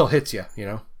 it still hits you, you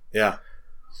know? Yeah.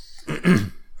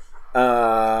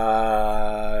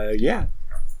 Yeah.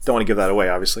 Don't want to give that away,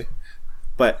 obviously.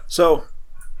 But so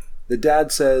the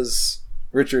dad says,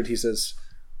 Richard, he says,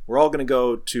 we're all going to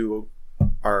go to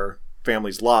our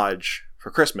family's lodge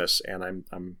for Christmas, and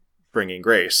I'm bringing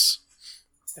Grace.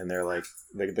 And they're like,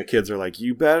 the kids are like,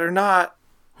 you better not.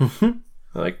 They're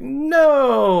like,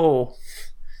 no.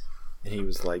 And he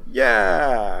was like,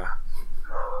 yeah.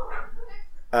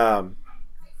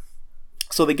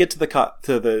 So they get to the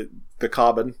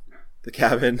cabin,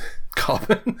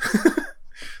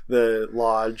 the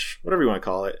lodge, whatever you want to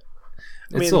call it.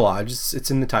 It's the lodge.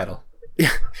 It's in the title.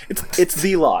 Yeah, it's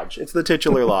the lodge. It's the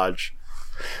titular lodge.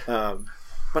 But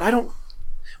I don't.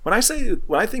 When I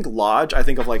think lodge, I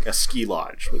think of like a ski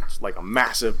lodge, which is like a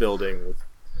massive building with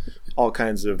all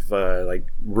kinds of like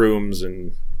rooms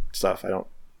and stuff. I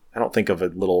don't think of a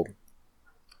little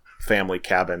family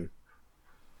cabin.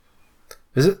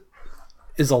 Is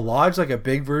a lodge like a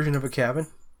big version of a cabin?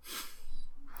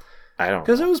 I don't know.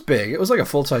 Because it was big. It was like a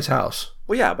full-size house.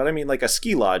 Well, yeah, but I mean, like a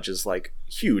ski lodge is like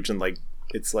huge and like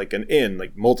it's like an inn,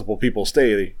 like multiple people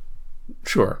stay.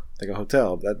 Sure. Like a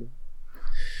hotel.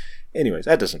 Anyways,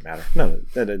 that doesn't matter. No,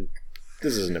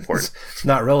 this isn't important. It's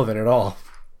not relevant at all.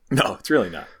 No, it's really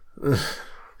not.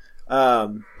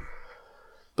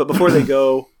 But before they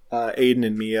go, Aiden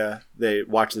and Mia, they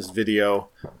watch this video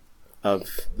of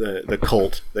the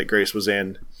cult that Grace was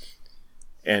in,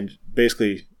 and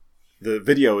basically the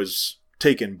video is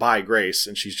taken by Grace,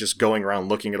 and she's just going around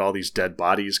looking at all these dead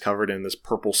bodies covered in this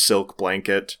purple silk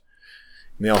blanket.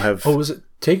 And they all have... Oh, was it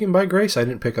taken by Grace? I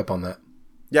didn't pick up on that.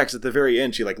 Yeah, because at the very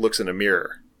end, she like looks in a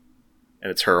mirror.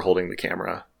 and it's her holding the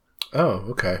camera. Oh,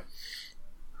 okay.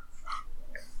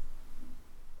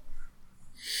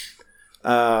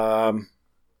 Yeah.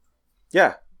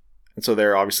 And so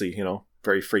they're obviously,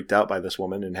 very freaked out by this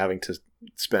woman and having to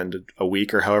spend a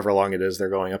week or however long it is they're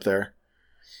going up there.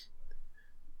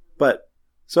 But,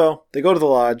 so they go to the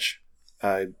lodge.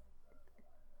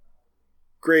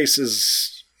 Grace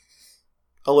is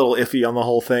a little iffy on the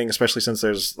whole thing, especially since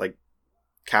there's like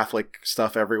Catholic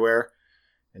stuff everywhere.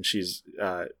 And she's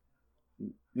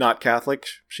not Catholic.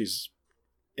 She's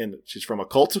from a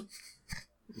cult.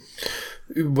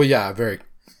 Well, yeah, very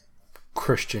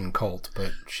Christian cult,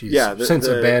 but she's since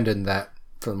abandoned that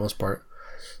for the most part.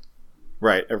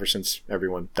 Right, ever since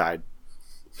everyone died.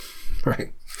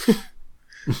 Right.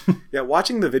 Yeah,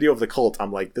 watching the video of the cult,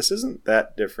 I'm like, this isn't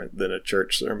that different than a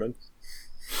church sermon.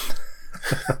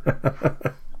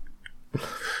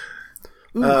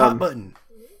 Ooh, hot button.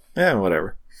 Yeah,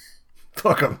 whatever.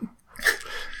 Fuck him.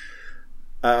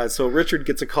 So Richard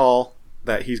gets a call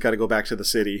that he's got to go back to the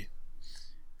city.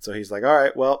 So he's like, all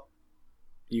right, well,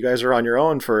 you guys are on your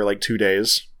own for like 2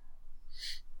 days.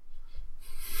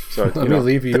 So let me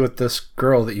leave you with this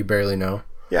girl that you barely know.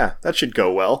 Yeah, that should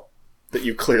go well. That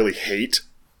you clearly hate.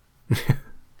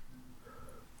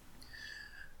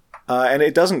 And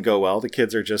it doesn't go well. The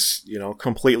kids are just,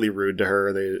 completely rude to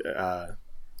her.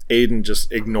 Aiden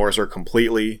just ignores her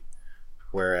completely.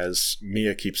 Whereas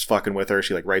Mia keeps fucking with her.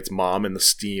 She like writes mom in the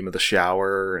steam of the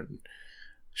shower and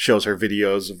shows her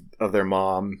videos of their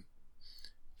mom.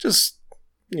 Just,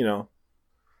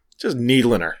 just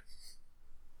needling her.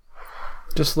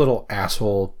 Just little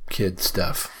asshole kid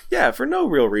stuff. Yeah, for no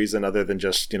real reason other than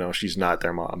just, she's not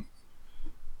their mom.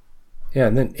 Yeah,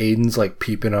 and then Aiden's like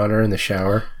peeping on her in the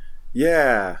shower.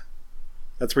 Yeah.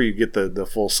 That's where you get the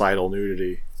full sidle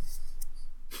nudity.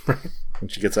 When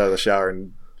she gets out of the shower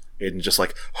and Aiden's just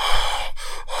like...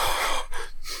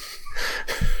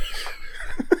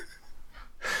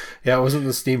 Yeah, it wasn't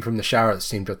the steam from the shower that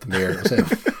steamed up the mirror. It was him.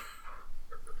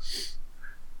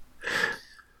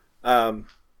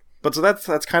 But so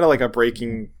that's kind of like a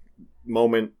breaking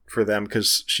moment for them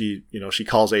because she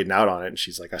calls Aiden out on it and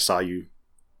she's like, I saw you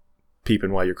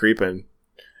peeping while you're creeping.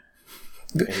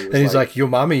 And he's like, yo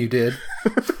mommy, you did.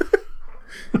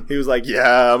 He was like,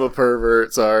 yeah, I'm a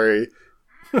pervert, sorry.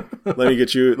 Let me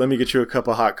get you a cup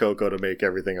of hot cocoa to make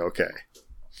everything okay.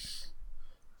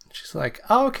 She's like,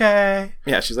 okay.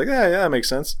 Yeah, she's like, yeah, that makes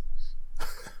sense.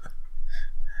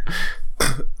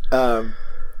 And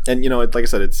like I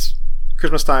said, it's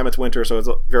Christmas time, it's winter, so it's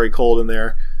very cold in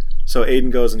there. So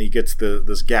Aiden goes and he gets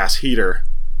this gas heater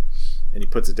and he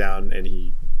puts it down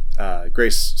and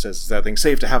Grace says, is that thing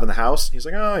safe to have in the house? He's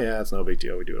like, oh yeah, it's no big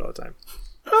deal. We do it all the time.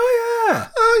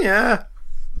 Oh yeah.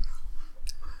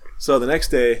 So the next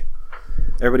day,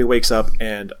 everybody wakes up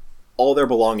and all their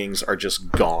belongings are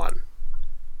just gone.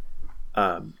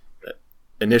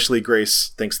 Initially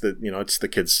Grace thinks that, it's the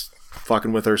kids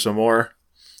fucking with her some more.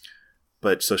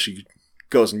 But so she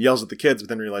goes and yells at the kids, but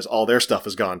then realizes all their stuff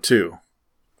is gone too.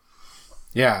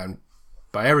 Yeah, and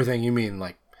by everything you mean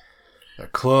like their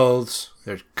clothes,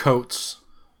 their coats,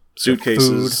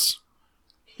 suitcases. Food.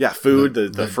 Yeah, food.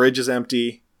 The fridge is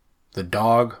empty. The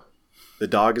dog. The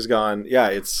dog is gone. Yeah,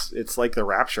 it's like the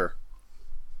rapture.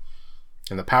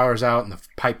 And the power's out and the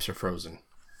pipes are frozen.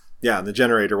 Yeah, and the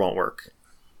generator won't work.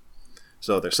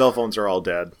 So their cell phones are all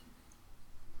dead.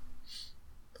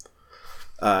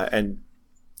 And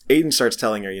Aiden starts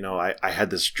telling her, I had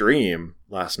this dream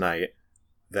last night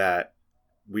that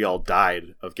we all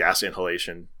died of gas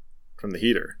inhalation from the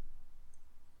heater.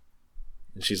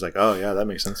 And she's like, oh yeah, that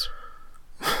makes sense.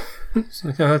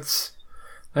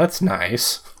 That's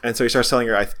nice. And so he starts telling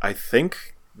her, I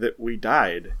think that we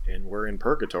died and we're in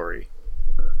purgatory.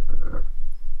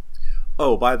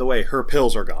 Oh, by the way, her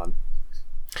pills are gone.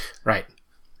 Right.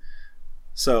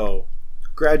 So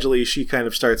gradually she kind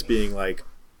of starts being like,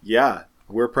 yeah,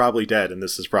 we're probably dead and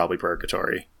this is probably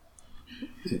purgatory.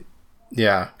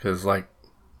 Yeah, because I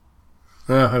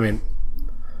don't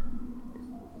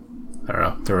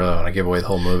know. Don't really want to give away the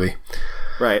whole movie.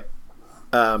 Right.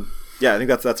 Yeah, I think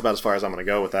that's about as far as I'm going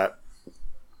to go with that.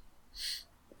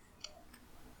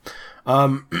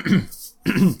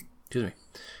 Excuse me.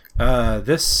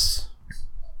 This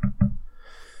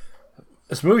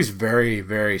movie's very,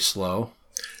 very slow.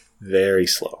 Very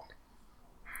slow.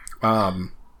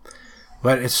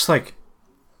 But it's just like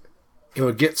it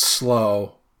would get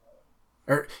slow,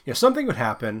 or something would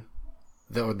happen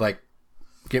that would like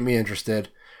get me interested,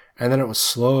 and then it would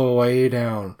slow way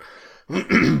down.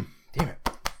 Damn it.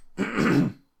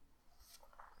 And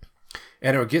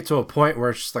it would get to a point where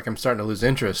it's just like I'm starting to lose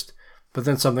interest, but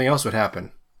then something else would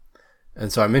happen.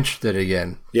 And so I'm interested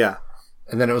again. Yeah.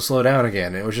 and then it would slow down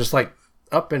again. It was just like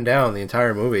up and down the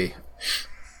entire movie.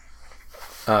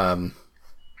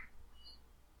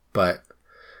 But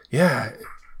yeah,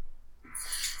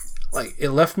 like it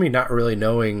left me not really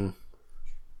knowing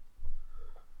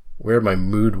where my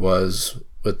mood was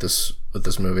with this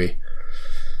movie.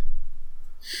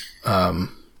 Because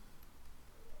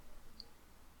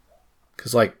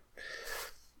like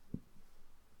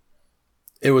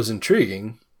it was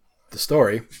intriguing, the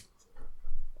story,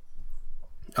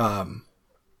 but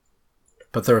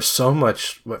there was so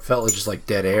much what felt like just like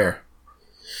dead air.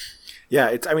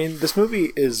 Yeah, I mean, this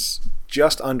movie is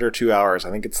just under 2 hours.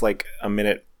 I think it's like a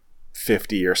minute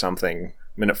 50 or something,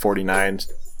 minute 49,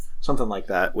 something like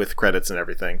that, with credits and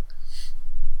everything.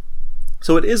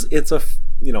 So it's a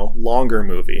longer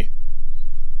movie,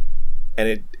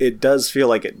 and it does feel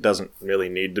like it doesn't really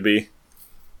need to be.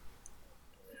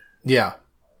 Yeah,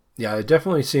 it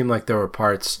definitely seemed like there were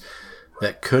parts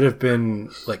that could have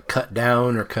been like cut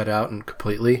down or cut out and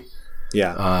completely.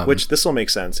 Yeah, which this will make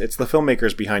sense. It's the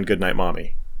filmmakers behind Goodnight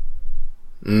Mommy.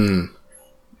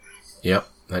 Yep,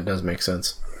 that does make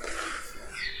sense.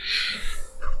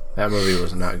 That movie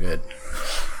was not good.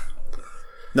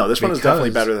 No, this one is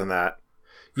definitely better than that.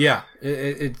 Yeah,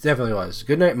 it definitely was.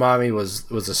 Goodnight Mommy was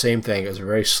the same thing. It was a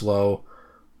very slow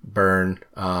burn,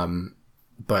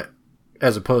 but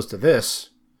as opposed to this,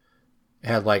 it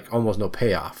had like almost no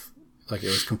payoff. Like it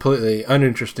was completely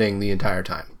uninteresting the entire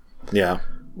time. Yeah.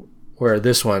 Where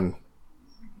this one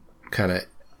kind of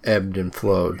ebbed and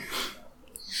flowed.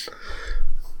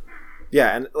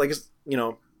 Yeah, and like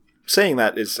saying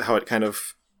that is how it kind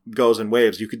of goes in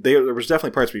waves. There was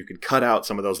definitely parts where you could cut out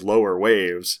some of those lower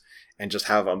waves and just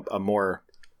have a more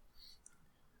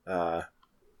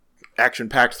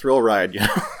action-packed thrill ride,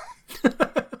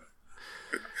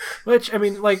 Which, I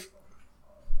mean, like,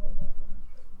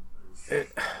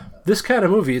 this kind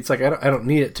of movie, it's like, I don't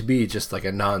need it to be just like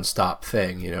a non-stop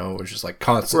thing, it's just like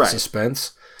constant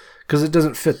suspense, because it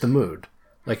doesn't fit the mood.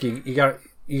 Like, you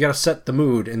gotta set the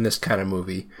mood in this kind of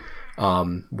movie,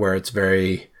 where it's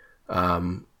very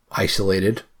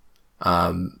isolated,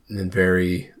 and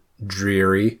very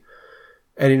dreary.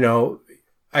 And,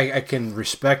 I can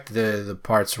respect the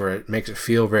parts where it makes it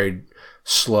feel very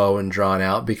slow and drawn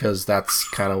out, because that's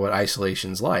kind of what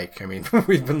isolation's like. I mean,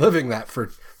 we've been living that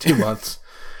for 2 months.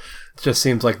 It just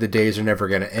seems like the days are never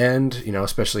going to end,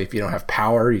 especially if you don't have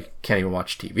power. You can't even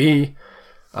watch TV.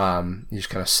 You just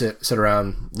kind of sit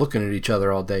around looking at each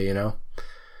other all day,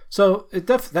 So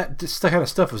this kind of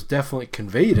stuff was definitely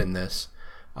conveyed in this.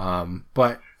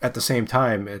 But at the same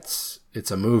time, it's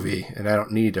a movie, and I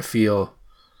don't need to feel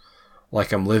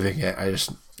like I'm living it.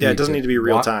 It doesn't need to be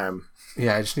real time.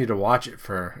 Yeah, I just need to watch it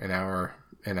for an hour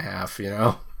and a half,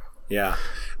 Yeah.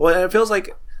 Well, and it feels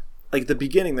like the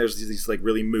beginning, there's these like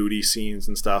really moody scenes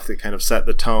and stuff that kind of set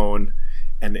the tone,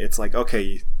 and it's like,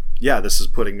 okay, yeah, this is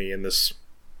putting me in this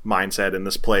mindset, in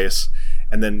this place,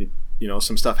 and then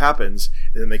some stuff happens,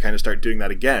 and then they kind of start doing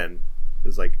that again.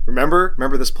 It's like,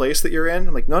 remember this place that you're in?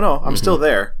 I'm like, no, I'm still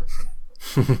there.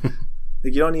 Like,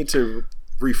 you don't need to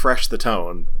refresh the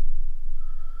tone.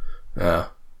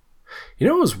 What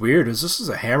was weird is this is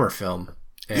a Hammer film.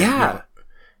 And, yeah.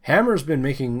 Hammer's been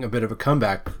making a bit of a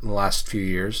comeback in the last few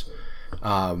years.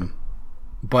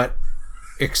 But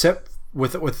except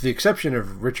with the exception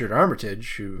of Richard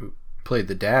Armitage, who played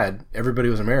the dad, everybody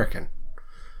was American,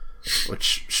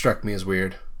 which struck me as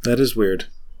weird. That is weird.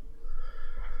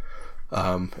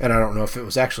 And I don't know if it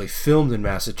was actually filmed in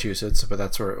Massachusetts, but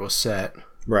that's where it was set.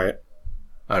 Right.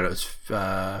 It was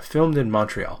filmed in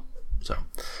Montreal. So.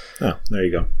 Oh, there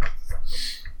you go.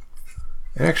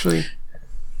 Actually,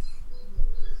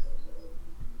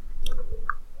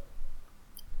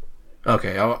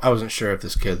 okay, I wasn't sure if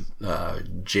this kid,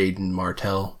 Jaden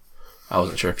Martell, I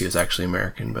wasn't sure if he was actually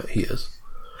American, but he is.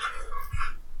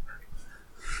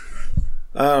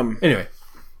 Anyway.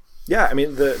 Yeah, I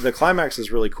mean, the climax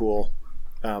is really cool.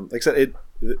 Like I said,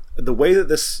 the way that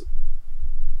this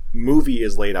movie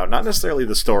is laid out, not necessarily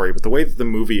the story, but the way that the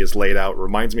movie is laid out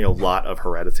reminds me a lot of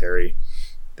Hereditary.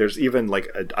 There's even like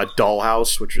a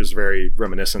dollhouse, which is very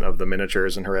reminiscent of the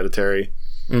miniatures in Hereditary.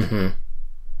 Mm-hmm.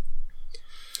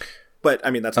 But,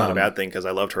 I mean, that's not a bad thing, because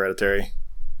I loved Hereditary.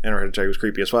 And Hereditary was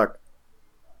creepy as fuck.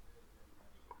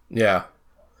 Yeah.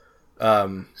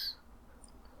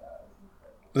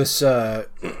 This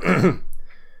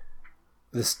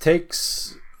this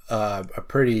takes a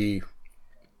pretty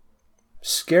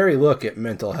scary look at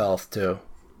mental health, too.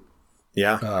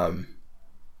 Yeah.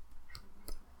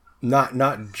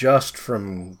 Not just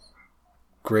from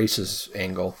Grace's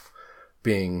angle,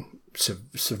 being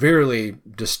severely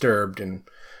disturbed and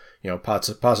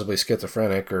possibly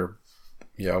schizophrenic or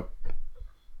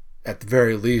at the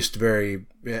very least, have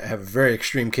a very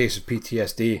extreme case of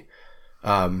PTSD.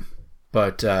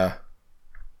 But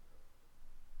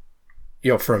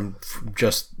from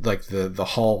just like the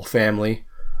Hall family,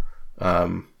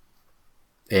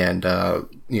 and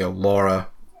Laura,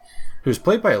 who's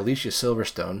played by Alicia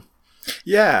Silverstone.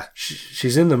 Yeah,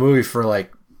 she's in the movie for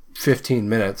like 15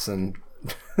 minutes, and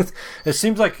it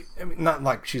seems like, not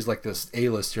like she's like this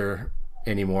A-lister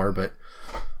anymore, but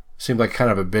seemed like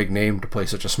kind of a big name to play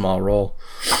such a small role.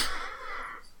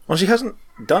 Well, she hasn't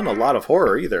done a lot of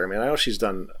horror either. I mean, I know she's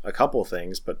done a couple of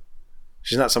things, but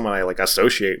she's not someone I like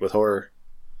associate with horror.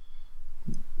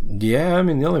 Yeah, I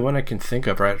mean, the only one I can think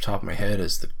of right off the top of my head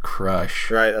is The Crush.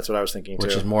 Right, that's what I was thinking too.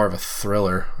 Which is more of a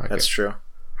thriller. That's true.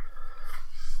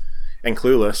 And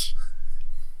Clueless.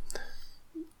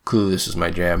 Clueless is my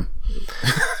jam.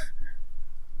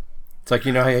 It's like,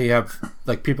 how you have,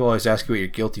 like, people always ask you what your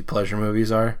guilty pleasure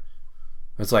movies are.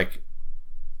 It's like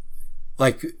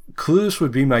Clueless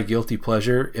would be my guilty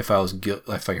pleasure if I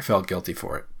felt guilty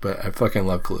for it. But I fucking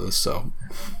love Clueless, so.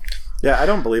 Yeah, I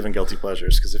don't believe in guilty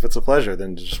pleasures, because if it's a pleasure,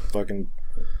 then just fucking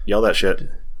yell that shit.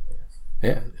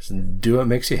 Yeah, just do what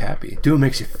makes you happy. Do what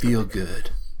makes you feel good.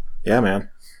 Yeah, man.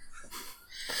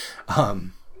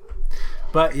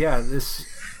 But yeah, this,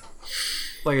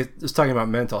 like, it's talking about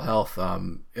mental health.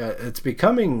 It's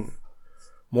becoming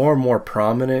more and more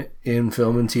prominent in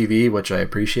film and TV, which I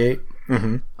appreciate.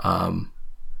 Mm-hmm.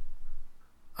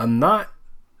 I'm not.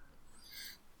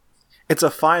 It's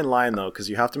a fine line though, because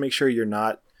you have to make sure you're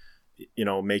not,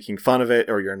 making fun of it,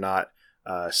 or you're not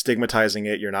stigmatizing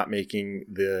it. You're not making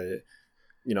you're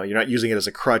not using it as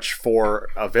a crutch for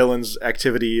a villain's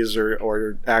activities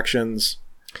or actions.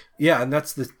 Yeah, and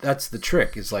that's the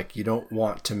trick. Is like, you don't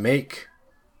want to make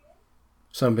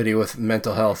somebody with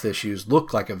mental health issues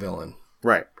look like a villain,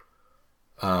 right?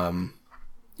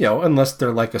 Unless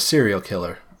they're like a serial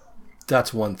killer,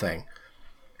 that's one thing.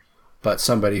 But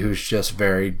somebody who's just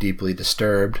very deeply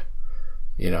disturbed,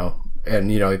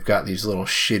 and you've got these little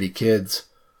shitty kids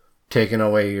taking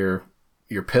away your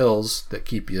pills that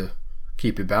keep you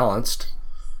balanced.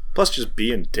 Plus, just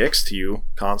being dicks to you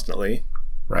constantly,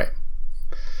 right?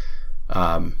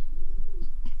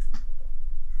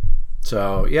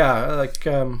 So yeah, like,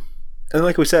 and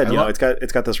like we said,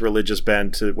 it's got this religious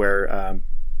bend to where,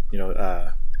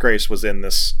 Grace was in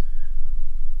this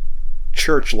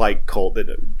church-like cult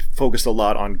that focused a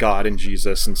lot on God and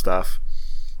Jesus and stuff.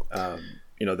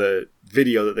 The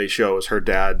video that they show is her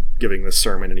dad giving this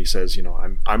sermon, and he says,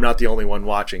 I'm not the only one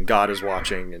watching. God is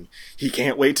watching, and he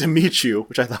can't wait to meet you,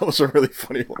 which I thought was a really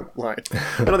funny line.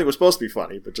 I don't think it was supposed to be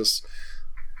funny, but just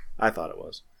I thought it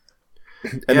was.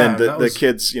 And then the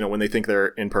kids, when they think they're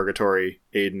in purgatory,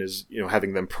 Aiden is,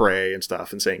 having them pray and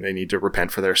stuff and saying they need to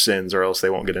repent for their sins or else they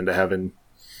won't get into heaven.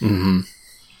 Mm-hmm.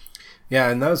 Yeah,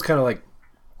 and that was kind of like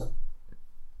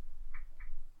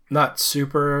not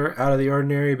super out of the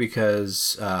ordinary,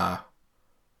 because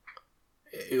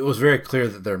it was very clear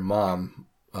that their mom,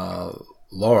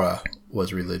 Laura,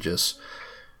 was religious.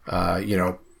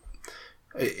 You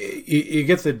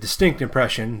get the distinct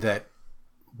impression that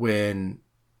when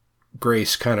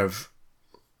Grace kind of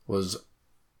was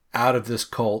out of this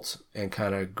cult and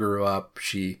kind of grew up,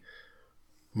 she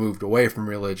moved away from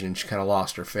religion. She kind of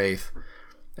lost her faith,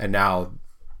 and now,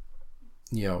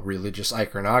 religious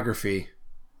iconography.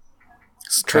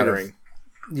 It's triggering.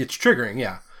 It's triggering,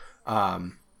 yeah.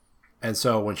 And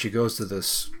so when she goes to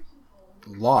this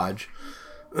lodge,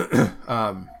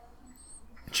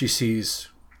 she sees,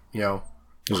 There's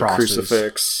crosses. A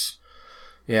crucifix.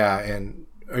 Yeah,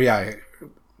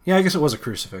 I guess it was a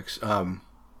crucifix. And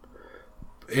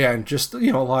just, a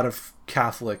lot of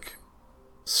Catholic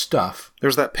stuff.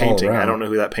 There's that painting. I don't know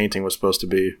who that painting was supposed to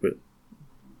be, but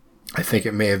I think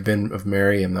it may have been of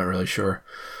Mary. I'm not really sure.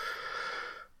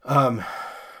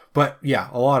 But yeah,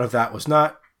 a lot of that was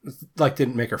not, like,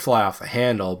 didn't make her fly off the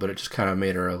handle, but it just kind of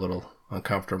made her a little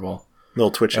uncomfortable. A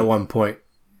little twitchy. At one point,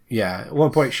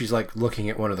 she's like looking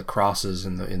at one of the crosses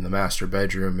in the master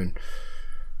bedroom, and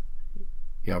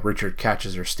Richard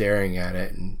catches her staring at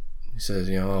it, and he says,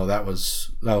 oh, that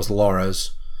was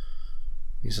Laura's.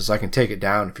 He says, I can take it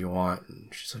down if you want.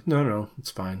 And she's like, no,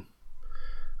 it's fine.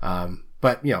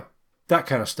 But that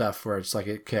kind of stuff where it's like,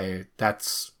 okay,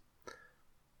 that's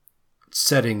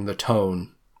setting the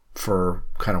tone for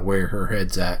kind of where her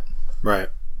head's at. Right.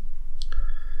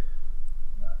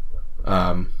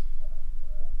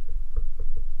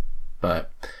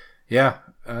 But yeah,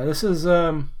 this is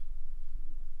kind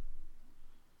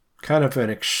of an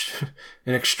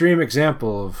extreme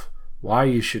example of why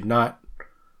you should not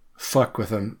fuck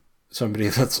with somebody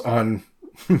that's on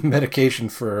medication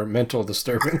for mental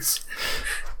disturbance.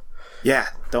 Yeah,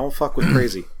 don't fuck with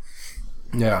crazy.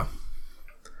 Yeah.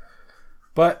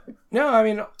 But no, I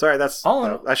mean, sorry,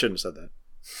 all I shouldn't have said that.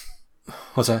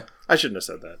 What's that? I shouldn't have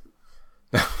said that.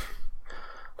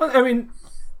 Well, I mean,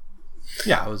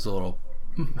 yeah, it was a little.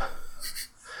 It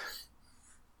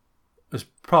was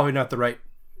probably not the right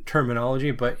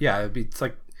terminology, but yeah, it's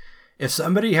like if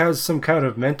somebody has some kind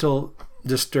of mental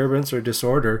disturbance or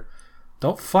disorder,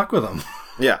 don't fuck with them.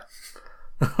 Yeah.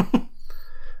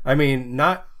 I mean,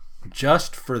 not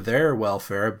just for their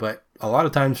welfare, but a lot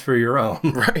of times for your own.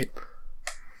 Right.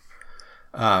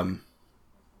 But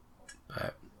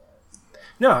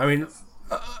no, I mean,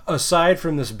 aside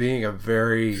from this being a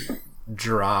very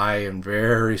dry and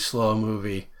very slow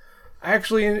movie, I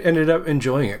actually ended up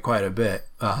enjoying it quite a bit.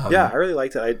 Yeah, I really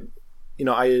liked it. I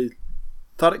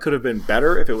thought it could have been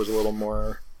better if it was a little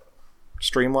more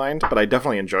streamlined, but I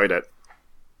definitely enjoyed it.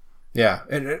 Yeah,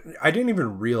 and I didn't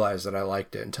even realize that I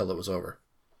liked it until it was over.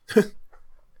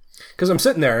 Because I'm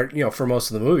sitting there, for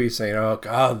most of the movie saying, oh,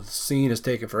 God, the scene is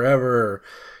taking forever.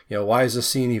 Or, why is this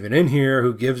scene even in here?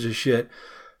 Who gives a shit?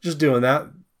 Just doing that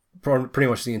for pretty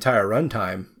much the entire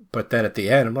runtime. But then at the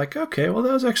end, I'm like, okay, well,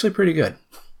 that was actually pretty good.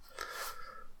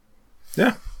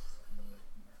 Yeah.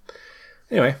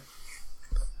 Anyway.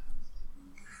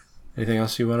 Anything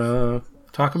else you want to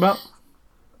talk about?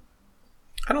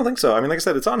 I don't think so. I mean, like I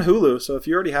said, it's on Hulu, so if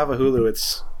you already have a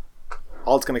Hulu,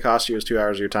 all it's going to cost you is 2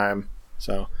 hours of your time.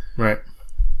 So right.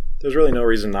 There's really no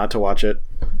reason not to watch it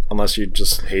unless you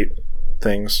just hate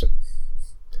things.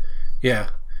 Yeah.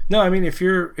 No, I mean, if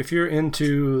you're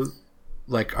into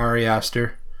like Ari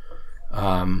Aster,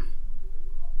 I've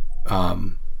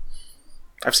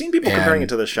seen people comparing it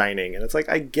to The Shining, and it's like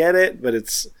I get it, but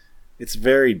it's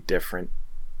very different.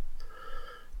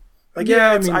 Like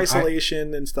it's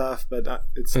isolation and stuff, but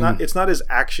it's not as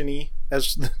actiony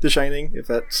as The Shining, if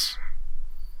that's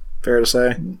fair to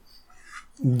say.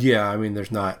 Yeah, I mean,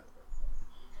 there's not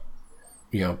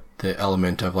the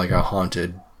element of like a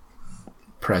haunted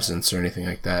presence or anything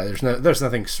like that. There's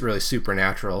nothing really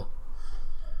supernatural.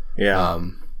 Yeah.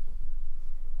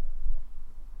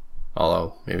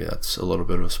 Although maybe that's a little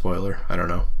bit of a spoiler. I don't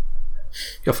know.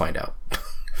 You'll find out.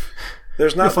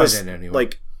 There's not this, anyway.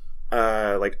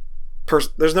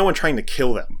 There's no one trying to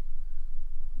kill them.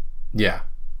 Yeah.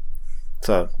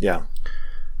 So yeah.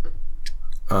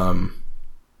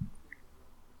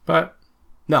 But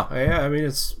no, I mean,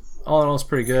 it's all in all, it's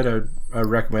pretty good. I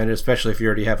recommend it, especially if you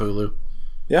already have Hulu.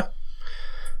 Yeah.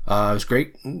 It was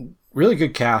great. Really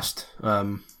good cast.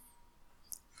 I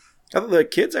thought the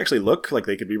kids actually look like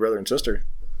they could be brother and sister.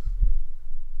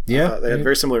 Yeah. They had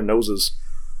very similar noses.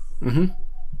 Mm-hmm.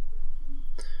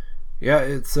 Yeah,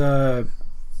 it's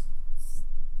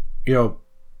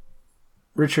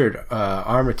Richard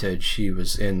Armitage, he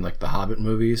was in like the Hobbit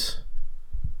movies.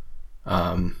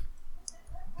 And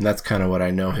that's kind of what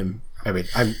I know him. I mean,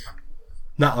 I'm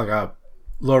not like a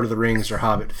Lord of the Rings or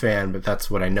Hobbit fan, but that's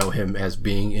what I know him as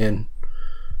being in.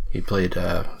 He played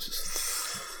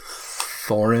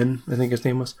Thorin, I think his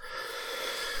name was.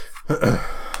 Lisa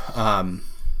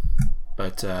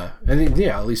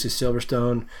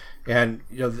Silverstone, and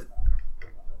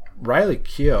Riley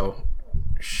Keough.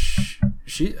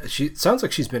 She sounds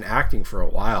like she's been acting for a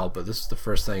while, but this is the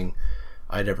first thing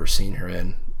I'd ever seen her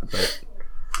in. But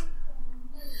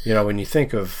when you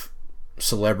think of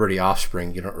celebrity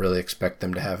offspring, you don't really expect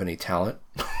them to have any talent.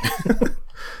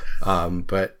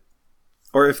 But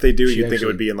or if they do, you'd think it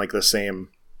would be in like the same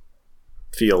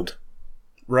field,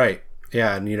 right?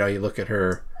 Yeah, and you look at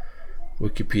her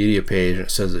Wikipedia page, and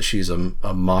it says that she's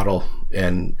a model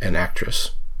and an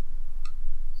actress.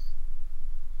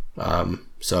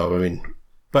 So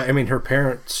her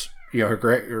parents,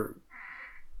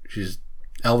 she's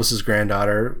Elvis's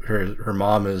granddaughter. Her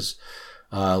mom is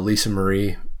Lisa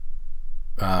Marie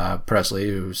Presley,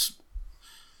 who's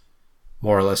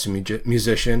more or less a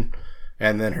musician,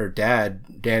 and then her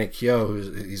dad, Danny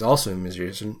Keough, he's also a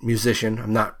musician.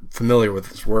 I'm not familiar with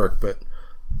his work, but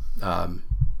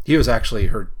he was actually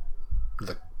her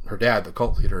dad, the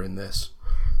cult leader in this.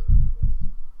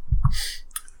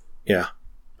 Yeah.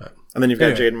 And then you've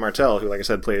got Jaden Martell, who, like I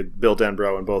said, played Bill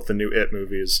Denbrough in both the new It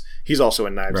movies. He's also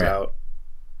in Knives Out.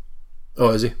 Oh,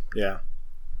 is he? Yeah.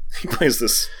 He plays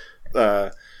this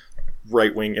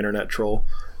right-wing internet troll.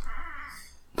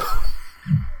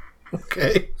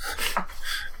 Okay.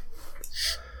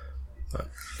 But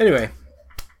anyway.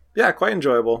 Yeah, quite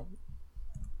enjoyable.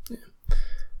 Yeah.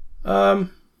 But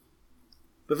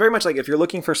very much like if you're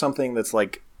looking for something that's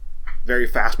like very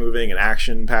fast moving and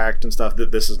action packed and stuff,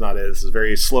 this is not it. This is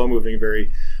very slow moving,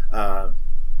 very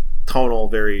tonal,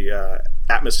 very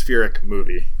atmospheric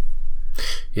movie.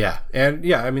 Yeah, and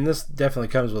yeah, I mean, this definitely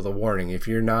comes with a warning. If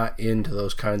you're not into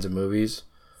those kinds of movies,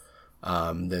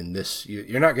 then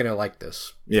you're not gonna like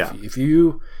this. Yeah. If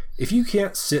you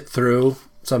can't sit through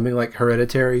something like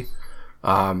Hereditary,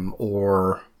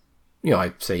 or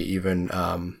I'd say even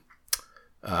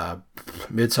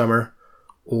Midsummer,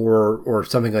 or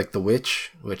something like The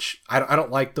Witch, which I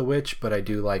don't like The Witch, but I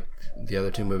do like the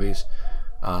other two movies.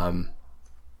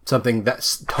 Something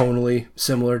that's tonally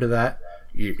similar to that.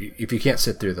 If you can't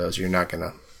sit through those, you're not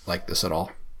gonna like this at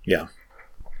all. Yeah.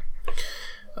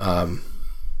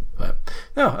 But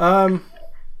no.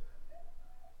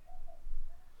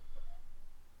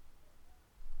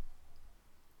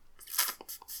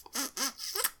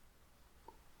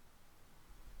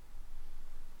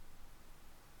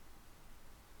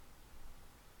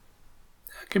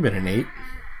 Give it an 8.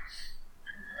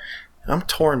 I'm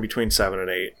torn between 7 and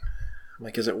 8. I'm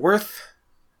like, is it worth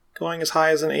going as high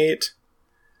as an 8?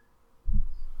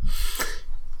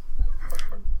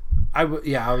 I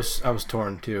was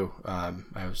torn too.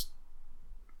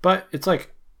 But it's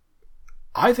like,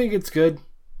 I think it's good.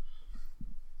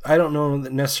 I don't know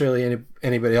that necessarily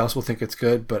anybody else will think it's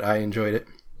good, but I enjoyed it.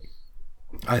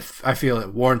 I feel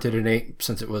it warranted an 8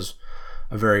 since it was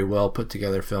a very well put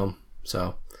together film.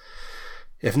 So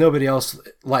if nobody else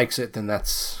likes it, then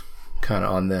that's kind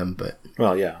of on them. But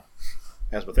well, yeah,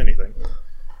 as with anything.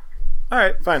 All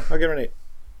right, fine. I'll give it an 8.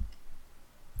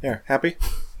 There, happy?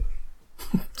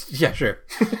 Yeah, sure.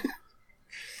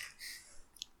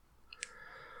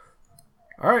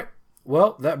 All right.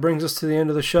 Well, that brings us to the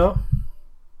end of the show.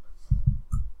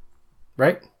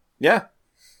 Right? Yeah.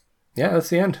 Yeah, that's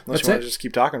the end. Unless that's you it. want to just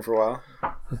keep talking for a while.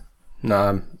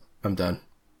 No, I'm done.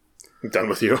 I'm done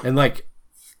with you. And like,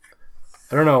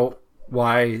 I don't know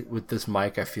why with this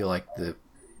mic I feel like I'm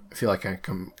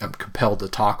compelled to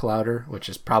talk louder, which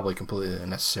is probably completely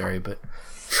unnecessary. But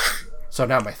so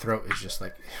now my throat is just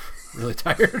like really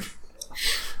tired.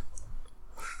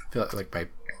 I feel like my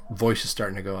voice is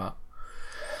starting to go out.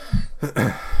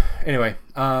 Anyway,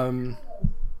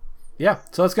 yeah,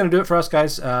 so that's going to do it for us,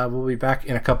 guys. We'll be back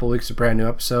in a couple weeks with a brand new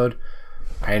episode.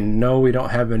 I know we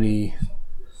don't have any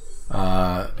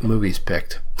movies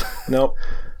picked. Nope.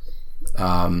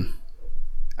 I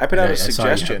put out a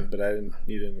suggestion, but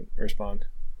you didn't respond.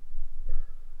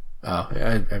 Oh,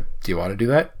 do you want to do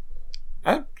that?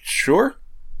 Sure.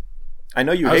 I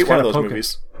know you hate one of those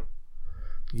movies.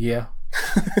 Yeah.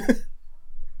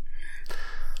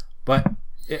 But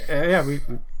yeah,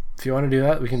 if you want to do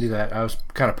that, we can do that. I was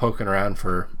kind of poking around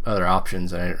for other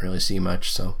options, and I didn't really see much.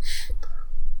 So,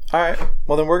 all right.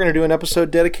 Well, then we're going to do an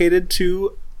episode dedicated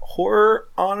to horror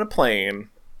on a plane.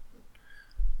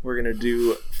 We're going to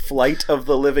do Flight of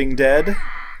the Living Dead,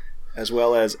 as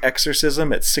well as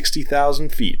Exorcism at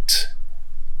 60,000 feet.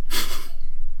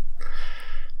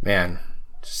 Man,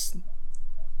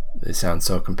 they sound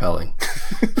so compelling.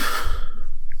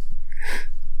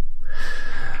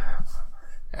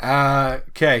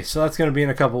 Okay, so that's going to be in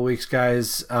a couple weeks,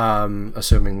 guys,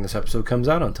 assuming this episode comes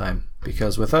out on time,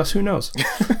 because with us, who knows?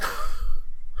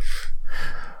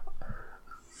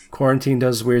 Quarantine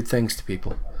does weird things to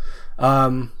people.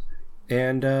 You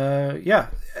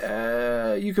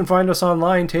can find us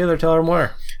online. Taylor, tell her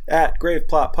more. At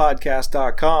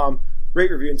graveplotpodcast.com.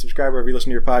 Rate, review, and subscribe wherever you listen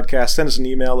to your podcast. Send us an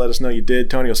email. Let us know you did.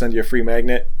 Tony will send you a free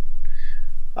magnet.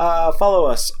 Follow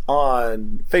us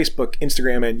on Facebook,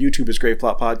 Instagram, and YouTube as Grave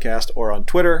Plot Podcast, or on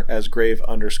Twitter as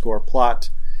Grave_plot.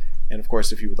 And of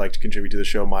course, if you would like to contribute to the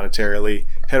show monetarily,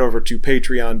 head over to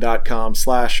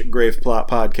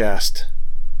patreon.com/graveplotpodcast.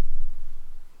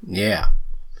 Yeah.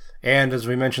 And as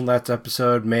we mentioned last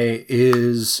episode, May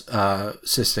is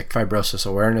Cystic Fibrosis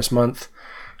Awareness Month.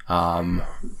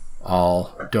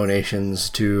 All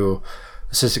donations to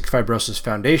the Cystic Fibrosis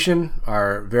Foundation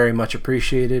are very much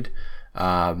appreciated.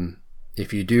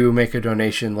 If you do make a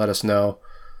donation, let us know.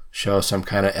 Show some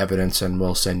kind of evidence, and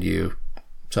we'll send you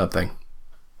something.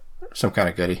 Some kind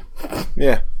of goodie.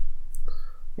 Yeah.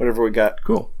 Whatever we got.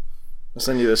 Cool. I'll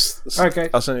send you this. Okay.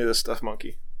 I'll send you this stuffed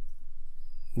monkey.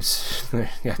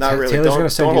 Yeah, not really.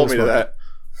 Taylor's Don't hold me to that.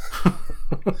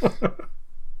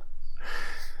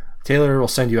 Taylor will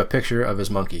send you a picture of his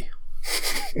monkey.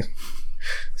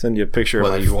 Send you a picture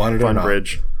whether of you want it Fun or not.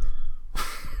 Bridge.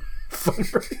 Fun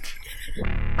Bridge.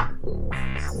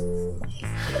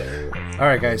 All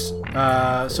right, guys.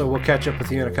 So we'll catch up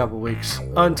with you in a couple weeks.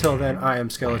 Until then, I am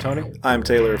Skeletoni. I'm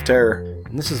Taylor of Terror.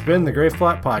 And this has been the Grave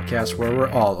Plot Podcast, where we're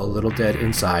all a little dead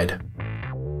inside.